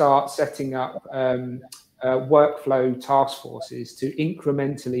to start setting up workflow task forces to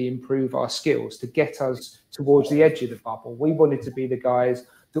incrementally improve our skills, to get us towards the edge of the bubble. We wanted to be the guys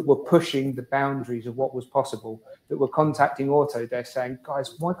that were pushing the boundaries of what was possible, that were contacting Autodesk saying,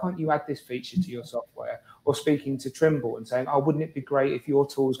 guys, why can't you add this feature to your software? Or speaking to Trimble and saying, oh, wouldn't it be great if your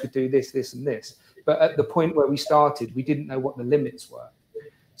tools could do this, this, and this? But at the point where we started, we didn't know what the limits were.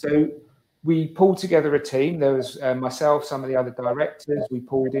 So we pulled together a team. There was myself, some of the other directors. We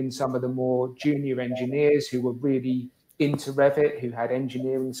pulled in some of the more junior engineers who were really into Revit, who had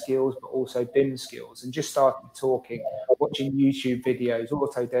engineering skills, but also BIM skills, and just started talking, watching YouTube videos,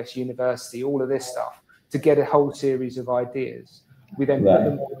 Autodesk University, all of this stuff, to get a whole series of ideas. We then put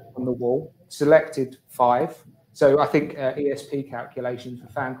them on the wall, selected 5. So I think ESP calculations for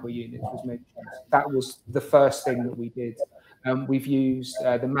fan coil units was mentioned. That was the first thing that we did. We've used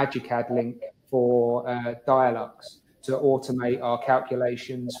the MagicAD link for Dialux to automate our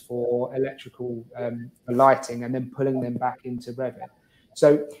calculations for electrical lighting and then pulling them back into Revit.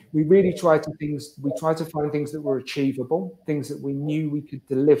 So we really tried to find things that were achievable, things that we knew we could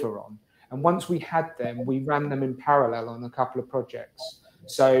deliver on. And once we had them, we ran them in parallel on a couple of projects.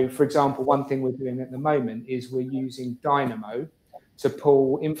 So, for example, one thing we're doing at the moment is we're using Dynamo to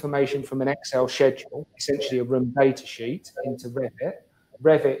pull information from an Excel schedule, essentially a room data sheet, into Revit.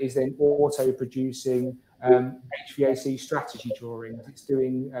 Revit is then auto-producing HVAC strategy drawings. It's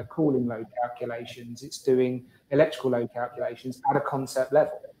doing cooling load calculations. It's doing electrical load calculations at a concept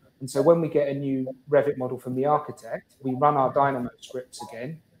level. And so when we get a new Revit model from the architect, we run our Dynamo scripts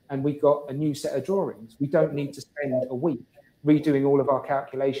again, and we got a new set of drawings. We don't need to spend a week redoing all of our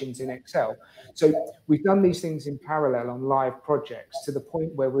calculations in Excel. So we've done these things in parallel on live projects to the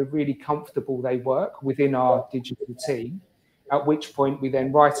point where we're really comfortable they work within our digital team, at which point we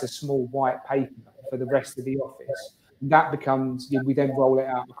then write a small white paper for the rest of the office. And that becomes, we then roll it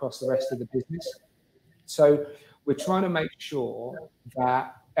out across the rest of the business. So We're trying to make sure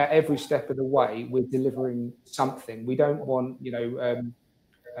that at every step of the way, we're delivering something. We don't want,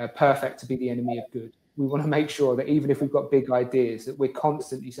 perfect to be the enemy of good. We want to make sure that even if we've got big ideas, that we're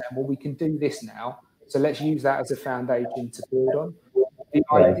constantly saying, well, we can do this now, so let's use that as a foundation to build on.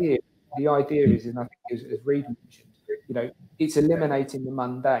 The idea is, and I think as Reid mentioned, it's eliminating the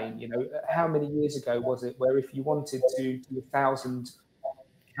mundane. How many years ago was it where if you wanted to do 1,000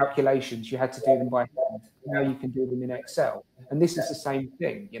 calculations, you had to do them by hand? Now you can do them in Excel. And this is the same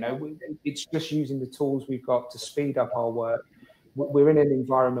thing. It's just using the tools we've got to speed up our work. We're in an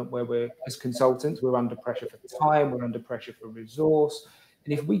environment where we're, as consultants, we're under pressure for time, we're under pressure for resource.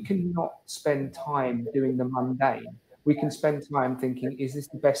 And if we cannot spend time doing the mundane, we can spend time thinking, is this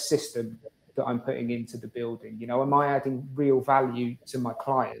the best system that I'm putting into the building? Am I adding real value to my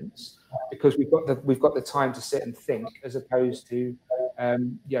clients? Because we've got the time to sit and think, as opposed to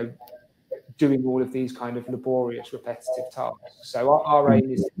doing all of these kind of laborious, repetitive tasks. So our aim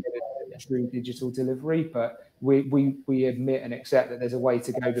is to get a true digital delivery, but we admit and accept that there's a way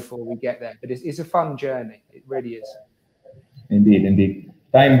to go before we get there. But it's a fun journey. It really is. Indeed.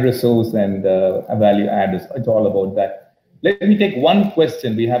 Time, resource, and value add it's all about that. Let me take one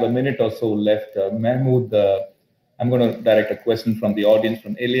question. We have a minute or so left. Mahmood, I'm going to direct a question from the audience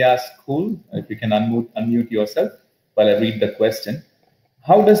from Elias Kool. If you can unmute yourself while I read the question.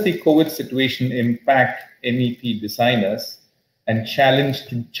 How does the COVID situation impact MEP designers and challenge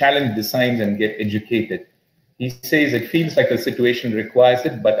designs and get educated? He says it feels like the situation requires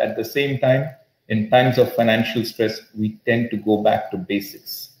it, but at the same time, in times of financial stress, we tend to go back to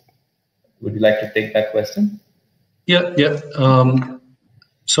basics. Would you like to take that question? Yeah.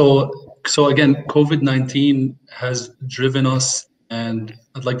 So again, COVID-19 has driven us, and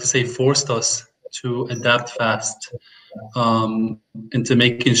I'd like to say forced us to adapt fast into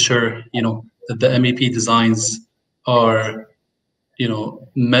making sure, that the MEP designs are,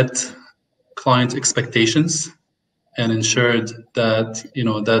 met client expectations and ensured that,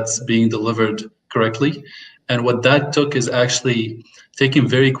 that's being delivered correctly. And what that took is actually taking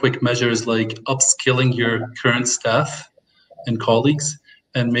very quick measures like upskilling your current staff and colleagues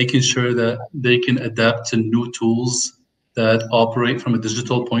and making sure that they can adapt to new tools that operate from a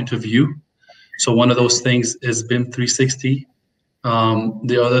digital point of view. So one of those things is BIM 360.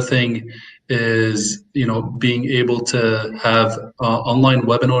 The other thing is, being able to have online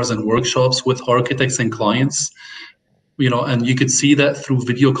webinars and workshops with architects and clients, and you could see that through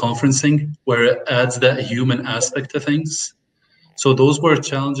video conferencing, where it adds that human aspect to things. So those were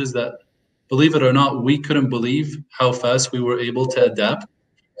challenges that, believe it or not, we couldn't believe how fast we were able to adapt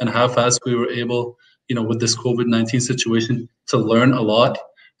and how fast we were able, with this COVID-19 situation, to learn a lot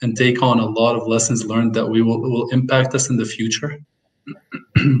and take on a lot of lessons learned that will impact us in the future.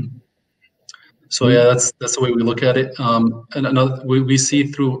 So yeah, that's the way we look at it. And we see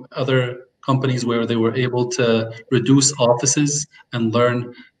through other companies where they were able to reduce offices and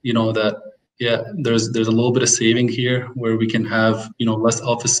learn, that there's a little bit of saving here where we can have less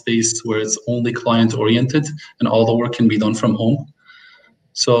office space where it's only client oriented and all the work can be done from home.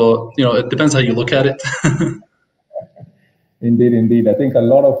 So it depends how you look at it. Indeed. I think a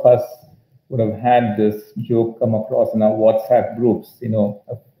lot of us would have had this joke come across in our WhatsApp groups.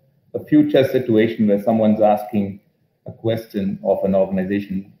 A future situation where someone's asking a question of an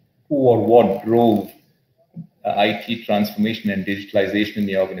organization, who or what drove IT transformation and digitalization in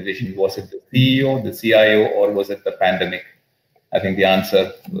the organization? Was it the CEO, the CIO, or was it the pandemic? I think the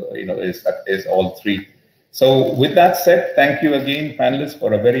answer, is all three. So with that said, thank you again, panelists,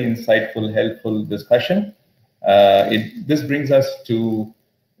 for a very insightful, helpful discussion. This brings us to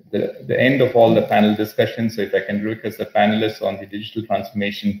the end of all the panel discussions. So if I can request the panelists on the digital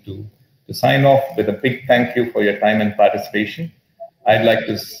transformation to sign off with a big thank you for your time and participation. I'd like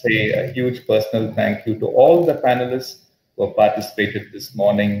to say a huge personal thank you to all the panelists who have participated this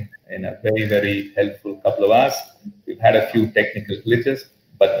morning in a very, very helpful couple of hours. We've had a few technical glitches,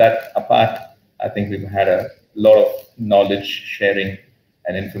 but that apart, I think we've had a lot of knowledge sharing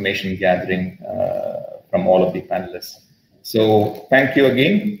and information gathering from all of the panelists. So thank you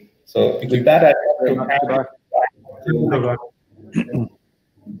again. So with that, I'd like to have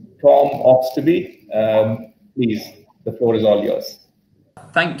Tom Oxtoby. Please, the floor is all yours.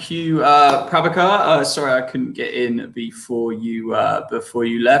 Thank you, Prabhakar. Sorry, I couldn't get in before you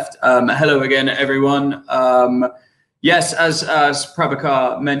left. Hello again, everyone. Yes, as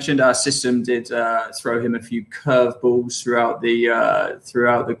Prabhakar mentioned, our system did throw him a few curveballs throughout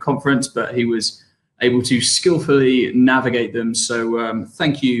the conference, but he was able to skillfully navigate them. So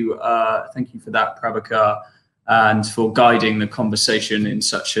thank you for that, Prabhakar. and for guiding the conversation in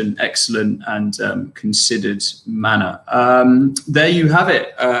such an excellent and considered manner. There you have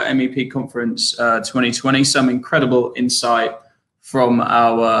it, MEP Conference 2020, some incredible insight from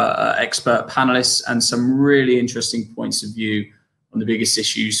our expert panelists and some really interesting points of view on the biggest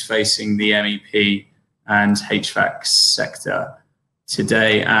issues facing the MEP and HVAC sector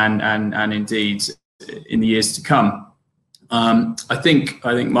today and indeed in the years to come. I think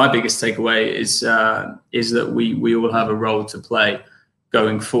my biggest takeaway is that we all have a role to play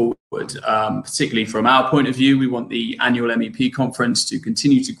going forward. Particularly from our point of view, we want the annual MEP conference to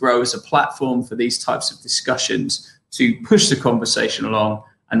continue to grow as a platform for these types of discussions to push the conversation along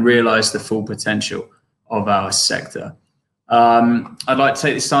and realize the full potential of our sector. I'd like to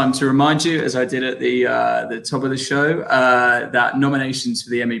take this time to remind you, as I did at the top of the show, that nominations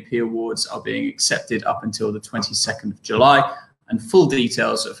for the MEP Awards are being accepted up until the 22nd of July, and full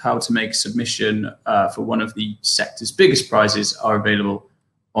details of how to make submission for one of the sector's biggest prizes are available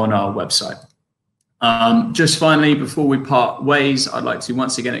on our website. Just finally, before we part ways, I'd like to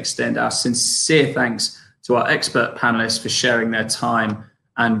once again extend our sincere thanks to our expert panelists for sharing their time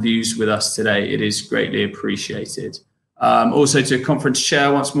and views with us today. It is greatly appreciated. Also to conference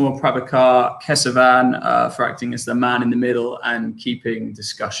chair once more, Prabhakar Kesavan, for acting as the man in the middle and keeping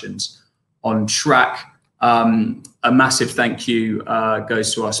discussions on track. A massive thank you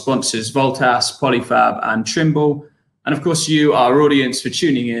goes to our sponsors, Voltas, Polyfab and Trimble. And of course you, our audience, for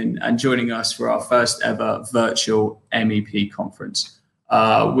tuning in and joining us for our first ever virtual MEP conference.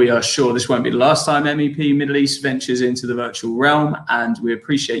 We are sure this won't be the last time MEP Middle East ventures into the virtual realm, and we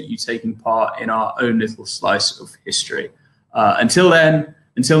appreciate you taking part in our own little slice of history. Until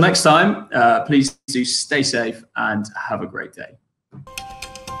next time, please do stay safe and have a great day.